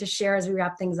 anything to share as we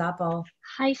wrap things up.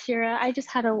 Hi, Shira. I just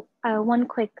had a one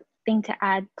quick thing to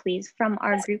add, please, from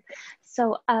our group.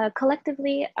 So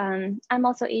collectively, I'm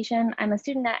also Asian. I'm a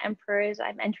student at Emperor's.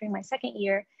 I'm entering my second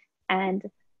year, and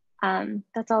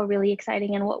that's all really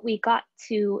exciting. And what we got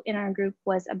to in our group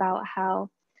was about how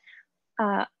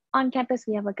on campus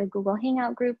we have like a Google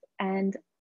Hangout group, and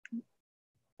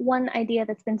one idea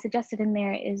that's been suggested in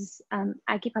there is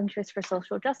acupuncturist for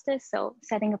social justice. So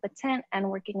setting up a tent and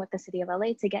working with the city of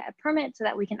LA to get a permit so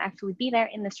that we can actually be there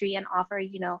in the street and offer,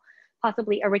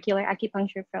 possibly auricular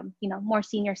acupuncture from, more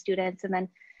senior students, and then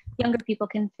younger people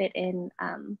can fit in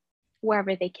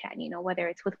wherever they can, whether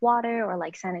it's with water or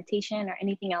like sanitation or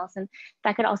anything else. And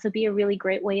that could also be a really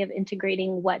great way of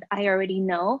integrating what I already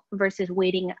know versus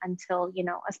waiting until,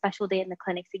 a special day in the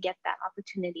clinic to get that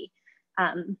opportunity.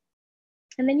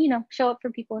 And then, show up for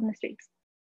people in the streets.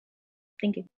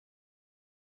 Thank you.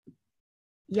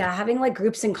 Yeah, having like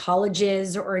groups in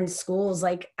colleges or in schools,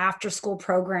 like after school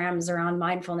programs around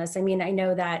mindfulness. I mean, I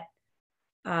know that,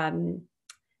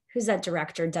 who's that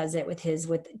director does it with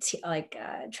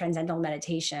transcendental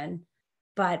meditation.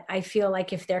 But I feel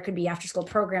like if there could be after school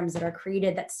programs that are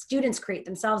created, that students create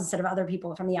themselves instead of other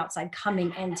people from the outside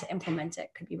coming in to implement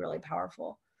it, could be really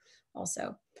powerful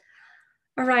also.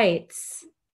 All right.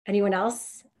 Anyone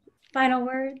else? Final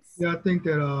words? Yeah, I think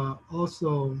that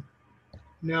also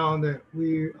now that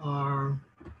we are,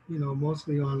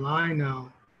 mostly online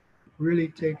now, really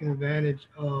taking advantage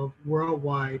of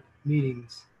worldwide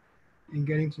meetings and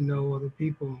getting to know other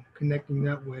people, connecting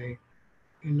that way,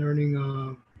 and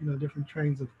learning, different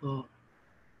trains of thought.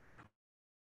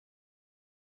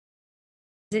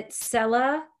 Is it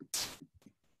Sella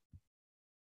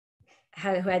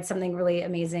who had something really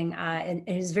amazing and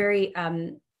who's very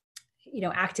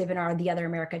active in the Other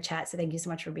America chat. So thank you so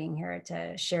much for being here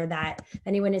to share that. If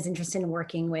anyone is interested in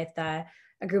working with a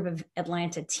group of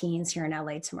Atlanta teens here in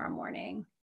LA tomorrow morning.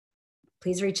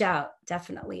 please reach out.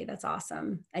 Definitely. That's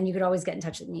awesome. And you could always get in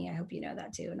touch with me. I hope you know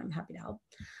that too, and I'm happy to help.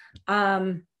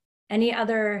 Any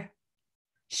other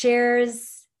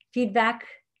shares, feedback?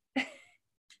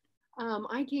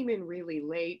 I came in really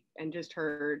late and just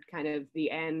heard kind of the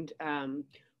end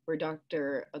where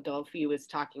Dr. Adolfi was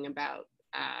talking about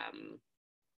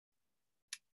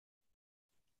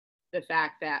the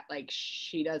fact that like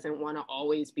she doesn't want to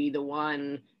always be the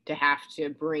one to have to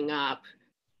bring up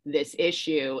this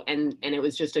issue, and it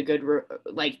was just a good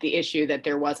like the issue that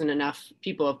there wasn't enough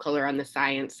people of color on the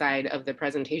science side of the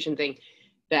presentation thing,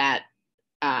 that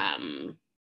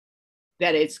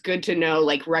that it's good to know,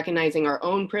 like recognizing our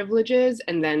own privileges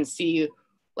and then see,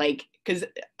 like, because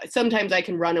sometimes I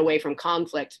can run away from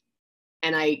conflict,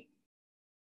 and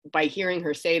by hearing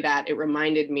her say that, it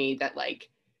reminded me that like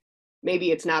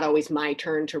maybe it's not always my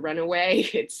turn to run away.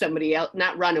 It's somebody else,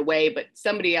 not run away, but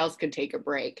somebody else could take a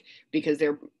break because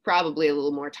they're probably a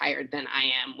little more tired than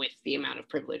I am with the amount of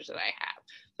privilege that I have.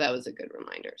 So that was a good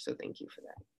reminder. So thank you for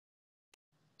that.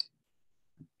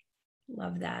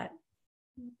 Love that.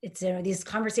 It's, you know, these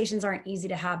conversations aren't easy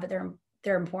to have, but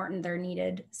they're important, they're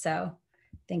needed. So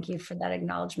thank you for that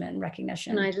acknowledgement and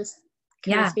recognition.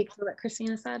 Can I speak to what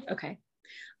Christina said? Okay.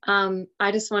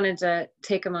 I just wanted to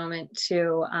take a moment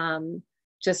to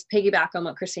just piggyback on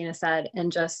what Christina said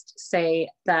and just say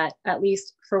that at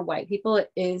least for white people, it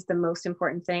is the most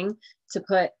important thing to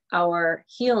put our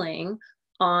healing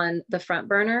on the front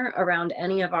burner around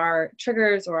any of our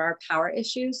triggers or our power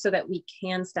issues, so that we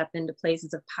can step into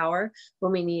places of power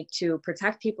when we need to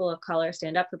protect people of color,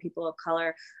 stand up for people of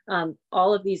color.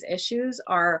 All of these issues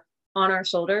are on our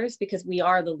shoulders because we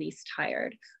are the least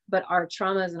tired, but our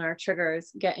traumas and our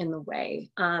triggers get in the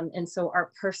way. And so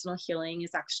our personal healing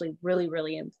is actually really,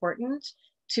 really important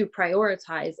to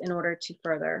prioritize in order to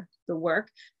further the work,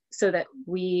 so that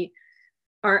we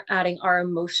aren't adding our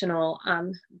emotional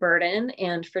burden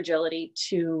and fragility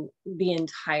to the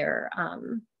entire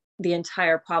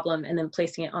problem, and then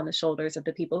placing it on the shoulders of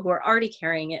the people who are already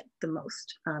carrying it the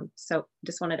most. So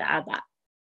just wanted to add that.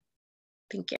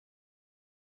 Thank you.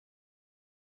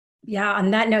 Yeah, on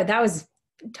that note, that was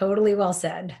totally well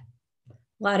said.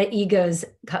 A lot of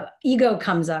ego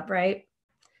comes up, right?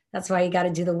 That's why you got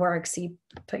to do the work. So you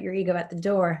put your ego at the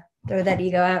door, throw that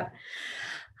ego out.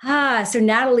 So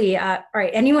Natalie, all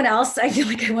right, anyone else? I feel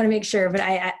like I want to make sure, but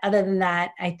other than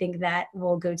that, I think that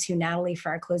we'll go to Natalie for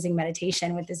our closing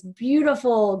meditation with this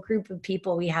beautiful group of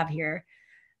people we have here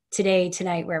today,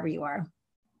 tonight, wherever you are.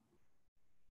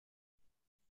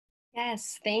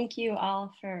 Yes, thank you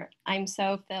all I'm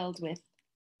so filled with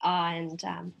awe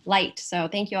and light. So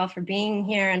thank you all for being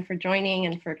here and for joining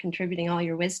and for contributing all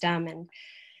your wisdom. And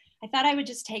I thought I would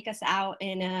just take us out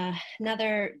in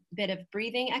another bit of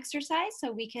breathing exercise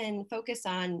so we can focus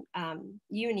on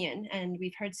union. And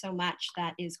we've heard so much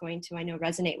that is going to, I know,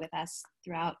 resonate with us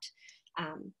throughout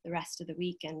the rest of the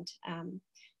week. And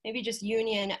maybe just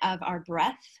union of our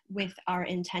breath with our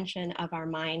intention of our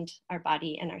mind, our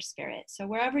body, and our spirit. So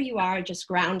wherever you are, just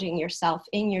grounding yourself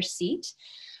in your seat,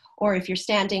 or if you're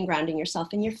standing, grounding yourself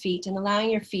in your feet and allowing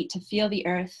your feet to feel the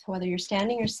earth, whether you're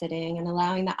standing or sitting, and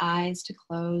allowing the eyes to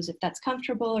close if that's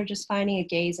comfortable, or just finding a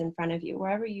gaze in front of you,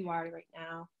 wherever you are right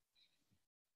now.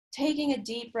 Taking a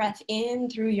deep breath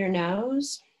in through your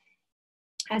nose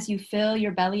as you fill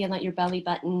your belly and let your belly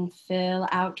button fill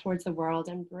out towards the world,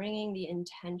 and bringing the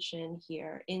intention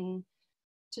here in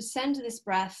to send this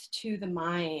breath to the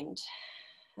mind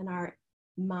and our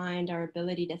mind, our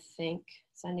ability to think,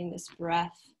 sending this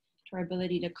breath to our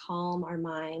ability to calm our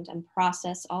mind and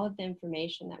process all of the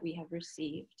information that we have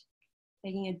received.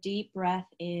 Taking a deep breath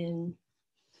in.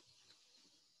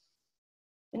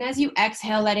 And as you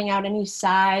exhale, letting out any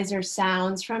sighs or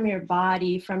sounds from your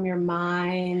body, from your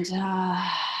mind.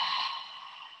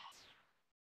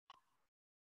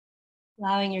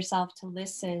 Allowing yourself to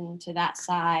listen to that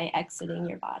sigh exiting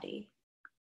your body.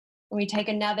 And we take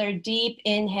another deep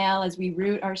inhale as we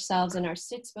root ourselves in our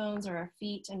sits bones or our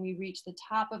feet, and we reach the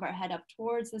top of our head up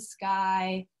towards the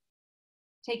sky.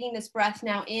 Taking this breath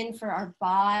now in for our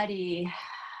body.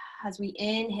 As we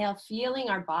inhale, feeling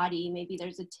our body, maybe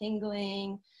there's a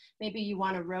tingling, maybe you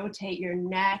want to rotate your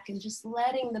neck, and just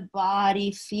letting the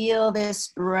body feel this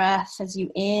breath as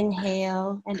you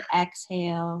inhale and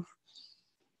exhale.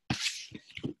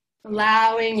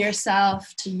 Allowing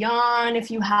yourself to yawn if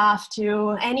you have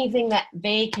to, anything that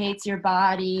vacates your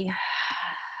body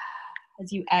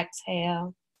as you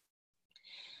exhale.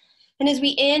 And as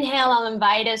we inhale, I'll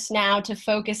invite us now to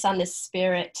focus on the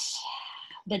spirit,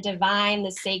 the divine,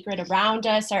 the sacred around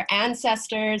us, our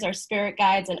ancestors, our spirit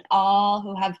guides, and all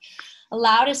who have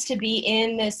allowed us to be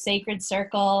in this sacred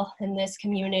circle, in this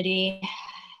community,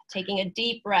 Taking a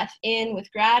deep breath in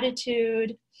with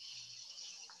gratitude.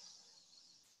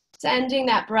 Sending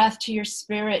that breath to your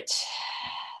spirit,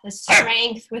 the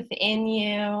strength within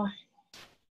you.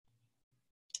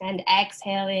 And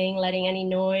exhaling, letting any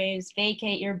noise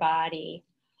vacate your body.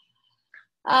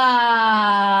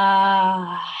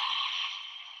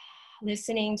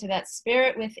 Listening to that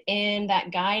spirit within,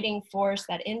 that guiding force,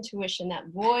 that intuition, that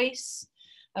voice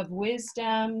of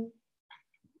wisdom,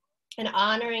 and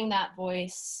honoring that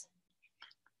voice.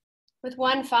 With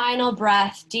one final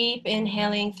breath, deep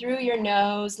inhaling through your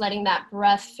nose, letting that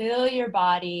breath fill your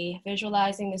body,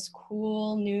 visualizing this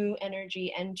cool new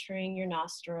energy entering your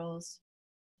nostrils.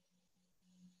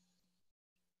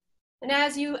 And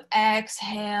as you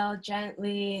exhale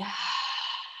gently,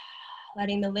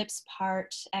 letting the lips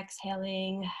part,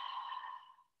 exhaling,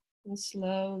 and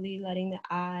slowly letting the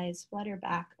eyes flutter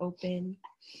back open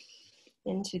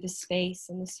into the space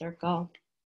and the circle.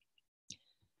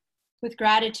 With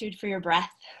gratitude for your breath,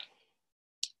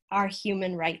 our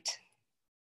human right.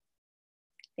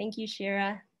 Thank you,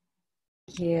 Shira.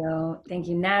 Thank you. Thank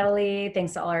you, Natalie.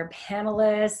 Thanks to all our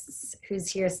panelists. Who's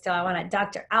here still? I want to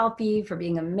Dr. Alpi for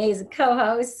being an amazing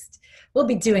co-host. We'll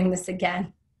be doing this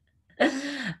again.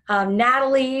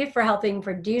 Natalie for helping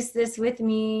produce this with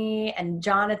me, and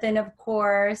Jonathan, of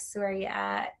course, where are you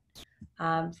at?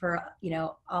 For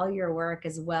all your work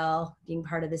as well, being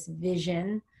part of this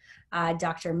vision.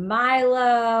 Dr.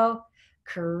 Milo,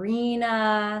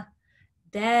 Karina,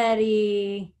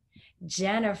 Betty,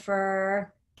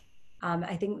 Jennifer.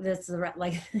 I think this is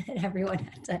like everyone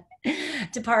had to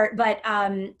depart, but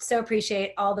so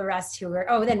appreciate all the rest who were.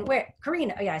 Oh, then where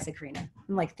Karina? Oh yeah, I said Karina.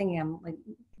 I'm like thinking I'm like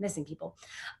missing people.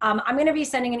 I'm going to be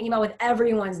sending an email with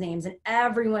everyone's names and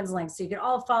everyone's links, so you can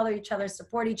all follow each other,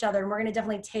 support each other, and we're going to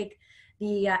definitely take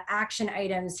the action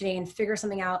items today and figure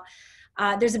something out.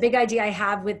 There's a big idea I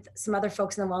have with some other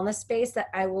folks in the wellness space that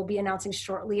I will be announcing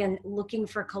shortly, and looking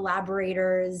for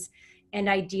collaborators and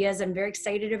ideas. I'm very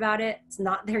excited about it. It's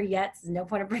not there yet. There's no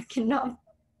point of breaking it up,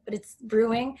 but it's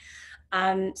brewing.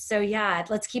 So yeah,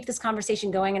 let's keep this conversation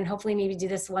going, and hopefully maybe do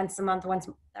this once a month, once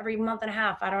every month and a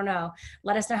half. I don't know.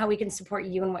 Let us know how we can support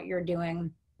you and what you're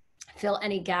doing. Fill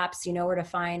any gaps, you know where to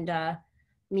find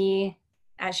me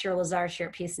at Shira Lazar, Share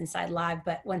Peace Inside Live.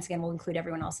 But once again, we'll include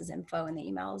everyone else's info in the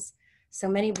emails. So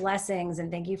many blessings, and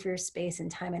thank you for your space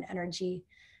and time and energy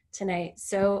tonight.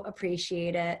 So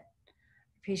appreciate it.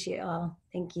 Appreciate it all.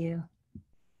 Thank you.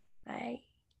 Bye.